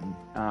I'm in.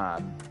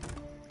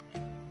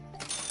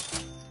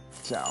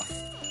 So...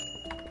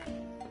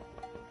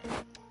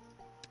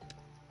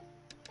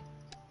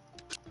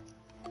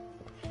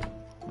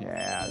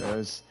 Yeah,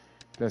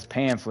 those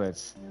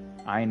pamphlets,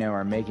 I know,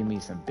 are making me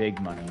some big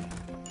money.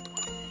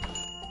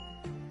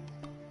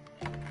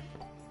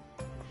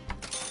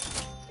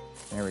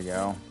 There we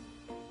go.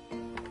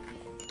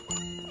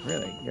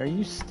 Really? Are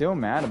you still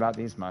mad about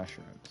these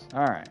mushrooms?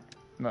 Alright,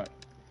 look.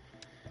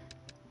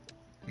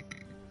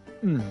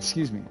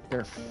 Excuse me,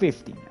 there are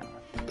 50 now.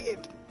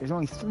 50! There's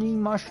only 3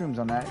 mushrooms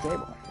on that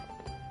table.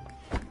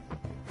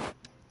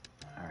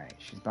 Alright,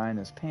 she's buying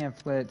those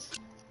pamphlets.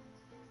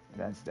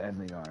 That's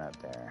definitely going up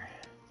there.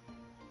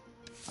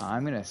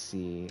 I'm gonna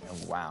see. Oh,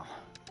 wow.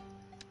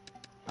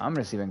 I'm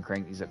gonna see if I can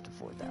crank these up to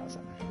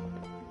 4,000.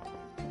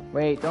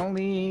 Wait, don't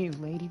leave,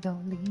 lady,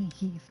 don't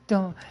leave,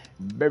 don't,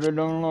 baby,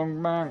 don't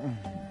look back.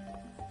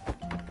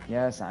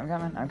 Yes, I'm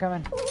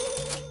coming.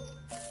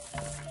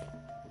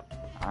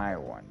 I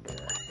wonder.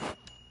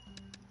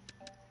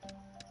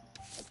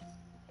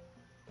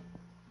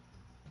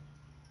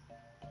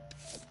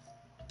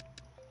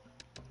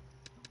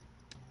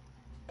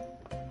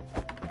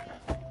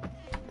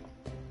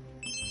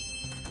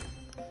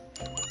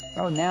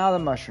 Oh, now the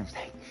mushrooms.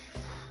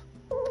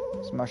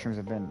 These mushrooms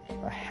have been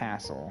a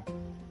hassle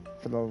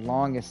for the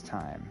longest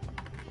time.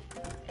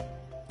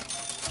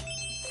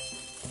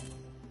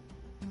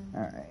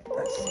 Alright,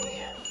 let's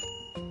see.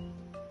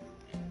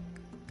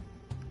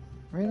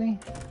 Really?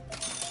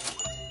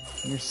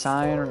 Your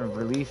sign of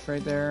relief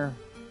right there?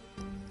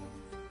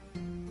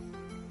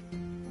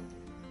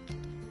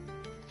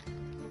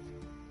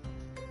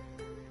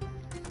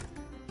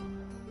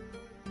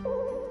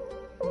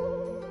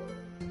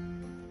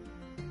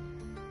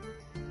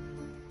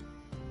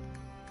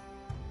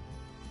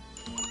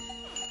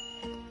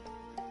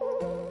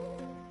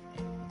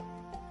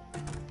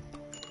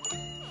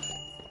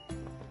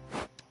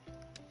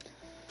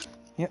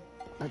 Yep,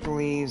 put the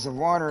leaves of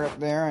water up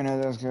there. I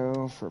know those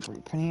go for a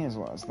pretty penny as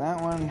well as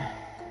that one.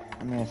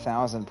 I mean,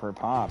 1,000 per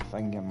pop. If I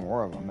can get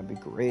more of them, that'd be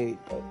great,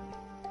 but...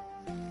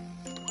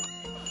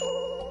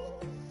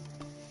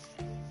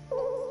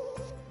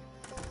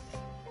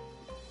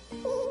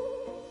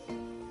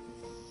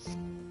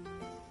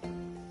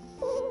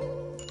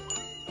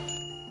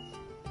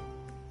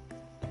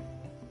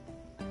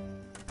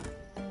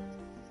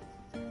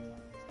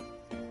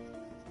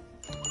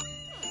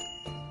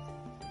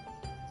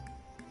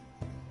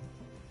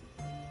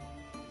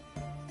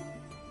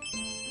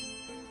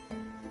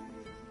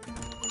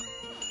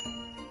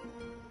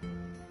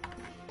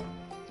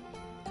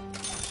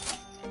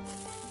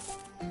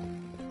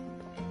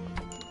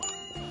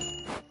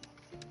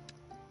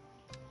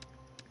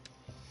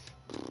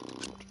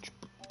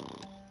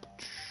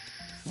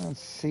 Let's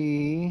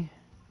see.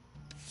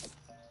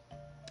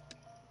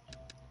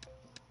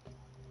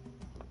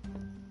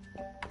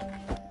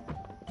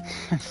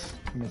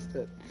 Missed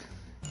it.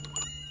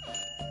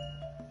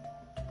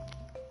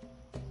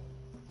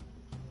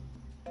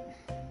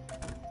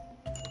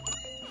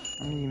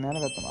 Are you mad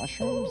about the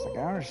mushrooms? Like, I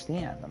don't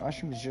understand. The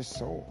mushrooms just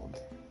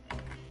sold.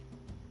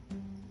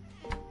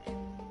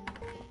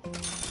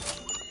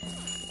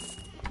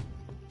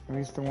 At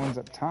least the ones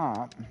up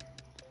top.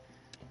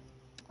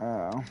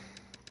 Oh.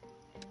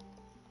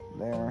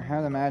 There.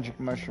 Have the magic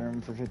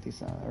mushroom for 50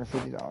 cents or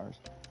 $50.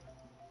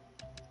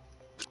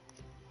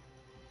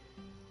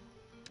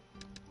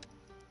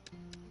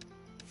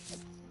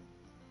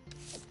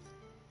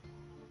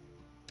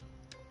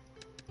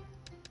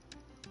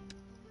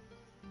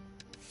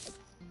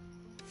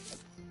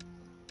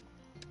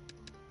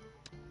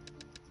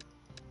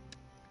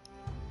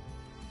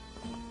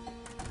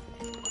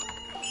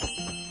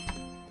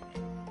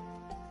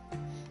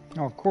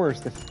 Oh, of course,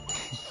 the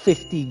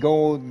 50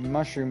 gold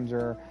mushrooms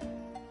are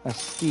a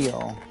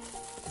steal.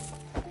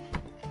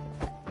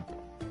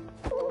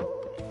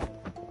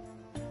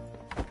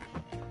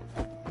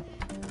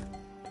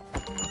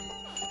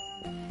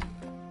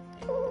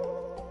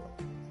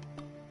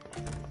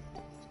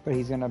 But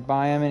he's gonna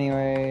buy them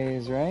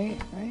anyways,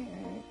 right? Right?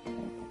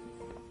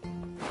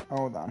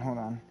 Hold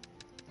on.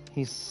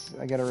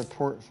 I got a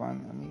report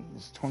fund. I mean,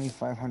 this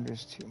 2,500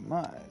 is too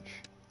much.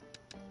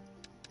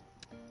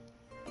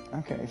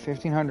 Okay,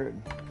 1,500.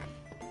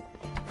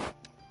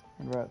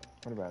 What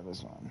about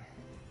this one?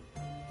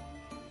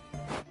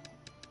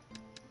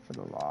 For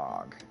the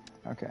log.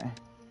 Okay.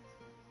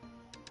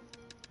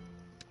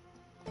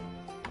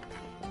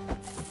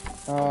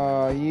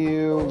 Oh,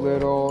 you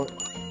little...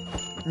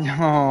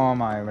 Oh,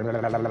 my...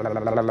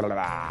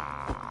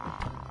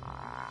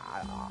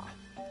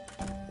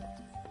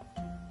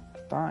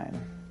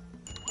 Fine.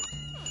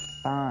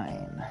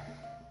 Fine.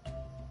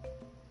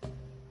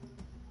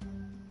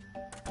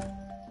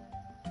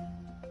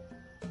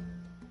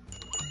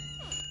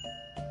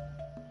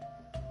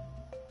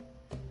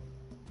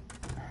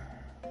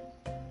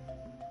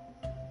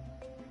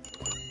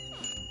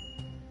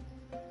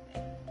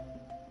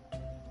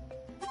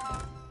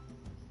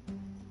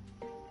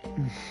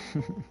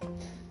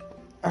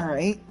 All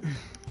right.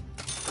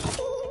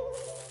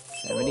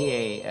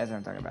 78, that's what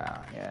I'm talking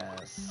about.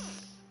 Yes.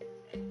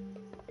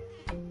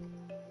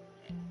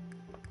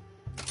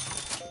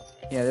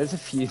 Yeah, there's a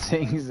few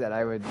things that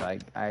I would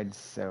like, I'd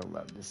so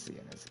love to see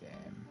in this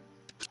game.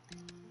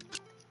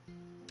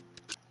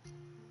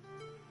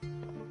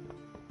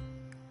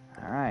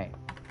 All right.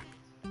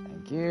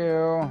 Thank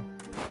you.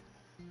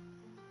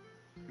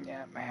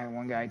 Yeah, I had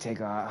one guy take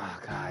off. Oh,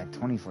 God,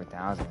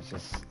 24,000. It's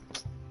just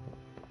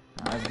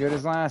not as good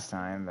as last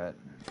time, but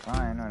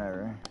fine,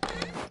 whatever.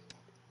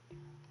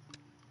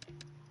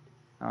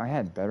 Oh, I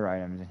had better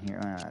items in here.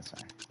 Oh, no, that's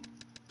fine.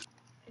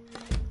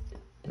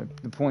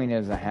 The point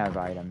is I have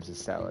items to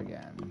sell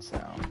again,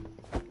 so.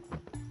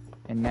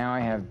 And now I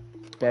have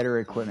better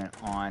equipment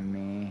on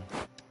me.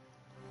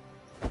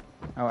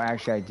 Oh,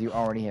 actually, I do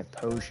already have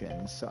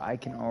potions, so I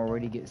can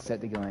already get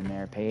set to go in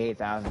there, pay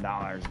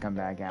 $8,000, come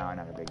back out,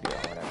 not a big deal,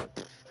 whatever.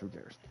 Who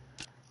cares?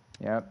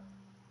 Yep.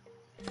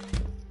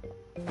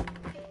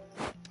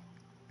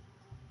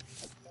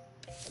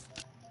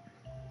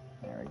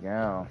 There we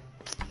go.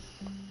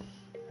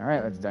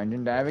 Alright, let's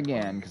dungeon dive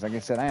again, because like I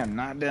said, I am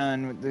not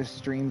done with this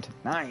stream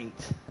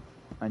tonight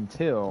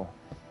until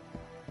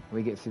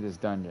we get through this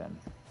dungeon.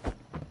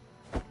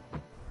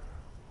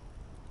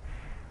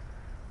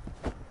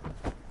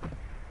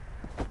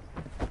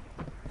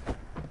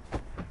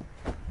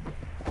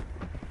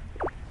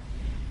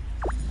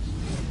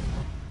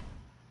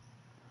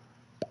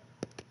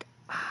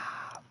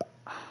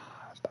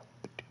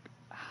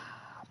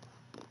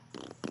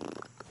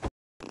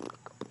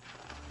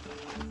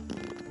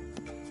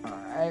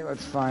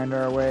 Let's find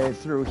our way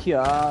through here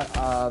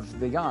of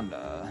the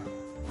yonder.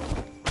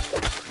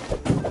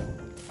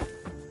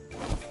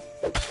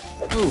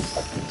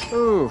 Oof,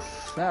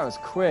 oof, that was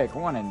quick,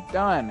 one and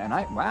done. And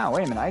wow,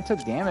 wait a minute, I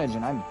took damage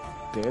and I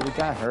barely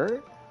got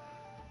hurt?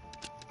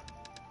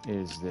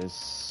 Is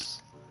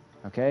this...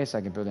 Okay, so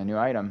I can build a new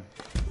item.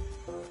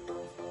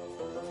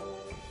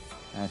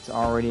 That's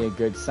already a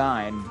good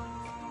sign.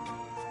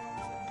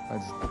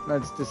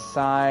 Let's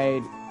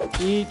decide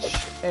each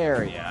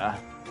area.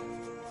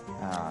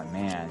 Oh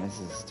man, this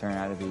is turning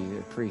out to be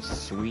a pretty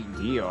sweet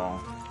deal.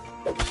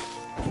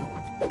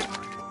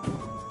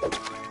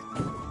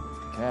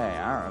 Okay,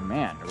 alright,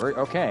 man, we're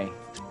okay.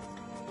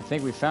 I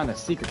think we found the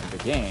secret to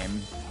the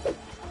game.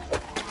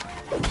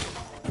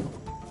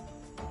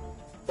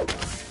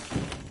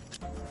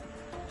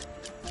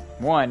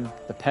 One,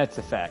 the pet's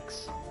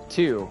effects.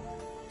 Two,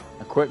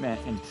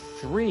 equipment. And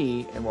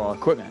three, well,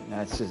 equipment,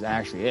 that's just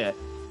actually it.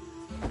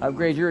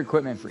 Upgrade your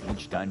equipment for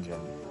each dungeon.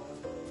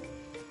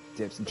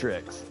 Tips and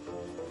tricks.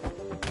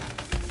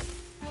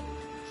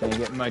 Can't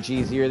get much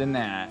easier than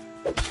that.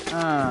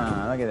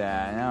 Look at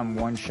that. Now I'm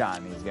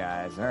one-shotting these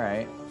guys.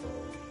 Alright.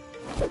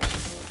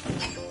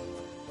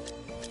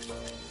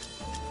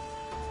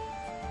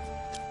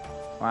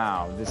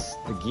 Wow,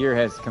 the gear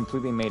has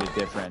completely made a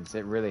difference.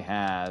 It really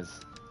has.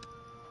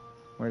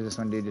 What does this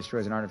one do?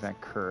 Destroys an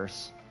artifact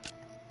curse.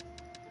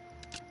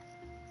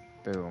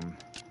 Boom.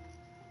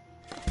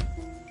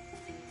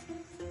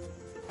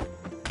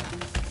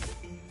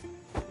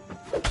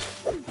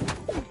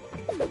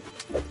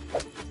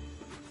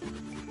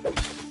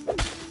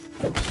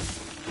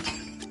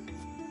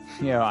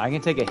 Yo, I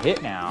can take a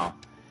hit now.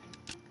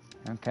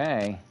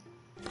 Okay.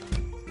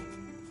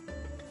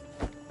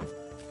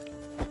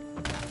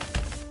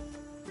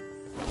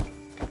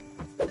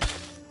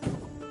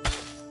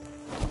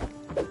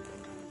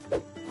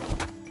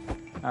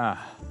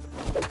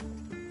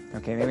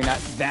 Okay, maybe not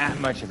that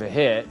much of a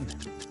hit.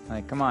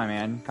 Like, come on,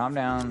 man. Calm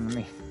down.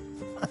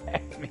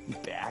 Let me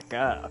back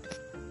up.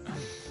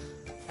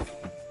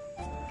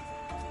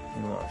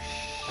 You little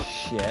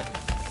shit.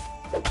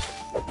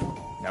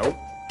 Nope.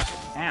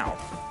 Ow.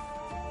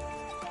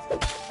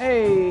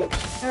 Hey!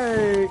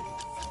 Hey!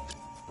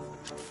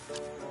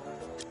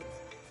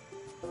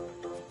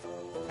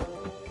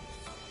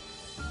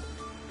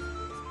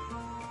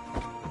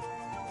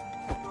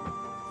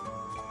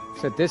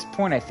 So at this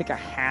point, I think I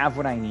have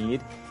what I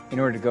need in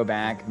order to go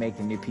back, make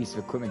the new piece of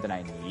equipment that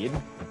I need.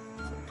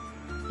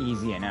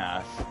 Easy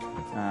enough.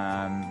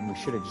 We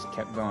should have just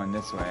kept going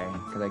this way,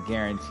 because I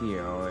guarantee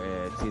you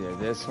it's either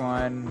this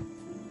one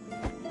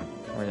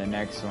or the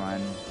next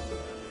one.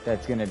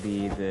 That's going to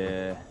be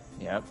the...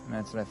 Yep,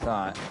 that's what I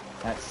thought.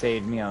 That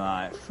saved me a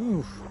lot.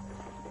 Whew.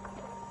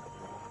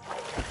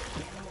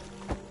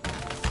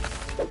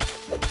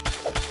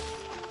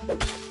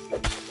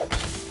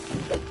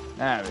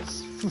 That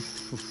was...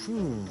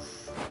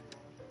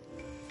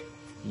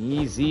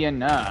 easy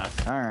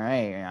enough.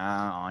 Alright,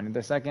 on to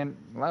the second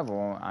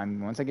level.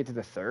 Once I get to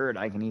the third,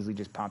 I can easily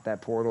just pop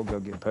that portal, go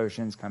get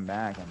potions, come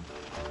back, and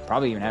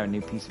probably even have a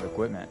new piece of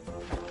equipment.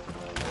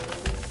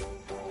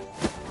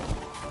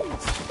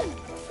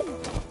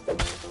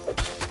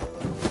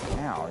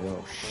 Ow, you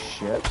little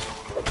shit.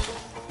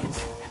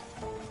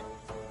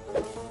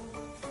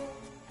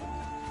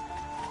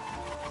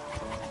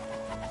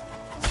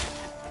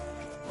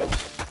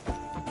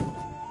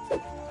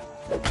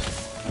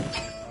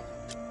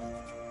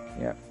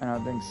 I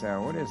don't think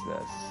so. What is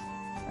this?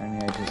 I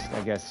mean,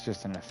 I guess it's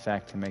just an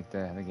effect to make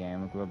the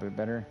game look a little bit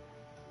better.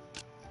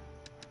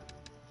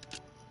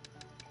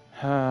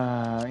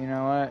 You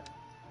know what?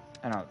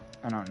 I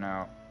don't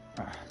know.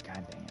 Oh,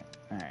 God dang it.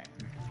 Alright.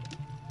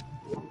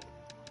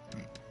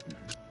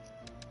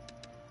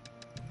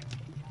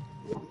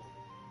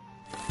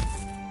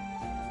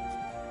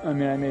 I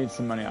mean, I made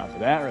some money off of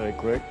that really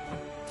quick.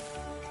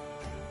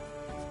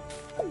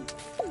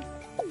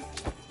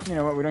 You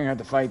know what? We don't even have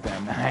to fight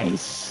them.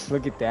 Nice.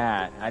 Look at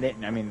that. I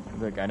didn't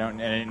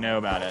know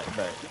about it,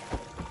 but.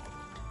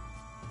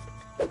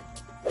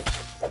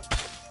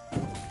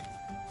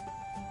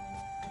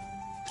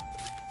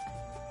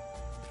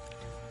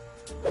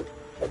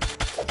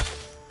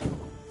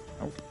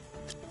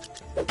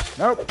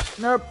 Nope.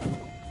 Nope.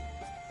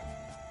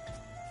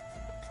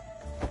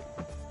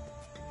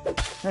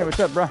 Hey, what's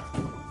up, bro?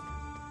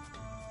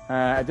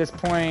 At this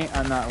point,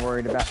 I'm not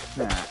worried about...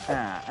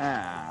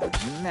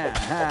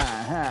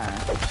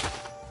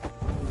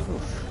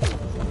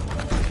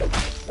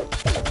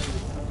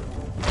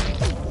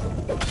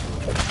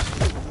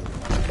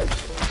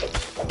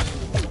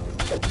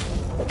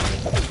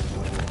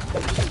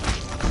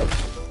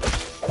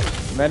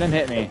 Let him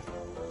hit me.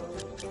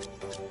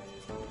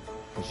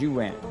 Because you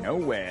went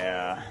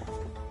nowhere.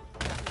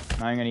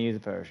 Now I'm going to use a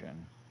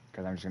potion.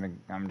 Because I'm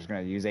just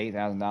gonna use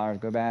 $8,000,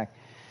 go back.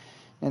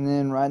 And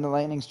then ride the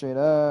lightning straight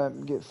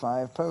up, get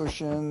 5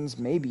 potions,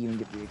 maybe even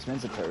get the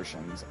expensive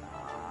potions.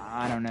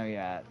 I don't know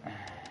yet.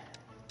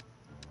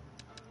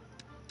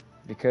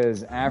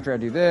 Because after I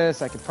do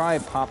this, I could probably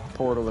pop the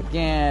portal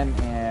again.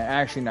 And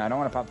actually, no, I don't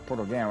want to pop the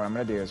portal again. What I'm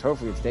going to do is,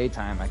 hopefully it's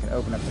daytime, I can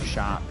open up the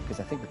shop. Because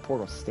I think the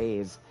portal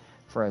stays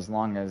for as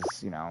long as,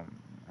 you know,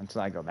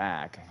 until I go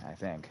back, I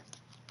think.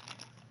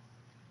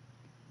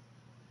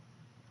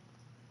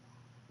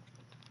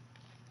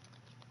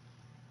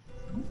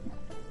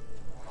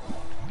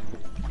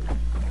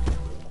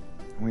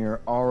 We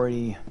are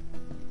already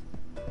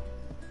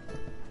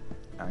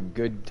on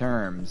good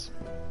terms.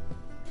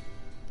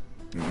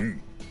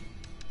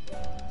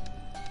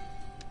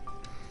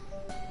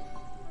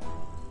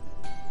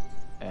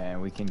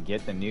 And we can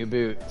get the new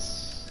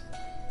boots.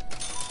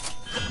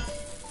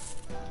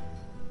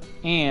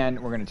 And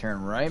we're going to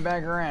turn right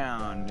back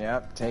around.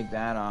 Yep, take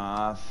that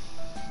off.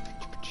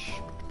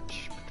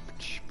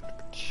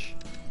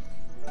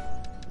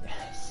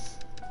 Yes.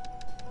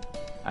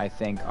 I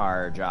think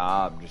our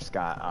job just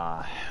got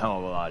a hell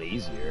of a lot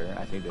easier.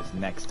 I think this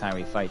next time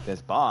we fight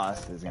this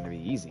boss is going to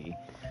be easy.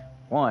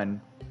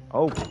 One,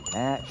 open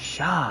that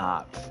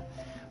shop.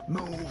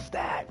 Move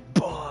that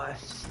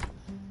boss.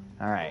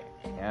 Alright,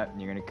 yep,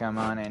 you're gonna come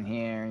on in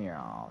here. You're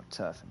all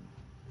tough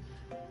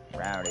and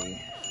rowdy.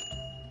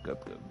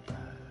 Gub, gub.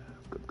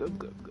 Gub, gub,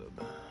 gub,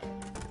 gub.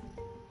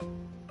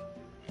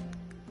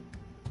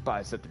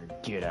 Bicep there,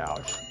 get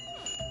out.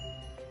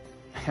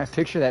 I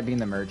picture that being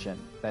the merchant.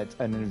 That's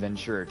an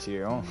adventurer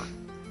too.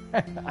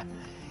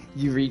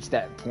 You reach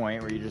that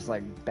point where you just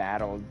like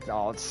battled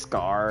all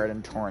scarred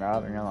and torn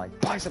up and you're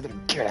like, bicep there,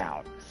 get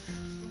out.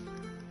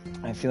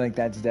 I feel like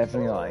that's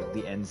definitely like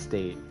the end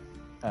state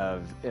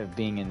of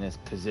being in this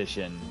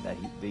position that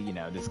you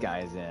know, this guy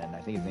is in.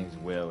 I think his name's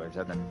Will or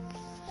something.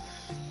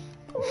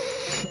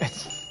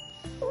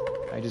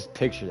 I just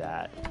picture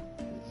that.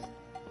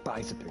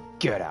 Bicep there,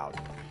 get out.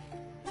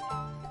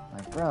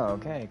 Like, bro,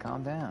 okay,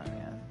 calm down,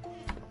 man.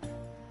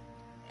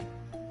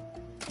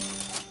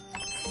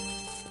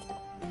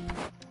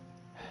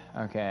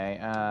 Okay,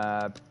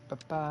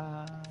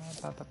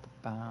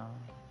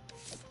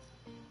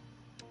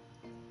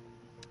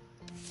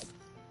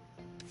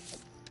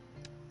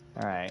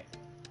 Alright.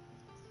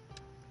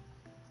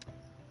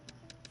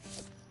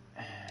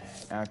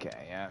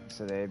 Okay, yeah,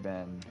 so they've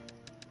been...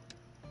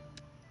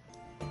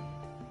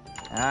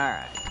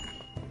 Alright.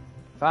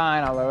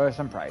 Fine, I'll lower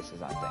some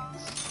prices on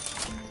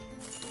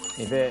things.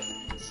 If it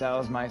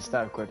sells my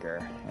stuff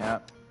quicker.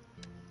 Yep.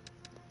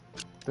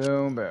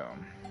 Boom,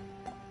 boom.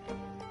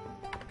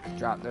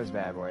 Drop those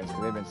bad boys,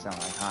 because they've been selling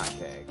like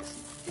hotcakes.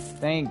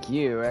 Thank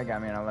you, that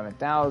got me an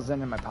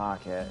 11,000 in my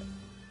pocket.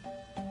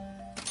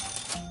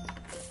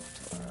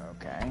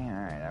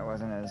 Alright, that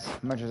wasn't as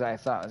much as I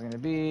thought it was going to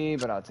be,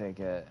 but I'll take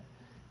it.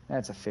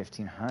 That's a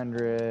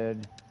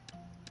 1,500.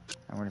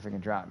 I wonder if I can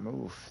drop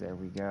move. There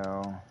we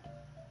go.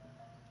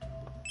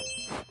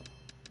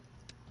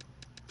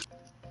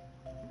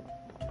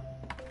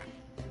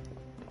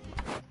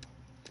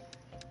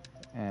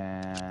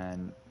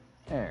 And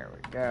there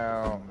we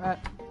go.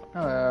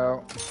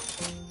 Hello.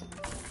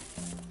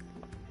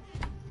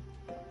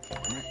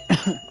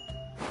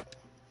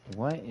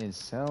 What is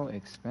so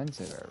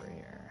expensive over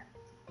here?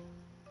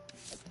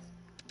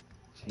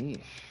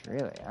 Sheesh,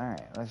 really?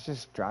 Alright, let's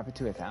just drop it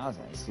to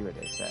 1,000 and see what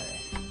they say.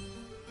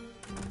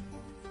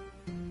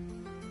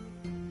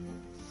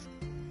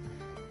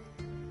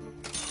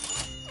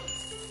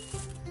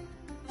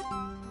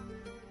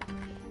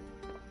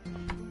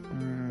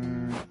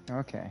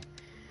 Okay.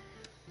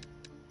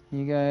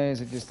 You guys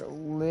are just a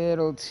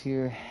little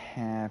too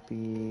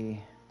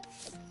happy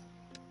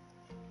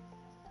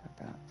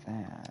about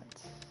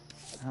that.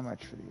 How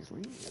much for these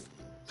leaves?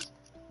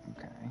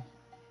 Okay.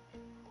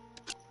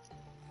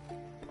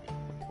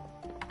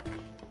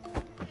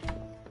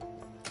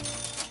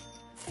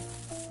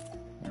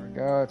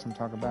 Go. Let's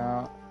talk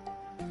about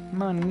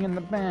money in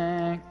the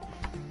bank.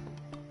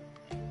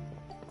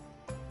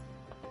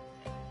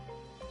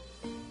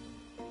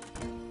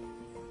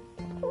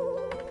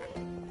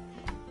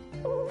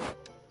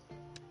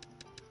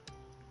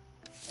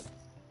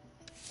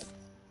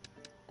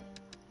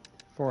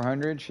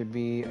 $400 should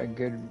be a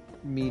good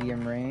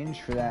medium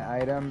range for that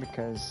item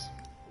because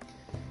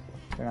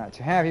they're not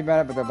too happy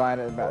about it, but they'll buy it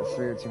at about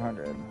 300 or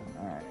 200.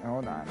 All right,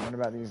 hold on. What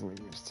about these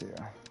leaves too?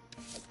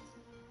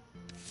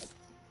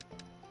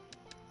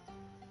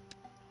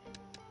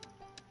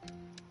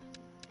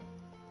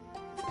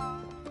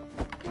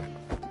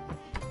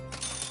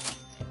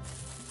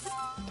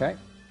 Okay.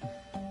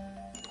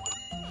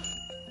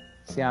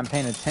 See, I'm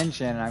paying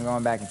attention and I'm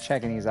going back and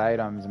checking these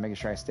items and making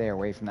sure I stay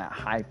away from that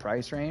high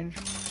price range.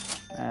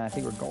 And I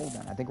think we're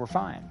golden. I think we're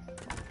fine.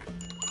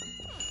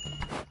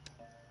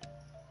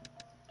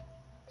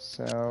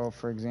 So,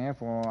 for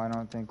example, I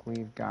don't think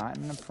we've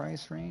gotten a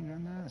price range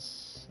on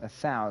this.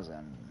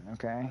 1,000,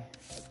 okay.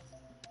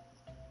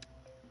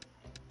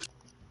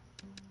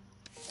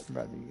 What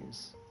about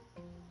these?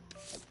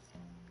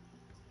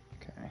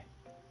 Okay.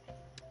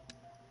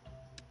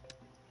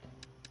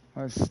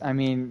 I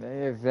mean,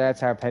 if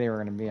that's how petty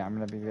we're going to be, I'm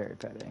going to be very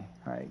petty.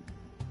 All right.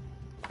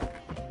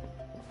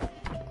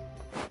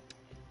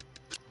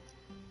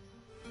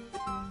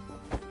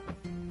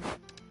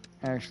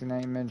 Actually, now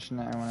you mentioned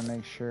that, I want to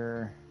make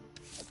sure.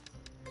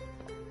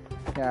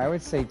 Yeah, I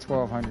would say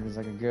 1,200 is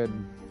like a good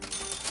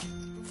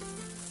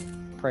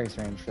price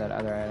range for that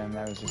other item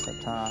that was just up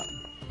top.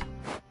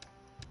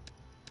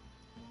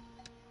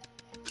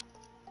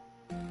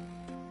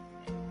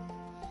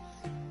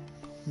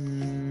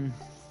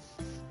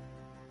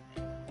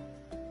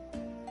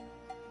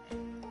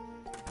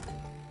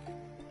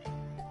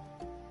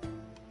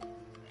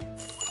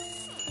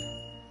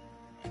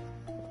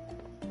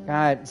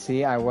 God,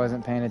 see, I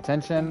wasn't paying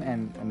attention,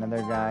 and another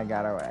guy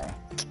got away.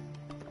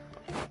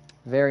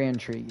 Very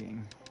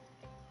intriguing.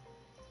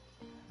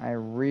 I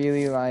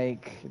really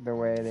like the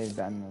way they've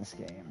done this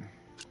game.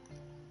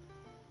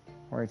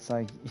 Where it's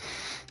like,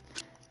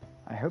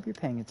 I hope you're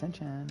paying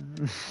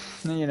attention.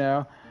 You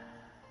know?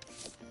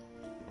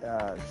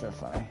 It's so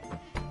funny.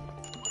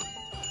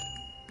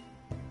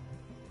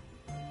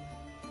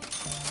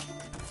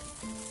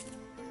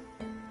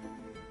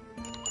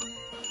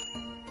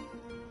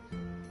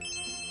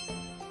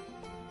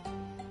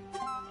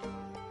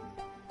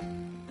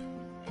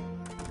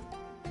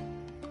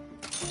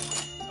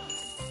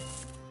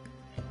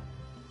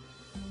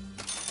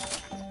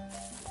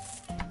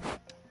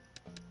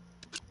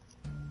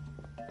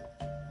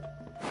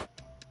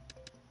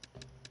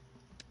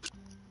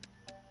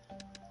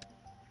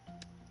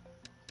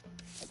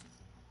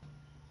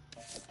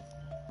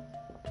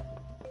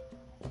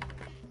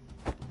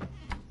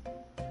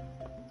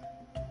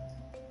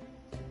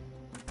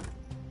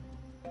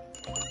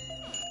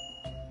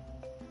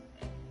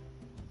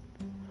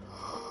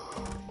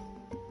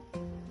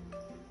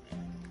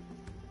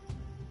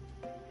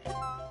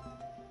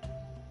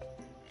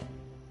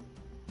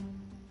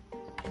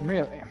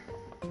 Really?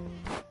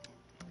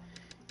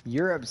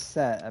 You're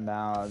upset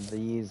about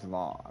these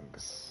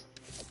logs.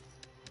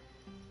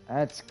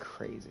 That's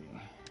crazy.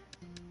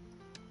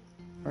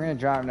 We're gonna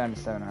drop them down to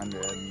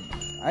 700.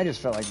 I just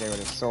felt like they would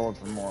have sold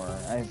for more.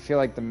 I feel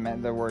like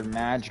the word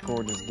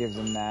magical just gives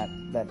them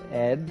that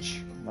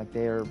edge, like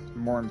they are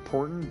more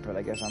important, but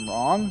I guess I'm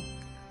wrong.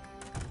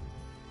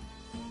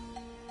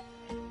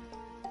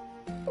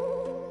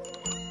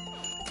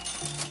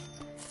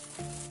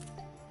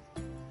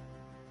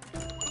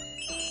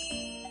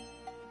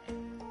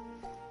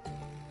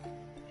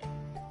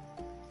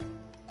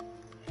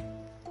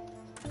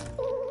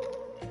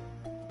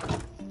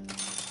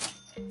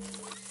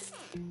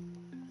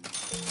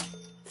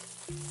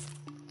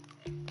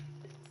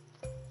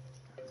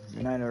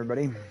 Good night,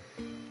 everybody.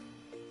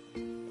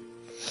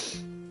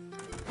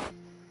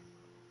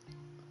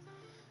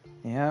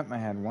 Yep, I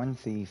had one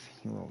thief,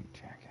 you little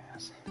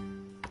jackass.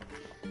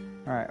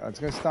 Alright, let's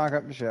go stock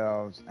up the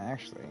shelves.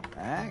 Actually,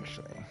 I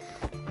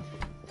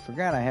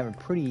forgot I have a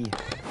pretty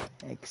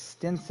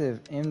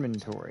extensive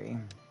inventory.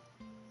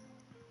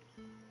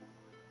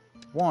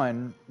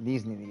 One,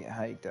 these need to get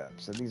hiked up,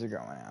 so these are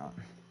going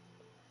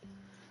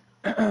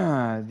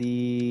out.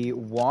 The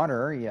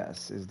water,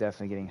 yes, is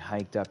definitely getting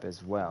hiked up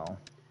as well.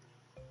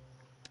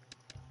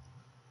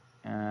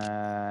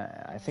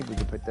 I think we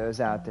could put those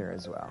out there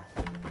as well,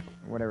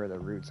 whatever the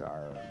roots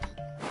are.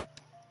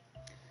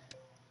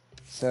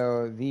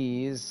 So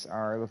these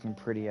are looking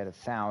pretty at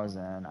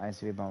 1,000. I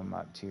say we bump them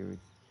up to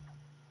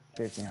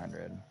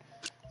 1,500.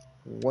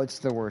 What's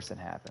the worst that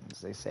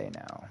happens? They say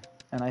no.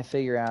 And I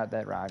figure out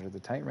that, Roger, the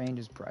tight range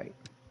is pretty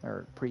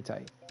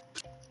tight.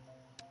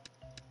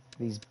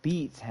 These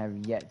beets have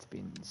yet to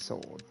be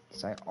sold.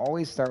 So I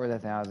always start with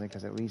 1,000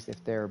 because at least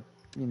if they're,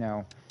 you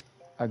know,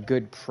 a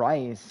good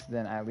price,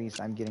 then at least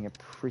I'm getting a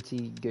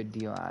pretty good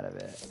deal out of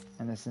it.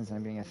 In this sense,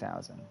 I'm getting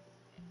 1,000.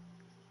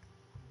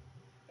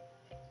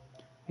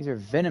 These are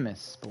venomous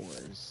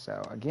spores.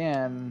 So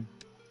again,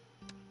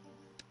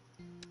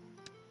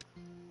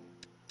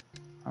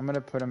 I'm gonna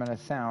put them at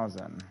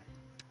 1,000.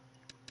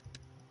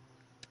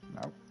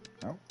 Nope.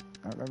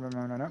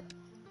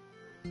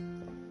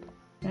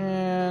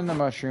 And the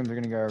mushrooms are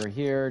gonna go over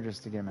here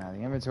just to get them out of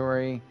the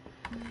inventory.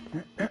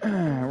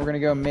 We're gonna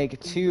go make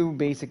 2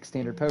 basic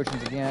standard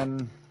potions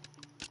again.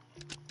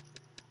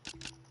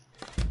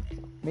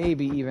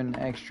 Maybe even an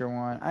extra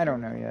one. I don't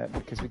know yet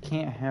because we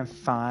can't have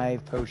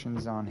 5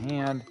 potions on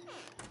hand.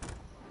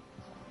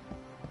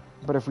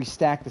 But if we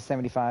stack the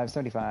 75,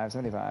 75,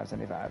 75,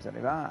 75,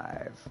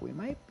 75, we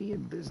might be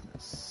in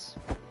business.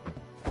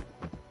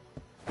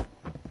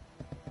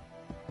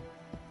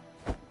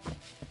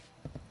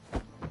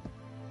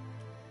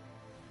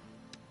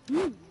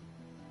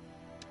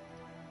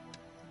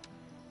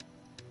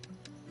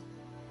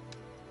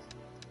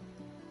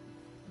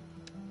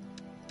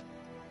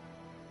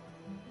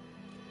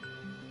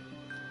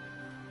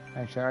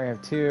 Actually, I already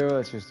have 2.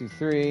 Let's just do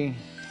 3.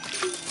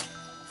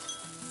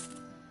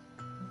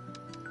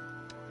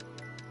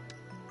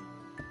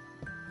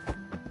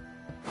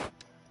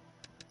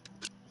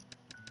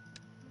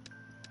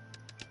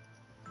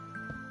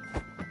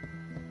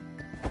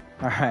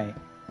 All right.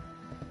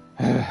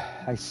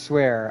 I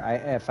swear,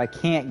 if I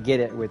can't get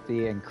it with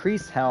the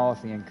increased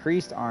health, the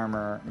increased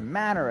armor,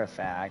 matter of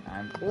fact,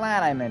 I'm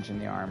glad I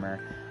mentioned the armor.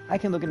 I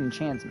can look at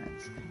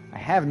enchantments. I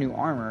have new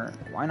armor.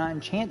 Why not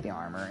enchant the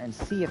armor and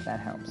see if that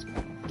helps me?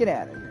 Get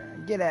out of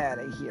here. Get out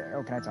of here.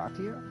 Oh, can I talk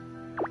to you?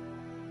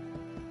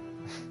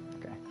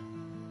 Okay.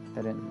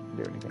 That didn't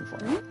do anything for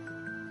me.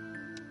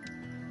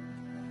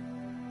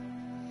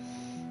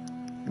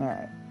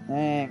 Alright.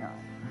 Hang on.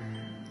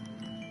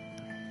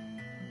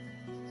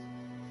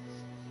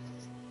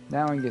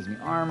 That one gives me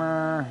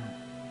armor.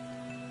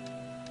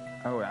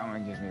 Oh, that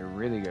one gives me a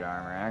really good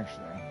armor,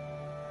 actually.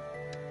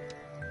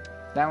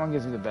 That one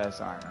gives me the best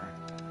armor.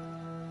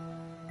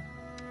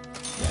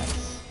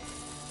 Yes.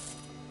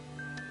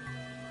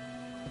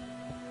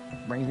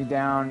 brings me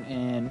down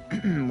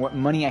in what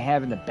money I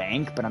have in the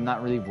bank, but I'm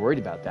not really worried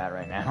about that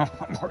right now.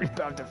 I'm worried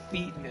about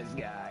defeating this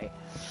guy.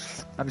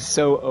 I'm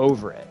so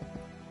over it.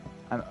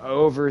 I'm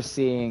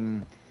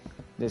overseeing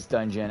this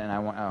dungeon, and I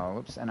want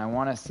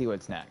to see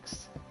what's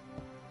next.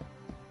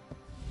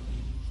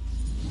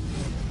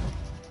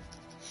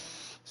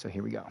 So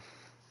here we go.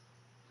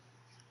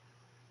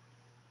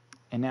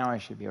 And now I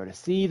should be able to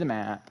see the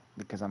map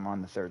because I'm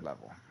on the 3rd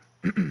level.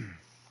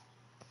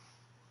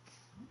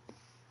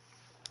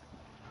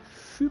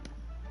 Shoop.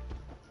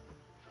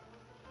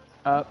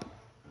 Up,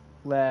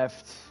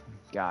 left,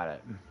 got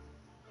it.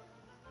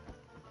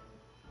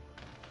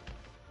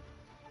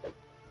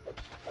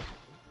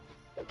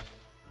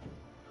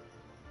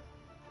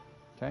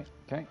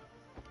 Okay.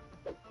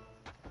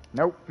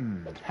 Nope.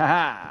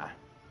 Haha.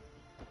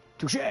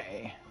 Touche.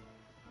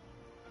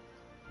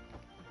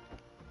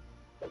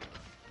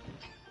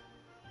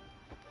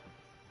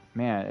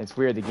 Man, it's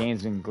weird. The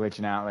game's been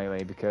glitching out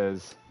lately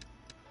because...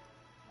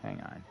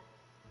 Hang on.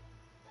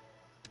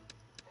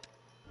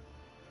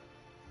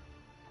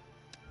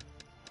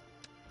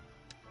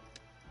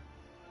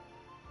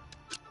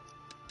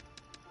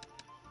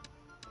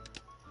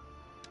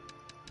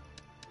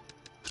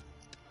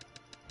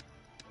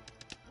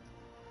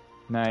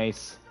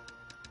 Nice.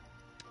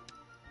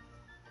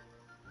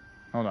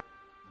 Hold on.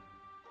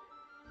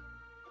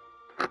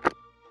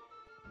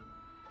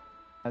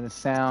 The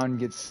sound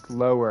gets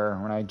slower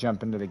when I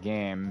jump into the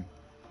game.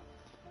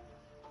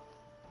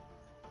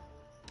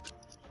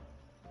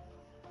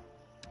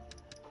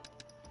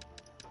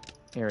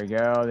 Here we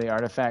go. The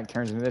artifact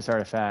turns into this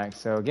artifact.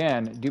 So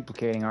again,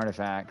 duplicating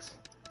artifacts.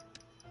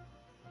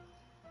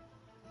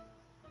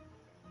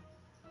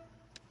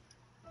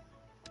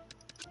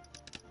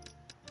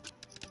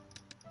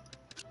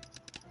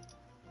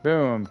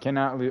 Boom.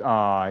 Cannot lose. Oh,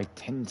 I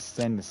didn't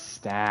send the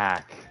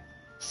stack.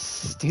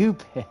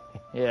 Stupid.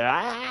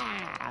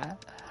 Yeah.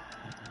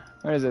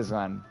 What is this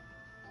one?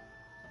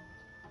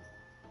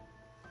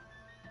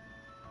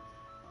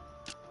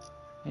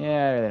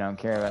 Yeah, I really don't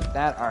care about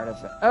that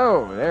artifact.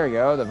 Oh, there we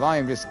go. The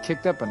volume just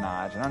kicked up a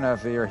notch. I don't know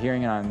if you're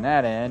hearing it on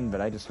that end, but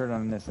I just heard it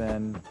on this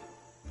end.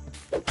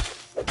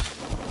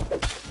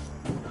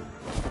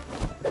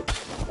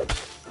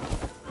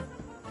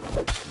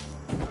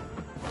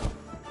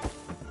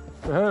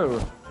 Oh.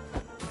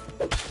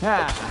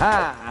 Ha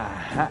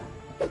ha ha.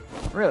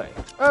 Really?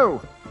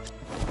 Oh.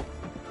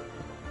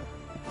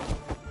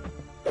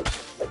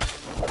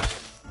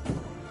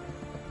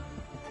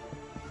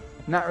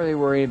 Not really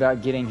worried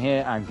about getting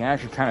hit. I'm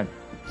actually kind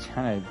of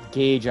trying to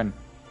gauge on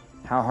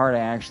how hard I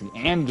actually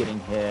am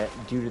getting hit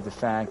due to the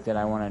fact that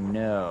I want to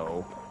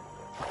know.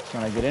 So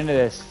when I get into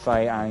this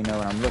fight, I know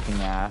what I'm looking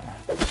at.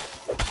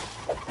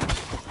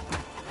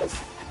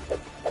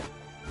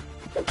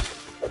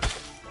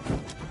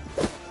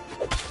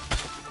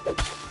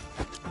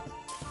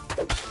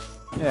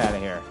 Get out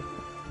of here.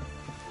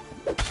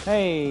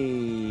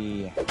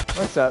 Hey,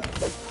 what's up?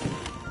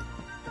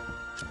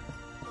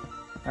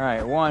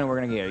 Alright, one, we're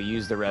gonna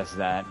use the rest of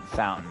that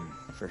fountain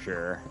for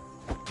sure.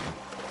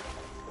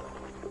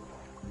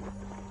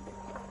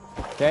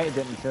 Okay, it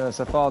didn't fill us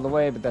up all the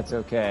way, but that's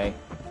okay.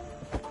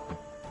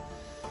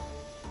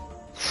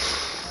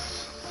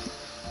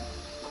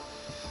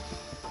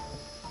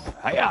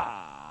 Hiya!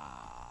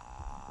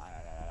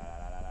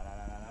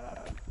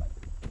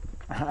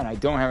 And I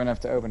don't have enough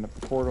to open the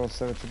portal,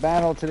 so it's a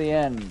battle to the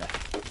end.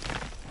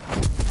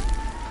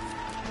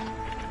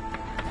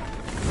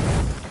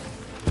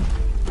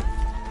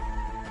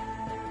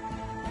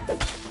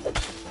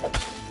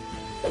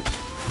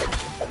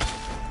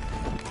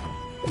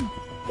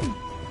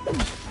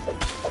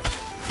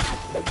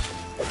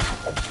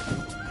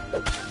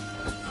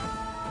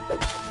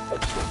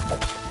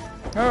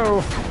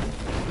 Oh!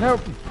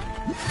 Nope!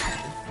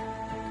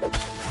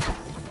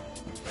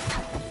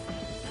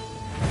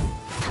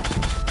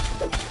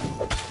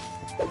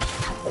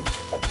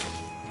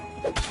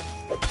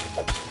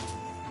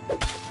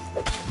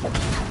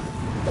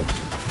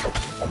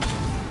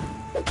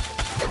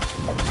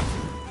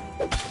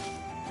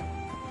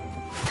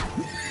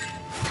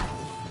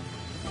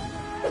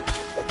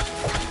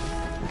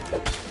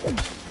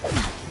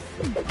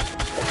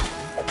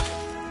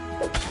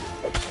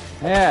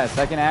 Yes,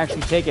 I can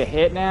actually take a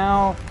hit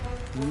now.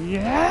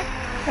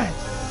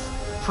 Yes!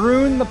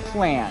 Prune the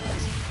plant.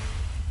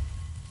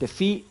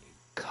 Defeat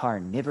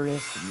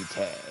carnivorous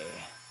Yute.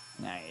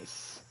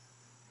 Nice.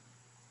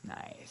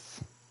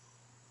 Nice.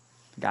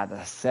 Got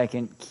the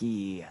second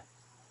key.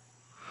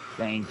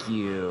 Thank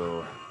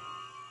you.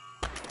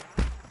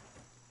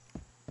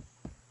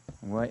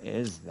 What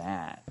is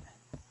that?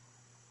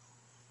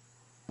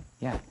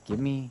 Yeah, give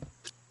me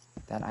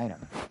that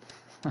item.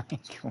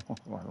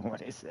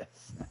 What is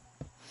this?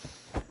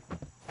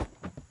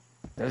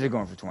 Those are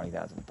going for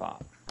 20,000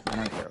 pop. I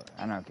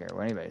don't care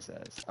what anybody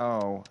says.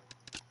 Oh,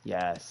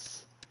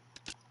 yes.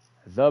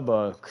 The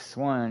books.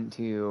 1,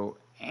 2,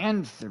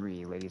 and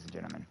 3, ladies and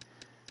gentlemen.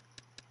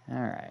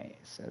 Alright,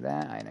 so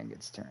that item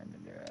gets turned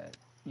into it.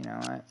 You know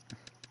what?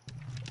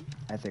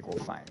 I think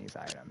we'll find these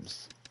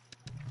items.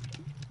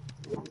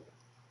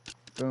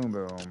 Boom,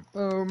 boom,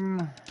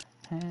 boom.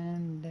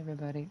 And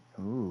everybody.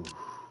 Ooh.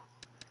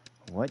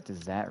 What does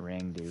that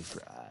ring do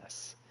for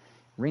us?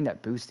 Ring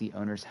that boosts the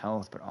owner's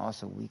health, but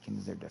also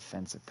weakens their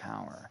defensive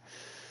power.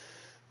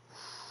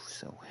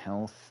 So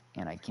health,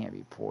 and I can't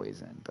be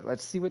poisoned. But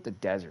let's see what the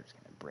desert's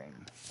going to bring.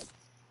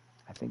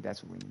 I think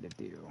that's what we need to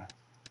do.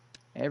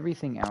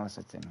 Everything else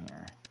that's in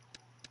here.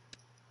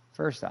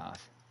 First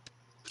off.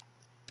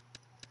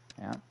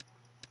 Yeah.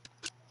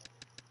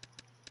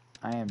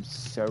 I am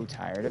so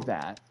tired of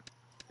that.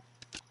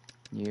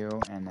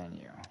 You, and then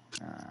you.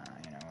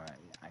 You know what?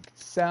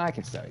 I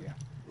could sell you.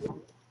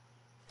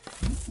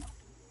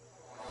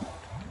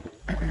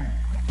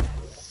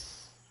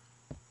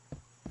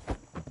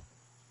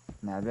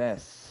 Now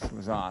this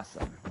was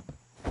awesome.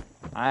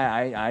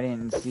 I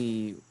didn't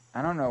see...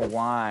 I don't know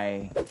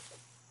why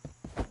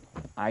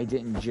I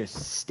didn't just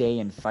stay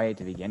and fight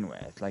to begin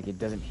with. Like, it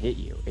doesn't hit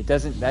you. It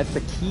doesn't... That's the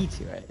key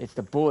to it. It's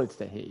the bullets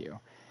that hit you.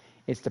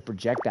 It's the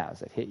projectiles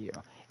that hit you.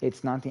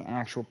 It's not the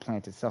actual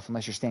plant itself,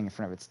 unless you're standing in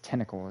front of its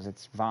tentacles,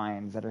 its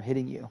vines that are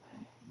hitting you.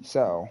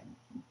 So...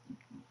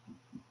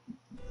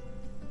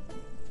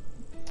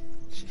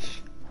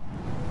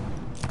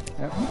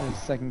 Yep, there's the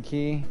second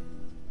key.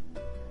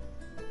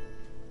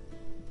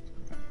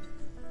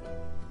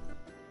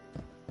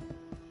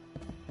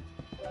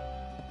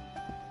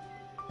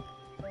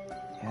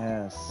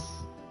 Yes.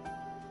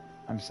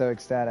 I'm so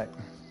ecstatic.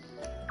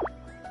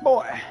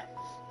 Boy,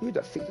 you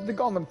defeated the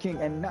Golem King,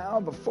 and now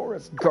the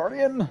Forest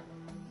Guardian?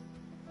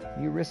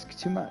 You risk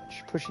too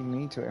much. Pushing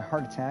me to a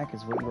heart attack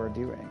is what you are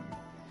doing.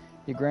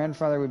 Your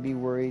grandfather would be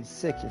worried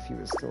sick if he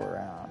was still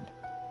around.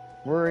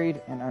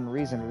 Worried and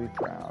unreasonably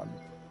proud.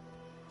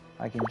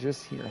 I can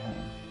just hear him.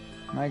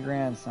 My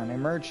grandson, a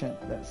merchant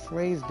that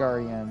slays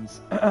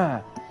guardians.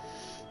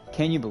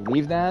 Can you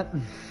believe that?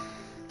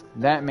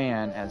 That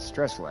man, as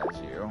stressful as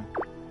you.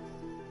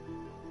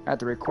 At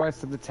the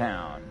request of the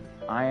town,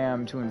 I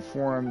am to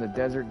inform the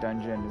desert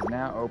dungeon is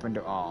now open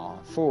to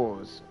all.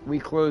 Fools, we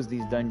closed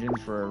these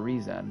dungeons for a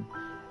reason.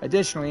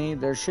 Additionally,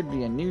 there should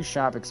be a new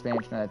shop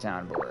expansion on the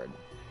town board.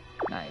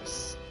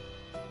 Nice.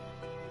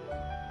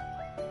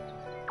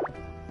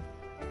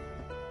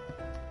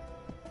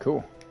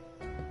 Cool.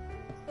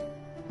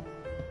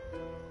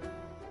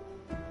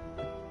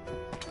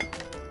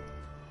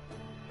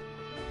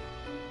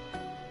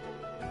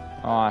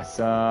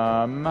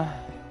 Awesome.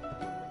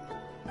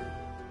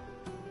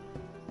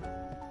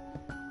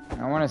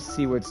 I want to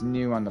see what's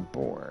new on the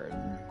board.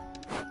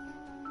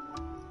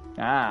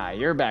 Ah,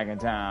 you're back in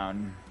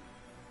town.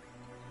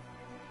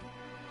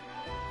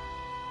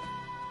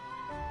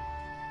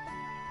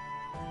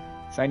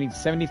 So I need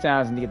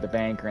 70,000 to get the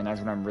banker, and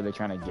that's what I'm really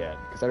trying to get.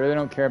 Because I really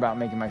don't care about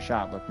making my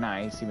shop look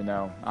nice, even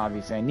though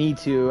obviously I need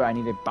to. I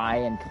need to buy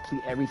and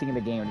complete everything in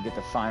the game to get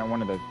the final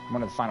one of the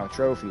final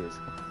trophies.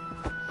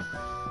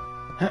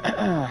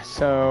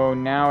 So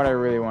now what I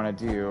really want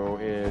to do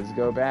is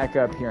go back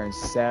up here and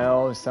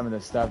sell some of the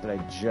stuff that I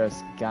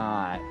just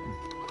got.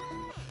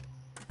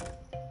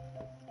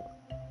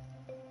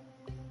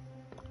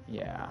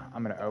 Yeah,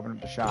 I'm going to open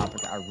up the shop.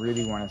 I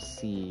really want to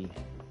see...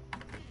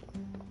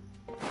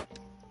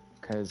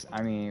 Because,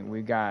 I mean,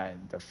 we've got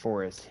the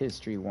Forest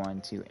History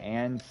 1, 2,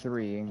 and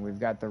 3. We've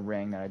got the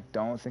ring that I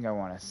don't think I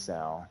want to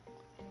sell.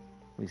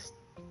 At least,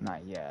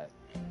 not yet.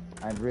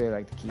 I'd really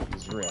like to keep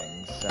these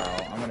rings, so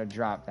I'm going to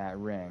drop that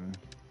ring.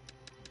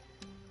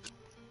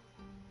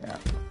 Yeah.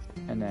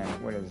 And then,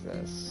 what is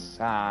this?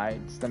 Ah,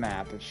 it's the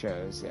map that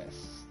shows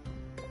this.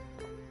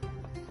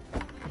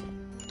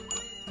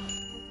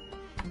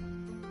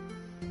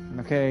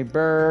 Okay,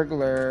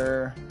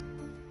 burglar.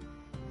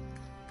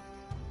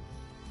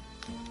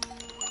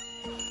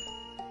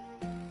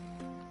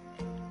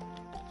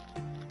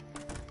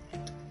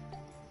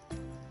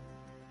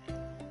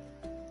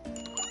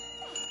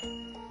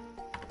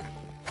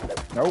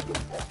 Nope.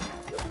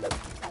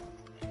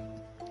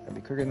 Gotta be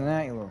quicker than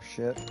that, you little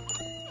shit.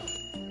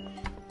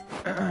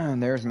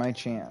 There's my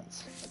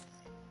chance.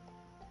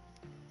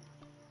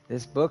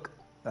 This book,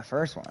 the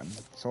first one,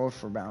 sold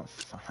for about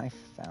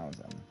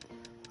 5,000.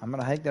 I'm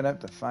gonna hike that up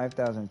to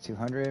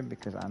 5,200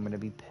 because I'm gonna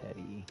be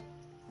petty.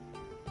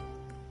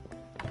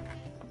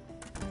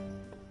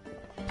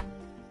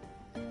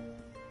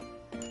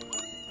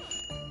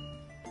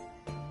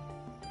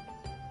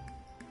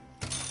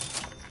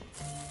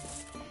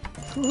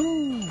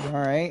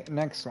 Alright,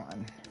 next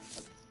one.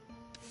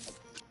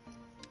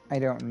 I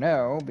don't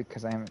know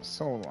because I haven't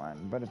sold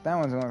one, but if that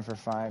one's going for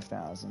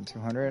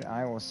 5,200,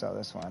 I will sell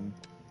this one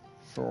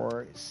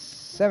for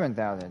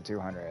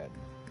 7,200.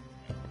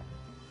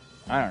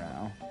 I don't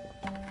know.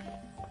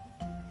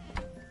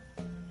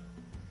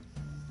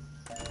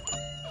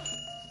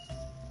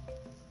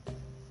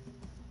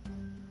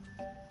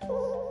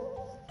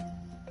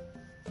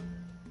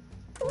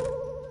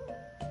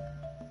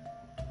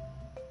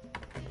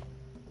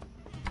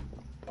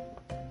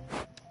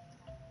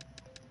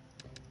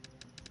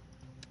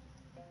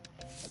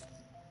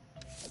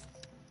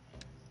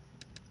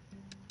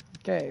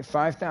 Okay,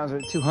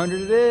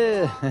 5,200 it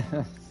is.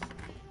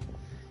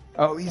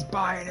 Oh, he's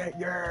buying it,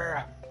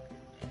 yeah.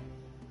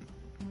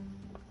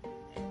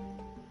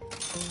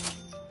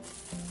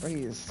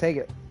 Please take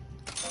it.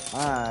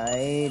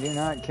 I do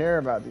not care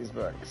about these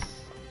books.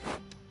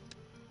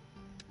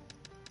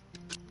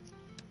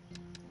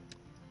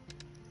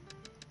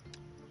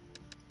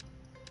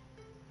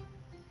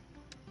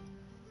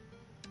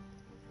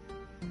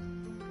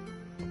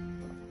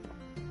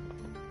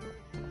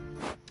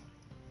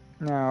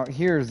 Now,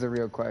 here's the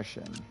real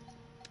question.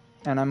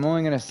 And I'm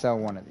only going to sell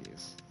one of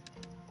these.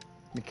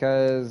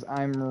 Because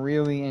I'm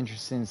really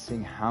interested in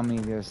seeing how many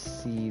of those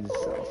seeds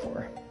sell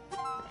for.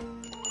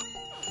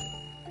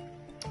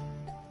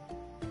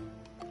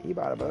 He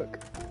bought a book.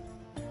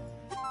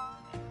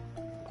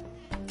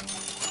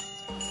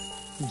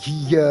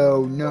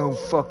 Yo, no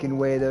fucking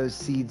way those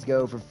seeds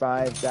go for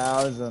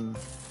 5,000.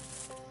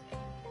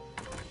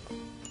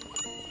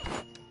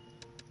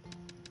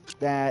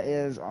 That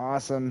is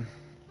awesome.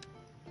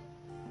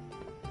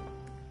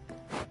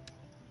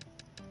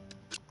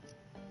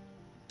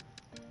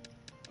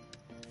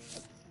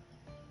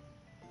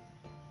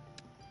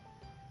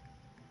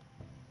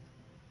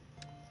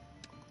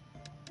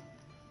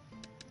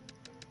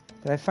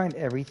 Did I find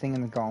everything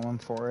in the Golem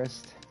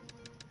Forest?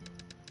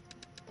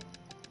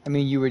 I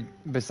mean, you would,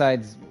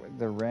 besides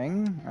the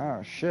ring?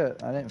 Oh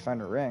shit, I didn't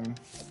find a ring.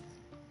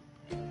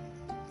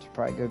 Should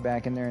probably go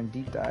back in there and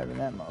deep dive in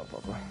that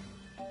motherfucker.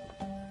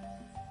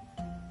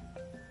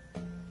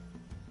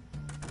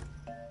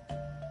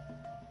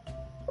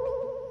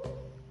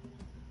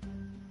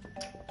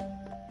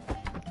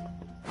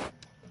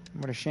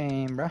 What a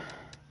shame, bruh.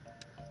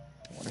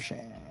 What a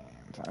shame.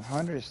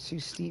 500 is too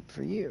steep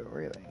for you,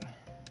 really.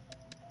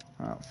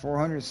 Well,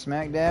 400 is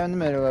smack dab in the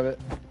middle of it.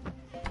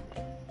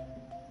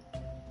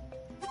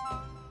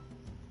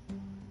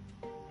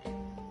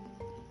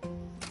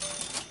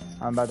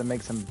 I'm about to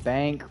make some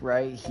bank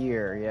right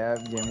here.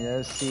 Yep, give me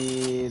those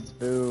seeds.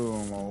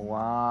 Boom.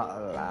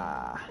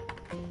 Voila.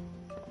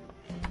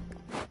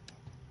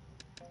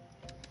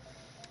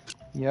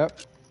 Yep.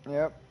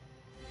 Yep.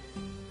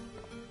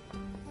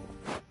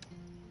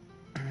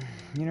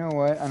 You know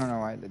what? I don't know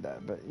why I did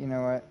that, but you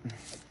know what?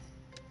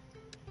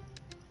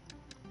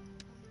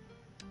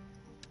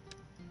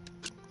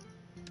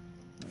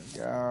 There we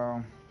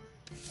go.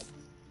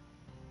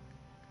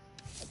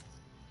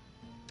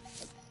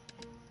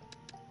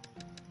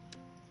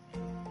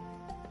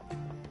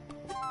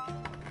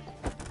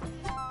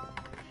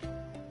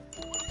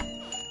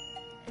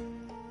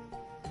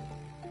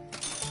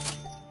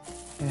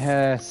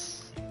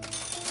 Yes.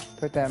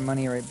 Put that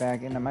money right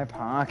back into my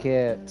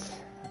pocket.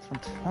 That's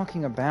what I'm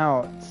talking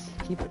about.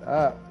 Keep it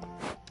up.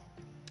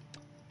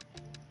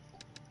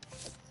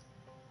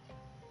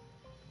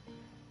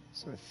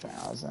 So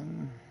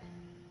 1,000.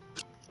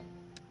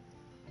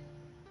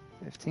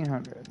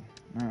 1,500.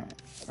 Alright.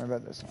 What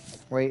about this one?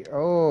 Wait.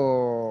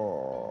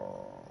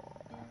 Oh.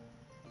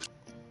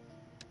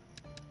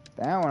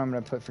 That one I'm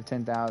going to put for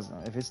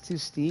 10,000. If it's too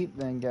steep,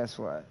 then guess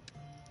what?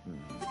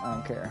 I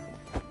don't care.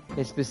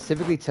 It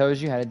specifically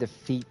tells you how to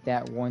defeat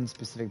that one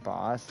specific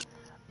boss.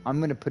 I'm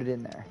going to put it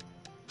in there.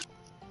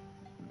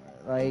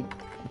 Like,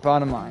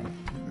 bottom line.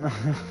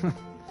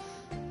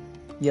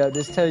 Yo,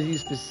 this tells you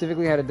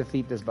specifically how to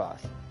defeat this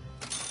boss.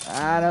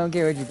 I don't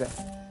care what you think.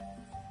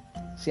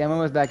 See, I'm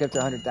almost back up to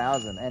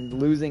 100,000, and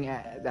losing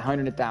at the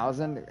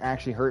 100,000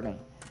 actually hurt me.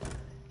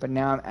 But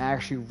now I'm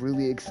actually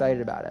really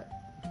excited about it.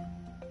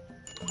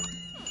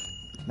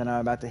 Then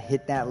I'm about to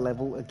hit that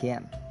level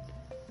again.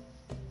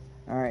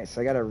 Alright,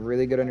 so I got a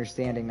really good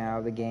understanding now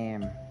of the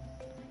game.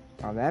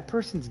 Oh, that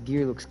person's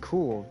gear looks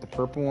cool. The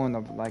purple one,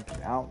 the like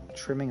out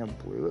trimming of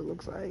blue, it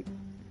looks like.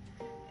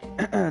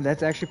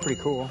 That's actually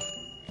pretty cool.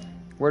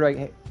 Where do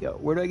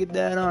I get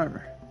that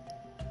armor?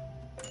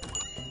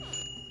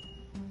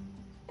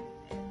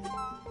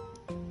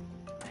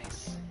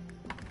 Nice.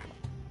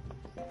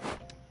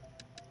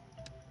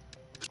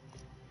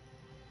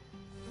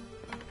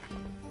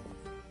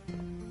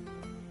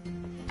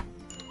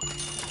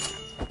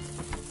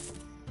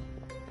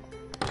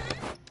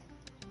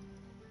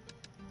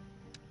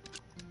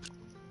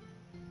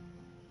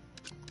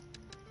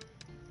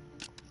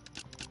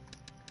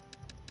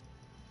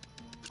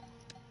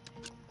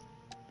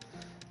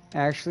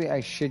 Actually,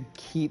 I should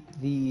keep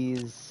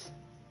these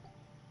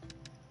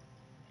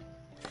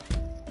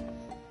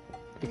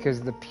because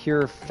the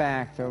pure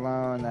fact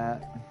alone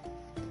that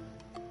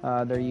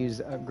they're used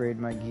to upgrade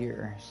my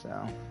gear,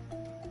 so.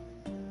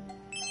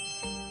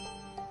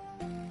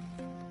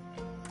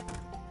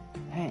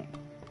 Dang.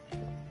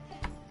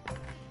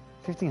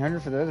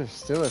 1,500 for those are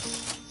still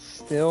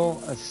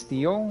a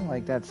steal?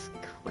 Like, that's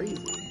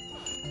crazy.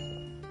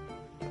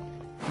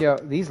 Yo,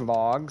 these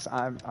logs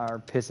are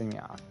pissing me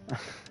off.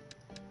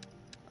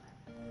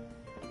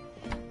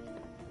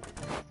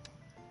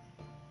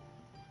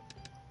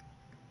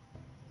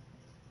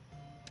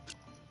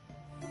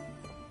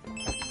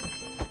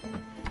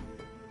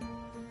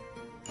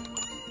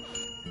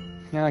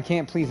 Now, I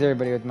can't please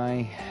everybody with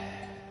my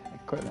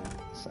equipment,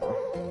 so.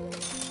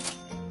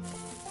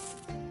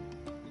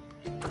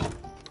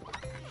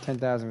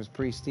 10,000 was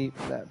pretty steep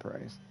for that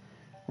price.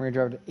 We're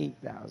gonna drop it to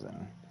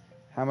 8,000.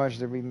 How much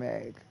did we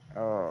make?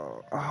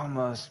 Oh,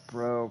 almost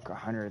broke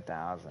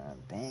 100,000.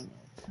 Dang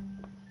it.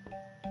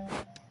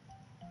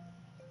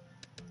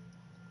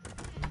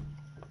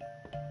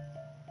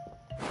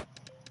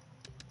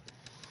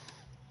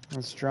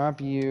 Let's drop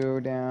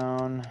you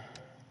down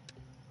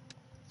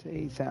to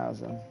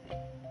 8,000.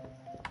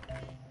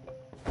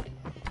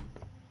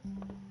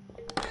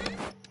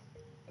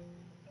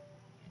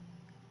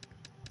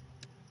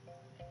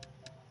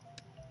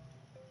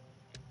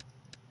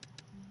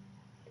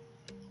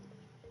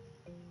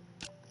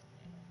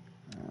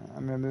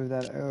 I'm going to move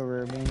that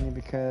over mainly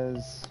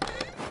because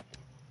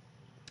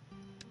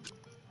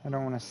I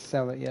don't want to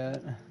sell it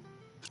yet.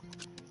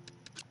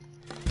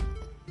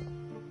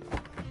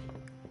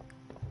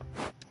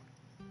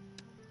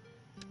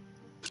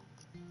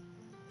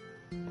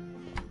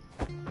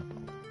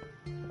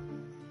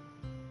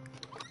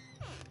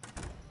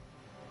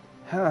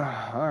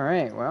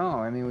 Alright, well,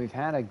 I mean, we've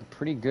had a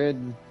pretty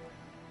good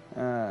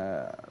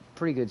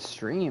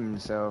stream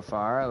so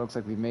far. It looks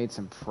like we've made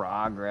some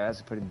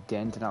progress. We put a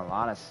dent in a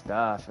lot of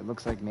stuff. It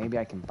looks like maybe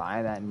I can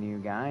buy that new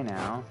guy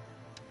now.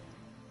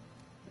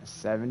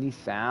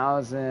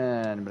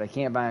 70,000, but I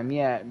can't buy him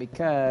yet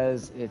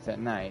because it's at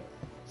night.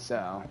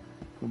 So,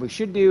 what we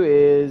should do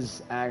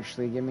is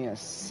actually give me a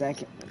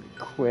second really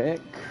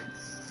quick.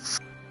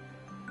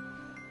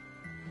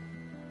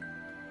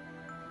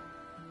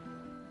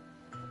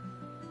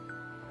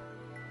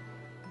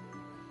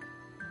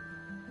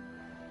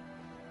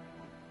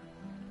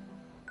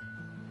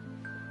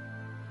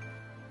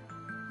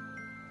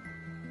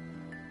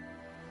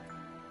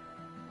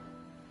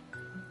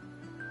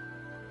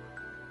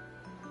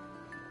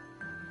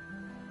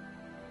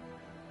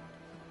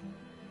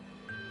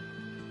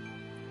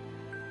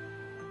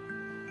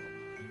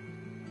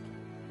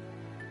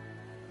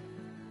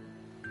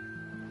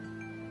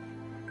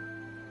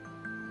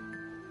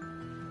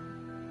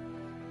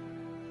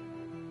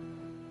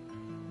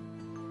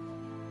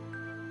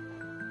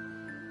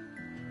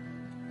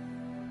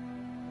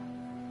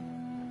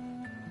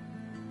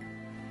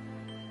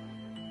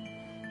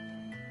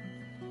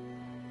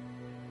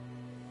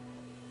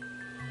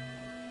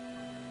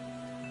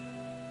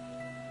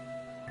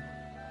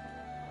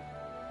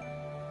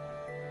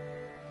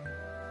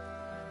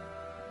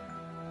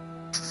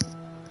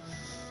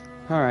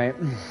 Alright,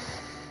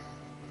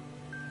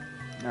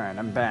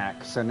 I'm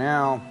back. So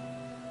now,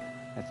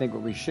 I think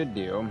what we should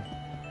do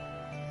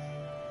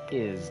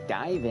is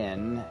dive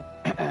in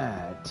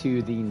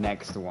to the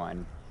next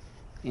one,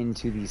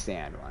 into the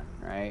sand one,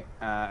 right?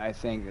 I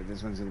think that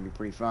this one's going to be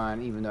pretty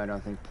fun, even though I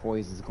don't think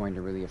poison is going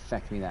to really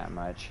affect me that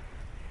much.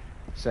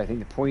 So I think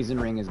the poison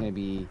ring is going to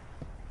be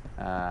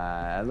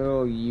a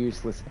little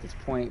useless at this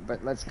point,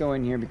 but let's go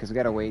in here because we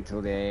got to wait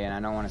till day, and I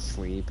don't want to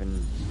sleep,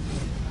 and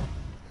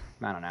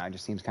I don't know, it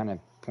just seems kind of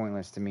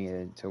pointless to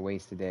me to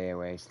waste a day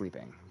away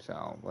sleeping.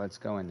 So let's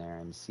go in there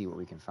and see what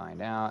we can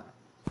find out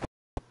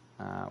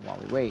while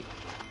we wait.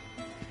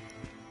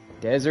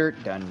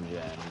 Desert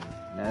Dungeon.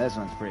 Now this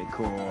one's pretty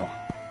cool.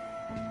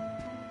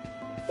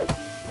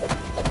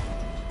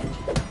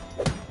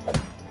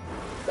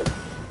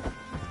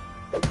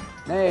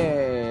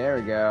 Hey, there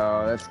we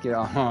go. Let's get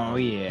all, oh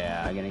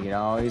yeah, I'm gonna get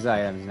all these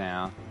items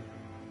now.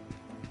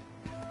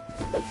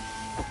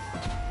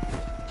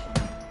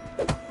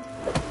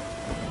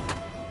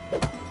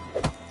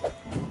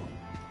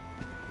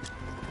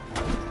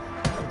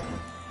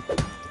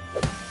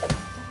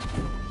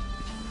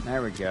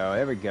 There we go,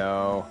 there we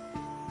go.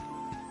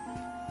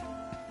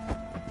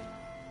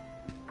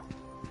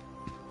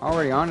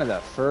 Already on to the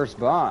first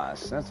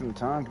boss. That's what I'm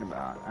talking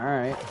about.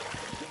 Alright.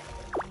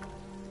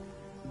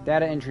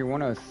 Data entry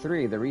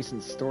 103. The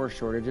recent store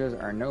shortages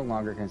are no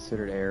longer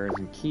considered errors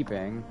in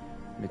keeping.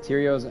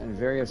 Materials and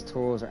various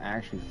tools are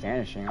actually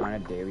vanishing on a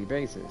daily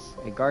basis.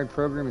 A guard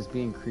program is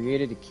being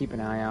created to keep an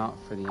eye out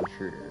for the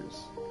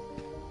intruders.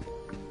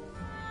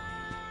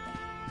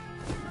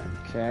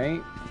 Okay.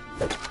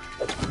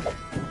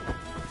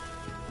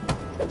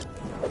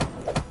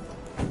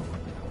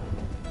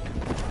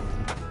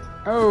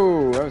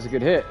 Oh, that was a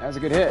good hit. That was a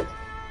good hit.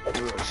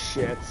 You little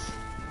shits.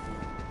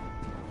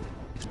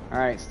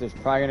 Alright, so there's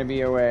probably going to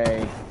be a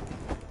way.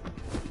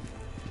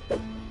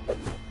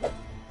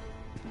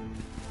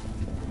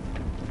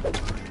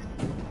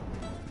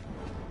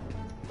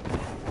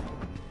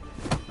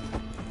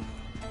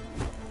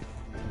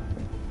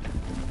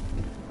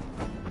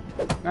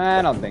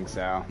 I don't think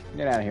so.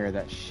 Get out of here with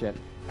that shit.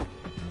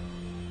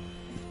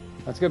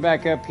 Let's go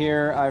back up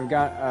here. I've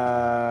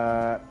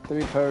got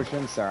 3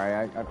 potions. Sorry,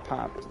 I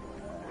popped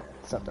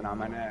something on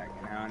my neck,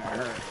 you know, and it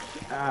hurt.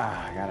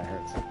 Ah, God, it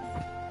hurts.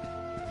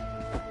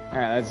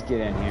 Alright, let's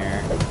get in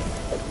here.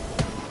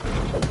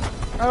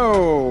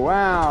 Oh,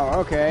 wow,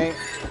 okay.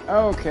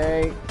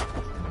 Okay.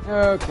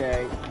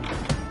 Okay.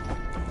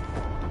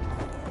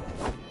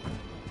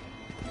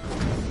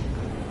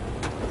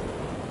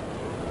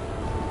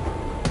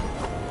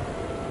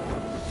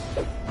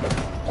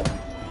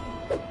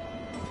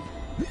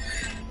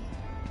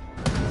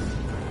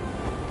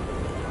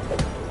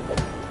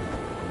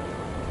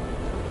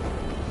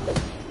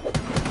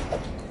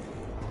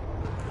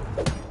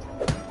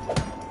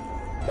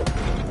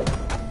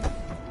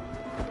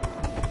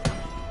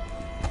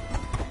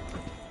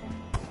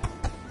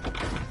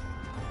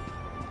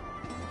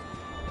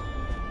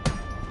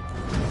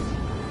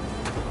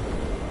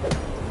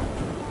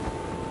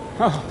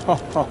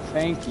 Oh,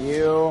 thank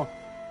you.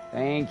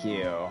 Thank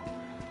you.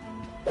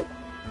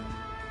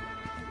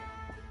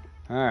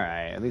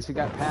 Alright, at least we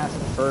got past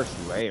the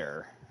first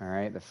layer.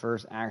 Alright, the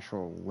first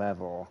actual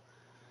level.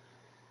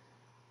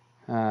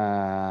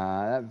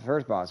 That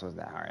first boss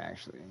wasn't that hard,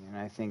 actually. And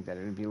I think that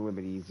it would be a little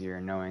bit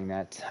easier knowing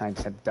that I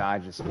just have to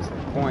dodge a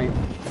specific point.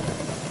 I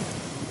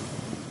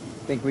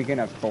think we can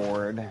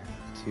afford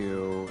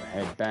to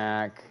head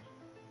back.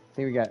 I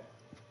think we got...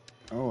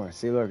 Oh,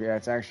 see, look,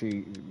 that's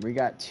actually... We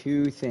got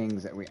 2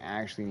 things that we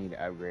actually need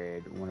to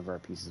upgrade one of our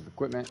pieces of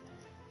equipment.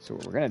 So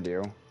what we're going to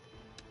do,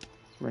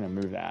 we're going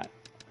to move that.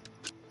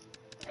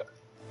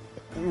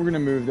 We're going to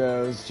move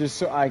those just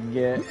so I can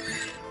get...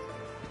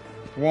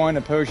 1,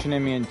 a potion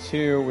in me, and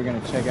 2, we're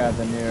going to check out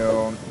the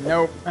new...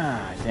 Nope.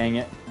 Ah, dang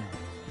it.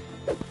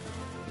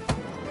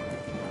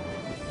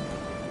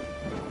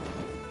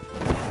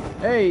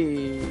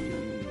 Hey!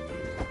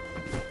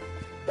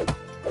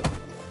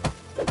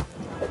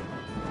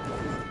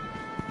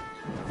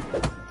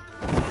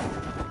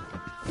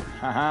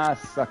 Haha,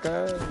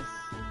 suckers.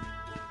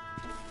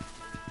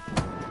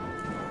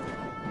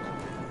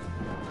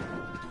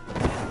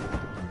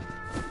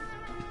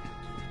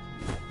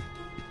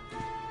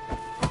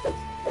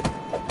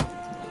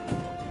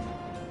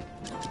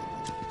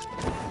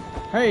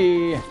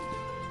 Hey!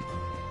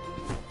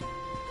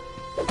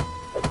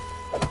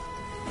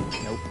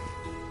 Nope.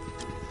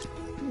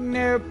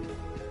 Nope.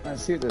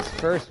 Let's see what this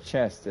first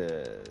chest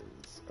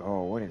is.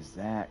 Oh, what is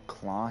that?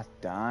 Cloth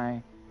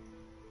dye?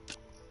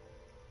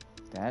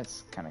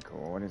 That's kind of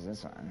cool. What is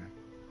this one?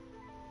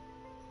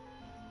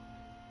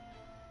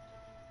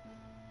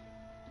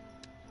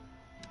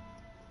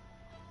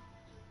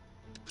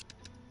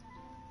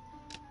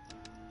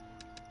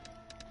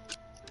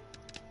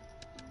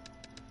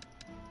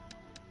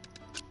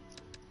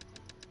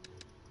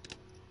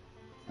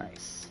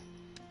 Nice.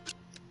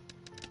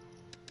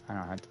 I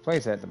don't have to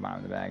place it at the bottom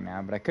of the bag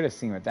now, but I could have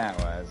seen what that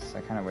was.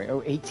 I kind of wait.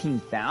 Oh,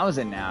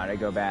 18,000 now to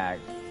go back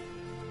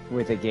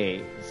with a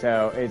gate.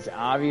 So it's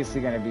obviously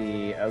going to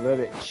be a little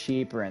bit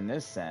cheaper in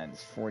this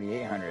sense.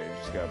 4,800 to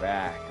just go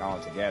back all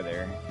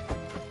together.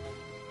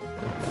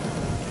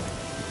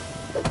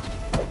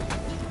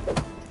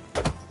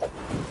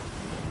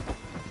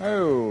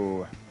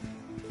 Oh.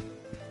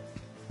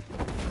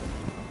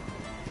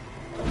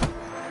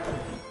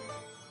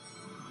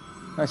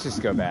 Let's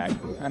just go back.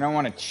 I don't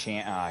want to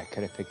chance... Oh, I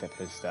could have picked up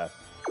his stuff.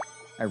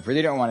 I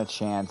really don't want to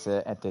chance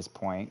it at this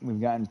point.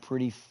 We've gotten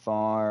pretty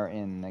far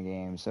in the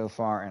game so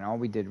far, and all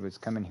we did was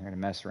come in here to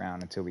mess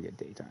around until we get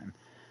daytime.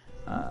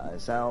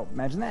 So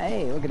imagine that.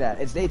 Hey, look at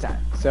that. It's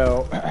daytime.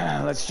 So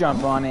let's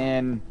jump on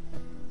in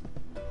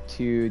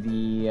to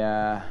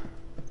the...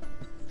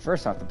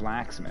 first off, the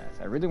blacksmith.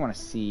 I really want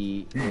to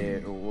see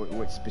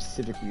what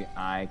specifically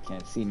I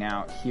can see.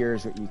 Now,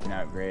 here's what you can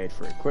upgrade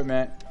for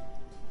equipment,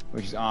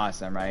 which is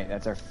awesome, right?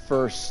 That's our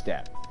first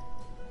step.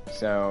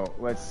 So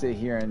let's sit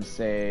here and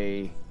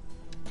say,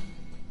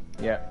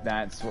 yep,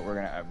 that's what we're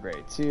going to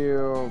upgrade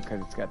to,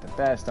 because it's got the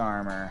best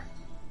armor.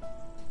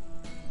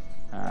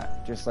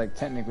 Just like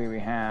technically we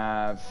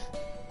have...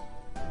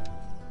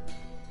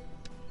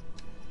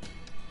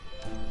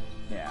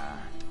 Yeah.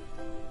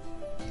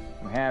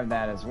 We have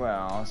that as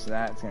well, so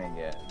that's going to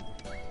get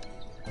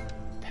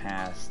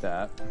passed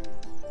up.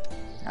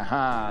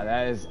 Aha,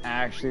 that is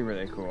actually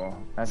really cool.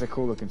 That's a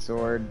cool looking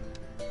sword.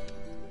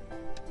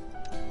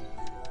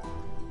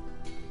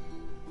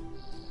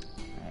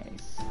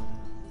 Nice.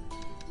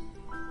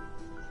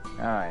 Oh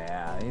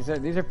yeah,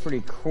 these are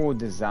pretty cool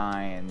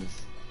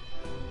designs.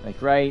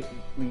 Like, right,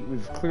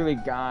 we've clearly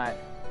got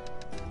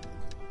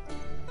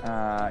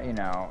you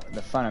know,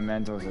 the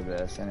fundamentals of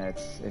this, and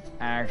it's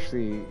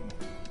actually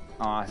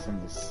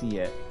awesome to see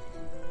it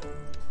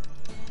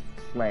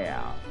play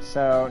out.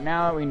 So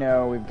now that we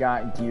know we've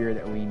got gear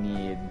that we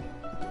need,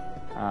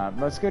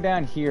 let's go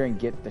down here and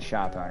get the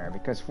shop owner,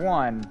 because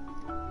one,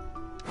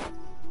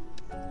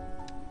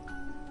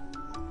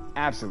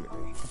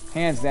 absolutely,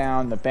 hands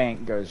down, the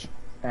bank goes,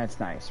 that's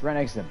nice, right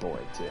next to the board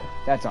too.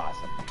 That's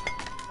awesome.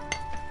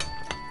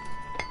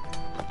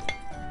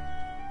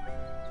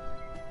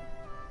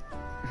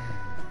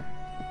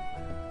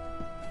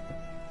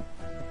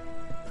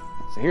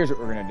 So here's what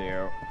we're going to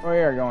do. We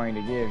are going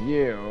to give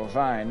you,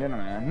 fine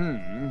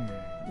gentlemen,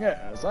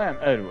 yes, I am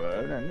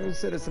Edward, a new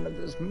citizen of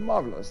this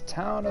marvelous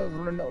town of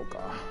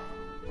Renoka.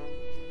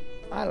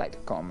 I like to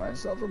call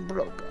myself a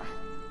broker.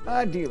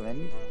 I deal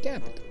in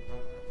capital,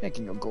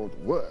 making your gold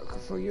work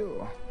for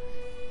you.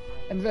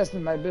 Invest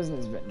in my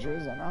business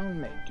ventures and I'll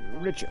make you a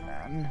richer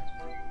man.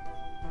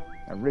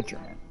 A richer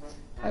man.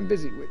 I'm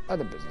busy with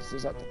other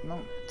businesses at the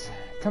moment.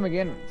 Come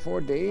again in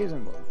 4 days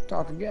and we'll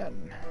talk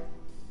again.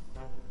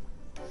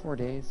 4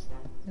 days?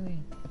 Really?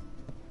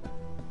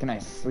 Can I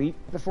sleep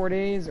the 4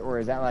 days, or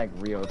is that like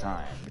real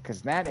time?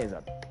 Because that is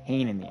a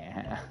pain in the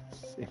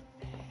ass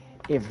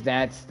if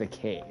that's the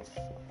case,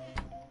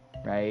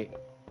 right?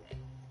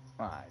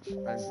 Watch,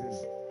 let's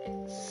just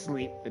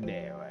sleep the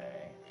day away.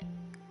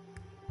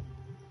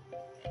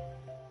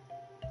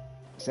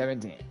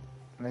 17.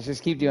 Let's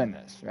just keep doing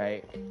this,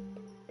 right?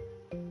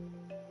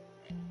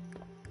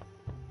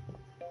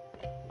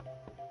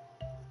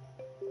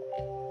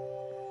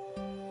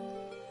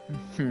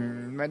 The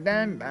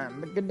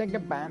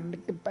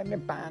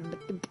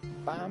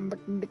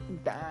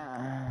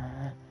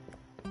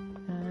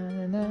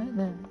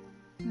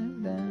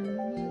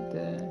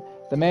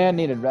man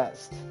needed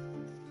rest,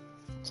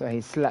 so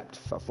he slept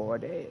for 4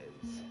 days.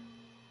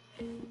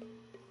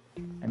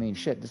 I mean,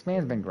 shit, this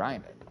man's been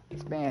grinding.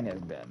 This man has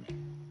been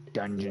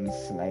dungeon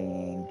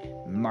slaying,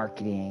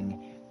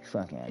 marketing,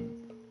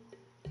 fucking,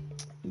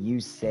 you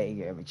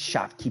say,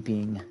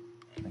 shopkeeping.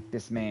 Like,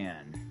 this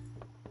man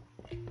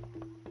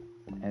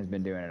has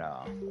been doing it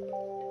all.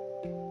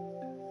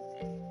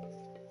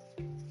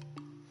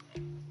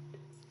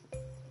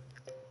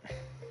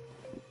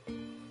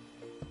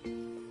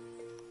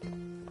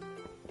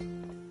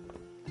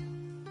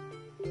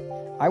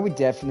 I would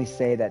definitely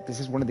say that this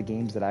is one of the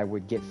games that I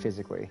would get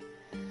physically.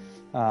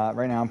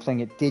 Right now I'm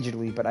playing it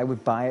digitally, but I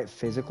would buy it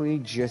physically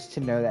just to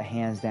know that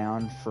hands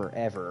down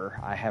forever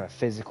I have a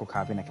physical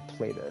copy and I can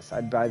play this.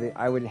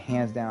 I would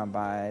hands down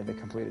buy the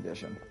complete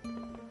edition.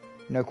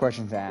 No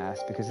questions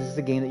asked, because this is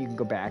a game that you can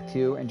go back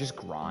to and just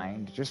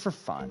grind, just for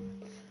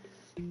fun.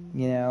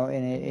 You know,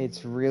 and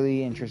it's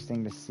really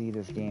interesting to see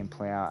this game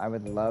play out. I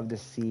would love to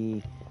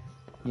see,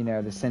 you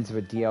know, the sense of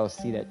a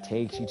DLC that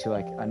takes you to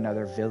like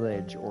another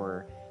village,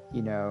 or,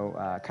 you know,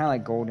 kind of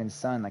like Golden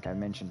Sun, like I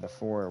mentioned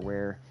before,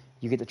 where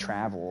you get to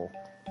travel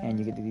and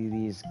you get to do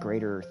these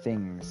greater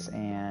things.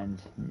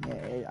 And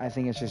I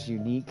think it's just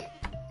unique,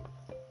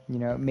 you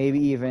know, maybe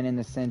even in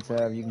the sense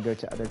of you can go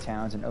to other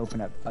towns and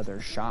open up other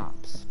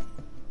shops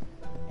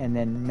and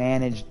then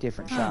manage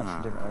different shops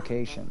from different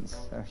locations.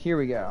 So here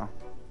we go.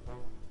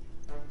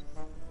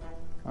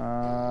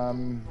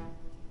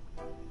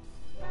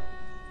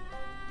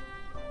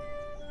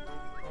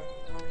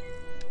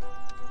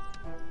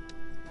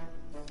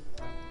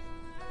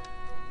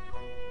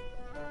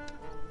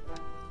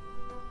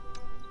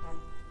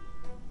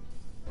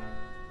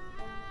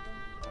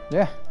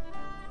 Yeah.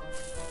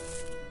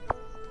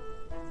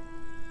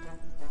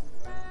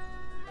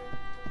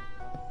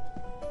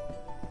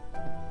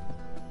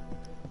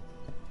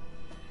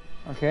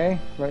 Okay,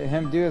 let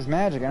him do his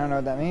magic. I don't know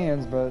what that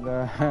means, but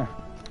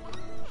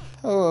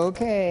oh,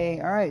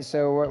 okay. All right,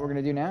 so what we're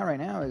gonna do now, right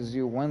now, is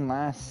do one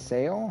last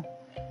sale,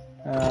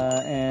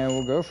 and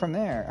we'll go from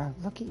there. Oh,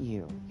 look at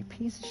you, you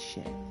piece of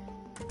shit.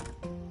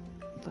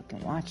 I'm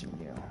fucking watching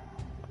you.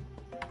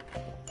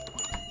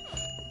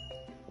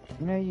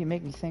 You know, you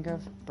make me think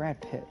of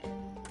Brad Pitt.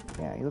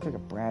 Yeah, you look like a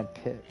Brad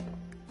Pitt.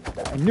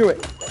 I knew it.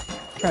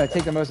 Trying to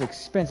take the most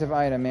expensive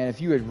item, man.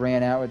 If you had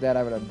ran out with that,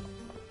 I would have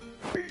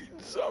beaten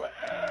some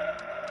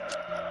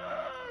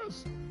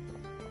ass.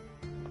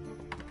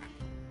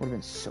 Would have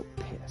been so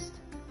pissed.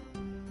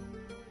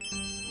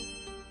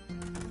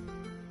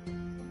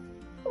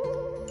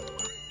 Well,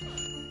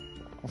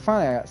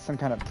 finally I got some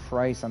kind of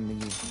price on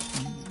these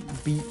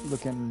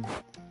beat-looking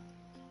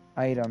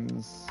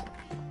items.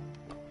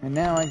 And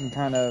now I can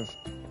kind of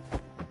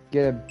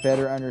get a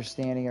better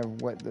understanding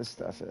of what this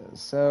stuff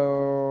is.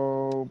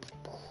 So,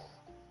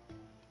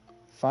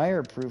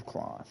 fireproof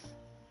cloth,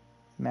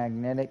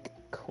 magnetic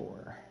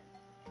core.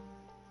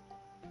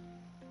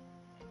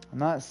 I'm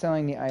not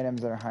selling the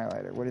items that are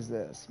highlighted. What is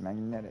this?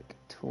 Magnetic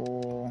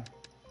tool.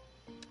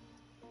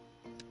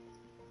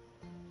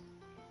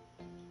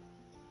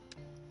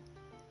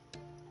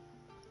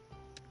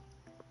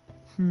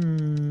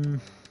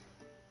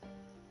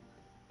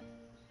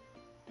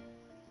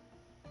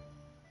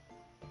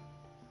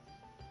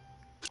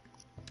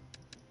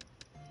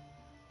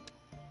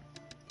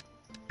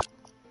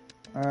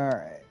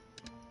 Alright.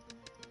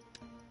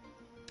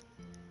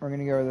 We're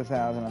gonna go with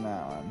 1,000 on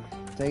that one.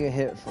 Take a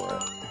hit for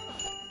it.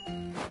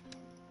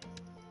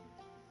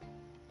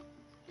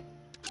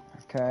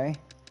 Okay.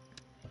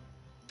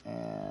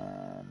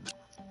 And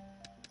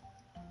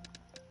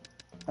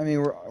I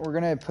mean, we're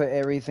gonna put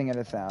everything at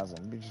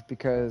 1,000 just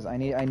because I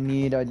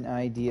need an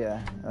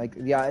idea. Like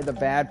the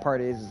bad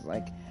part is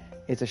like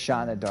it's a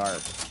shot in the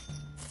dark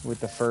with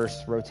the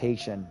first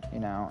rotation, you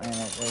know, and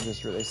it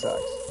just really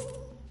sucks.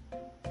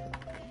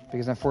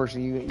 Because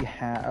unfortunately you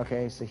have,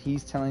 okay, so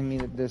he's telling me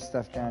that this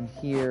stuff down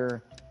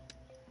here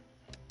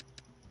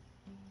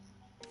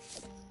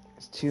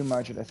is too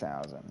much at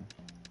 1,000.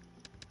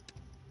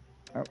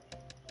 Oh,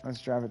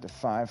 let's drive it to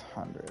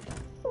 500.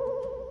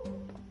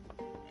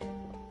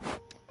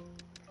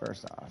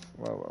 First off,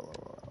 whoa,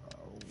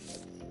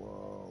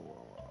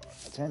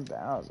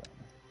 10,000.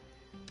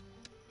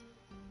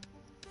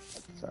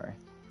 Sorry.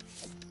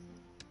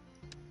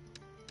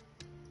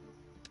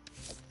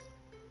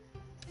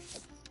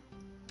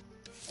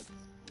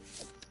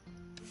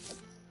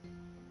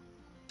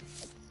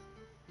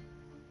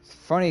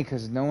 Funny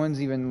because no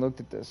one's even looked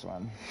at this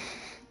one.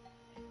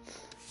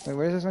 Wait,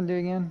 what does this one do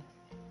again?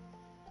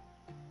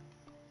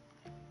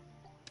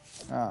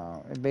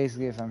 Oh,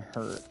 basically if I'm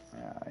hurt.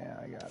 Yeah,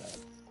 I got it.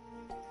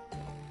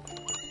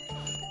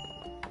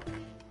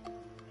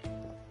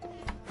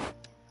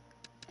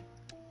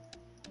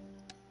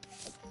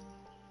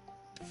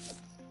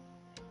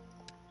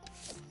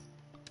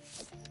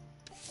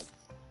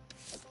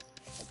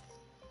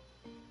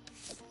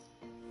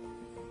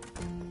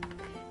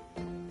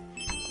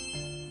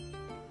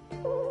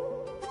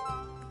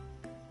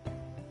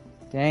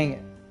 Dang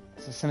it.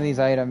 So some of these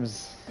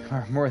items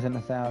are more than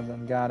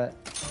 1,000. Got it.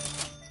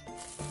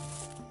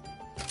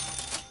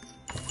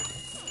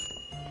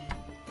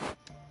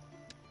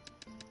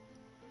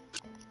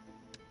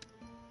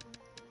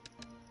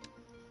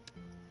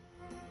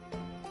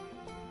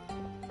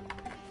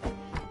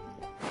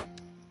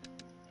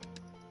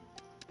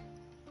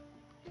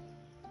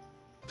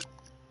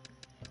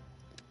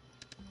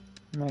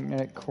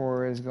 Magnetic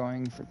core is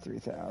going for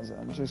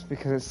 3,000 just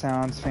because it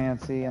sounds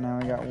fancy, and I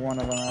only got one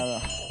of them out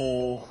of the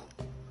whole.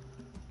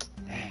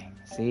 Dang.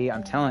 See,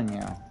 I'm telling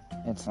you,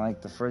 it's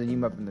like the further you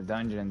move up in the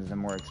dungeons, the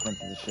more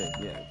expensive the shit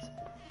gets.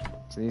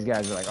 So these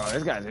guys are like, oh,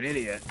 this guy's an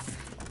idiot.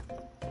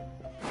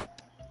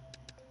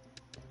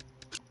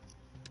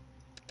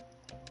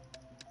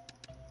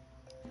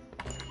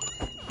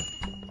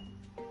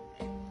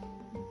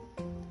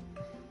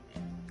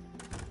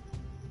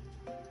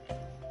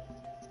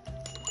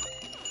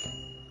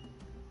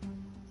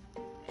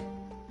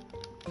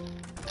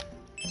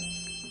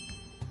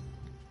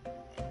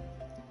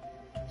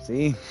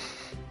 See?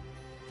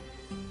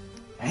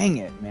 Dang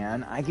it,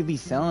 man. I could be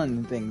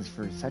selling things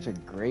for such a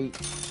great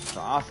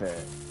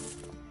profit.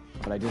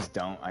 But I just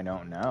don't, I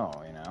don't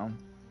know, you know?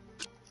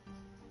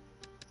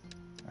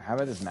 How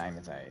about this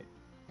magnetite?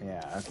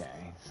 Yeah,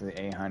 okay. So the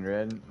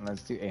 800,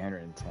 let's do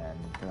 810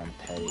 because I'm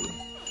petty.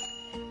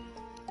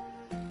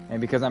 And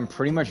because I'm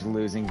pretty much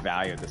losing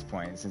value at this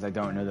point, since I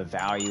don't know the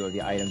value of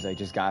the items I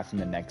just got from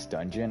the next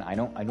dungeon. I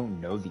don't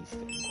know these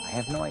things. I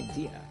have no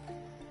idea.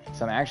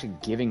 So I'm actually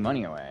giving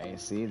money away.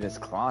 See, this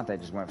cloth that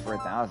just went for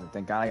 1,000.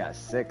 Thank God I got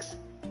 6.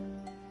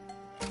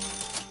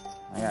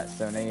 I got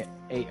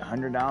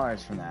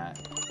 $800 from that.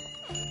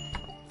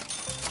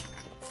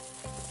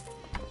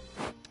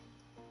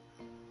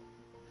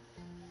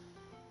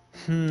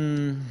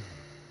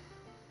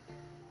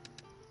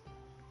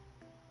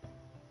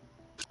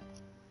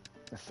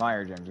 The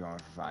fire gem's going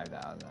for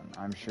 5,000.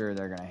 I'm sure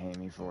they're gonna hate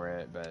me for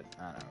it, but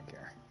I don't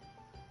care.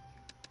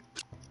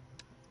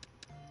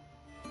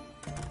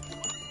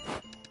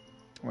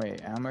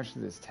 Wait, how much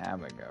did this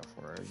tablet go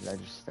for? Did I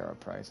just throw a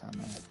price on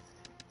that?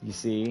 You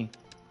see,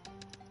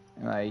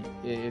 like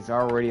it's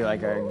already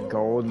like a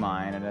gold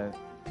mine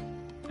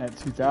at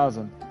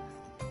 2,000.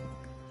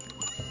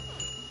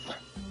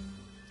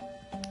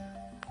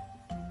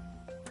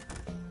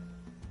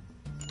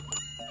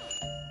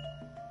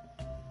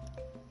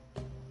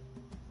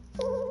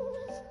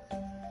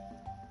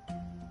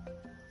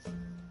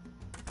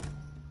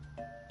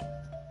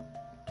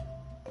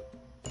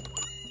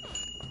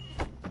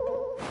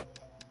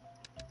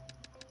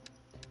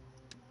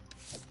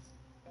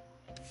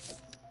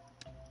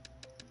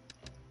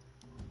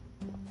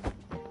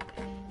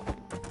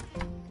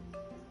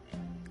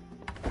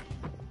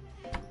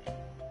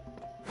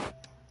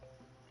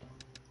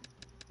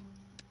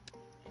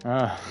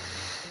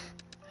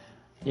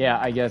 Yeah,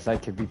 I guess I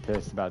could be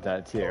pissed about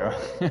that too.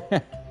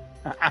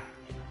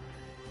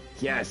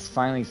 Yes,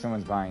 finally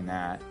someone's buying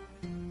that.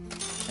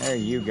 There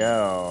you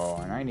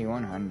go,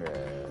 9,100.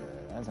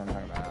 That's what I'm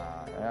talking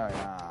about. Oh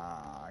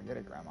yeah, get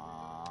it,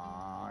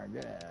 Grandma,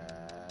 get it.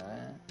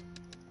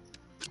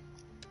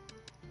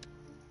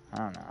 I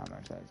don't know how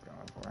much that's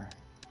going for.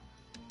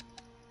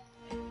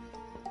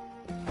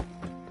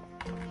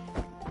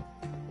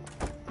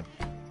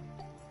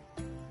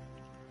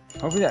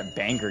 Hopefully that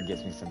banker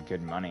gets me some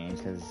good money,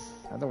 because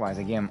otherwise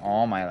I gave him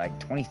all my, like,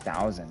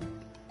 20,000.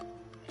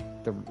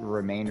 The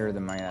remainder of the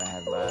money that I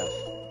have left.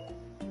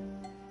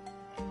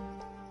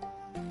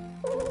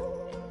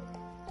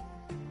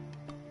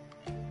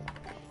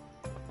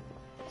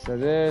 So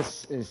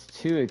this is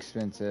too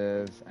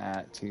expensive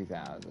at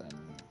 2,000.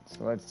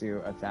 So let's do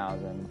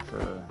 1,000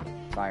 for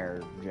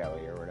fire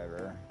jelly or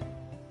whatever.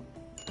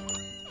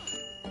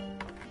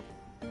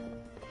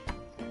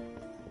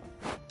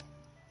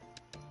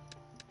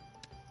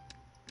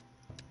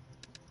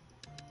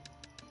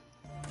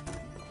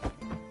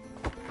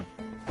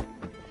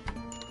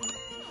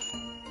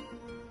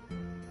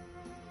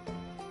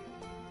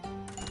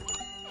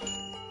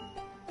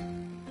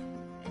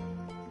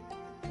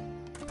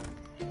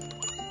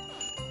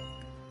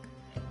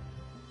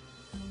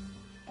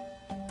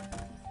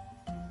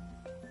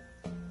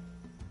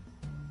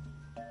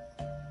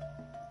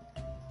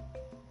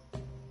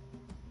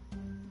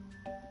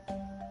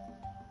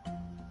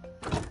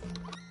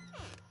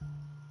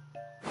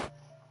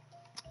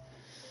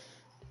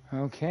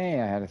 Okay,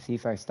 I had a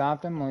thief. I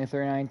stopped him, only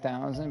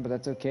 39,000, but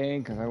that's okay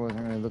because I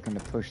wasn't really looking to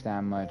push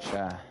that much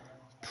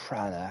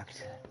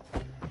product.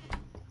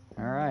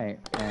 All right,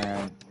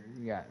 and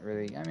we got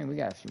really, I mean, we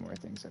got a few more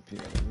things up here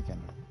that we can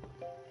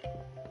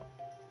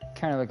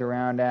kind of look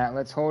around at.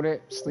 Let's hold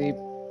it, sleep,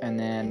 and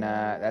then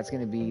that's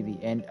going to be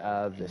the end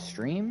of the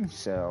stream.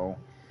 So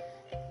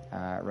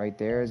right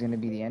there is going to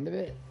be the end of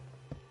it.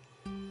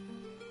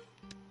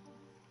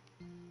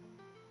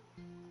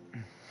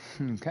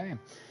 Okay.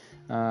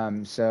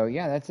 So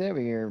yeah, that's it.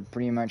 We're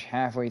pretty much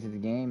halfway through the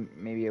game,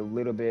 maybe a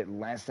little bit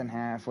less than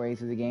halfway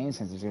through the game,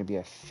 since there's going to be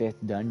a 5th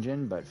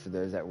dungeon. But for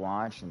those that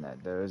watch and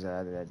those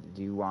that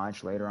do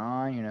watch later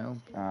on, you know,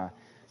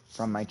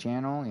 from my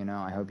channel. You know,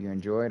 I hope you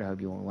enjoyed. I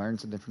hope you learned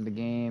something from the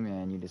game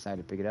and you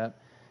decided to pick it up.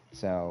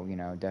 So, you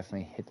know,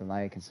 definitely hit the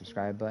like and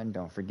subscribe button.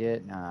 Don't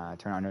forget,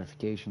 turn on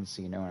notifications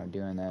so you know when I'm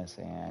doing this,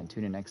 and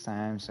tune in next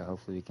time. So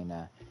hopefully we can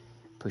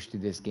push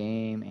through this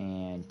game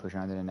and push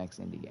on to the next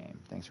indie game.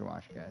 Thanks for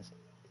watching, guys.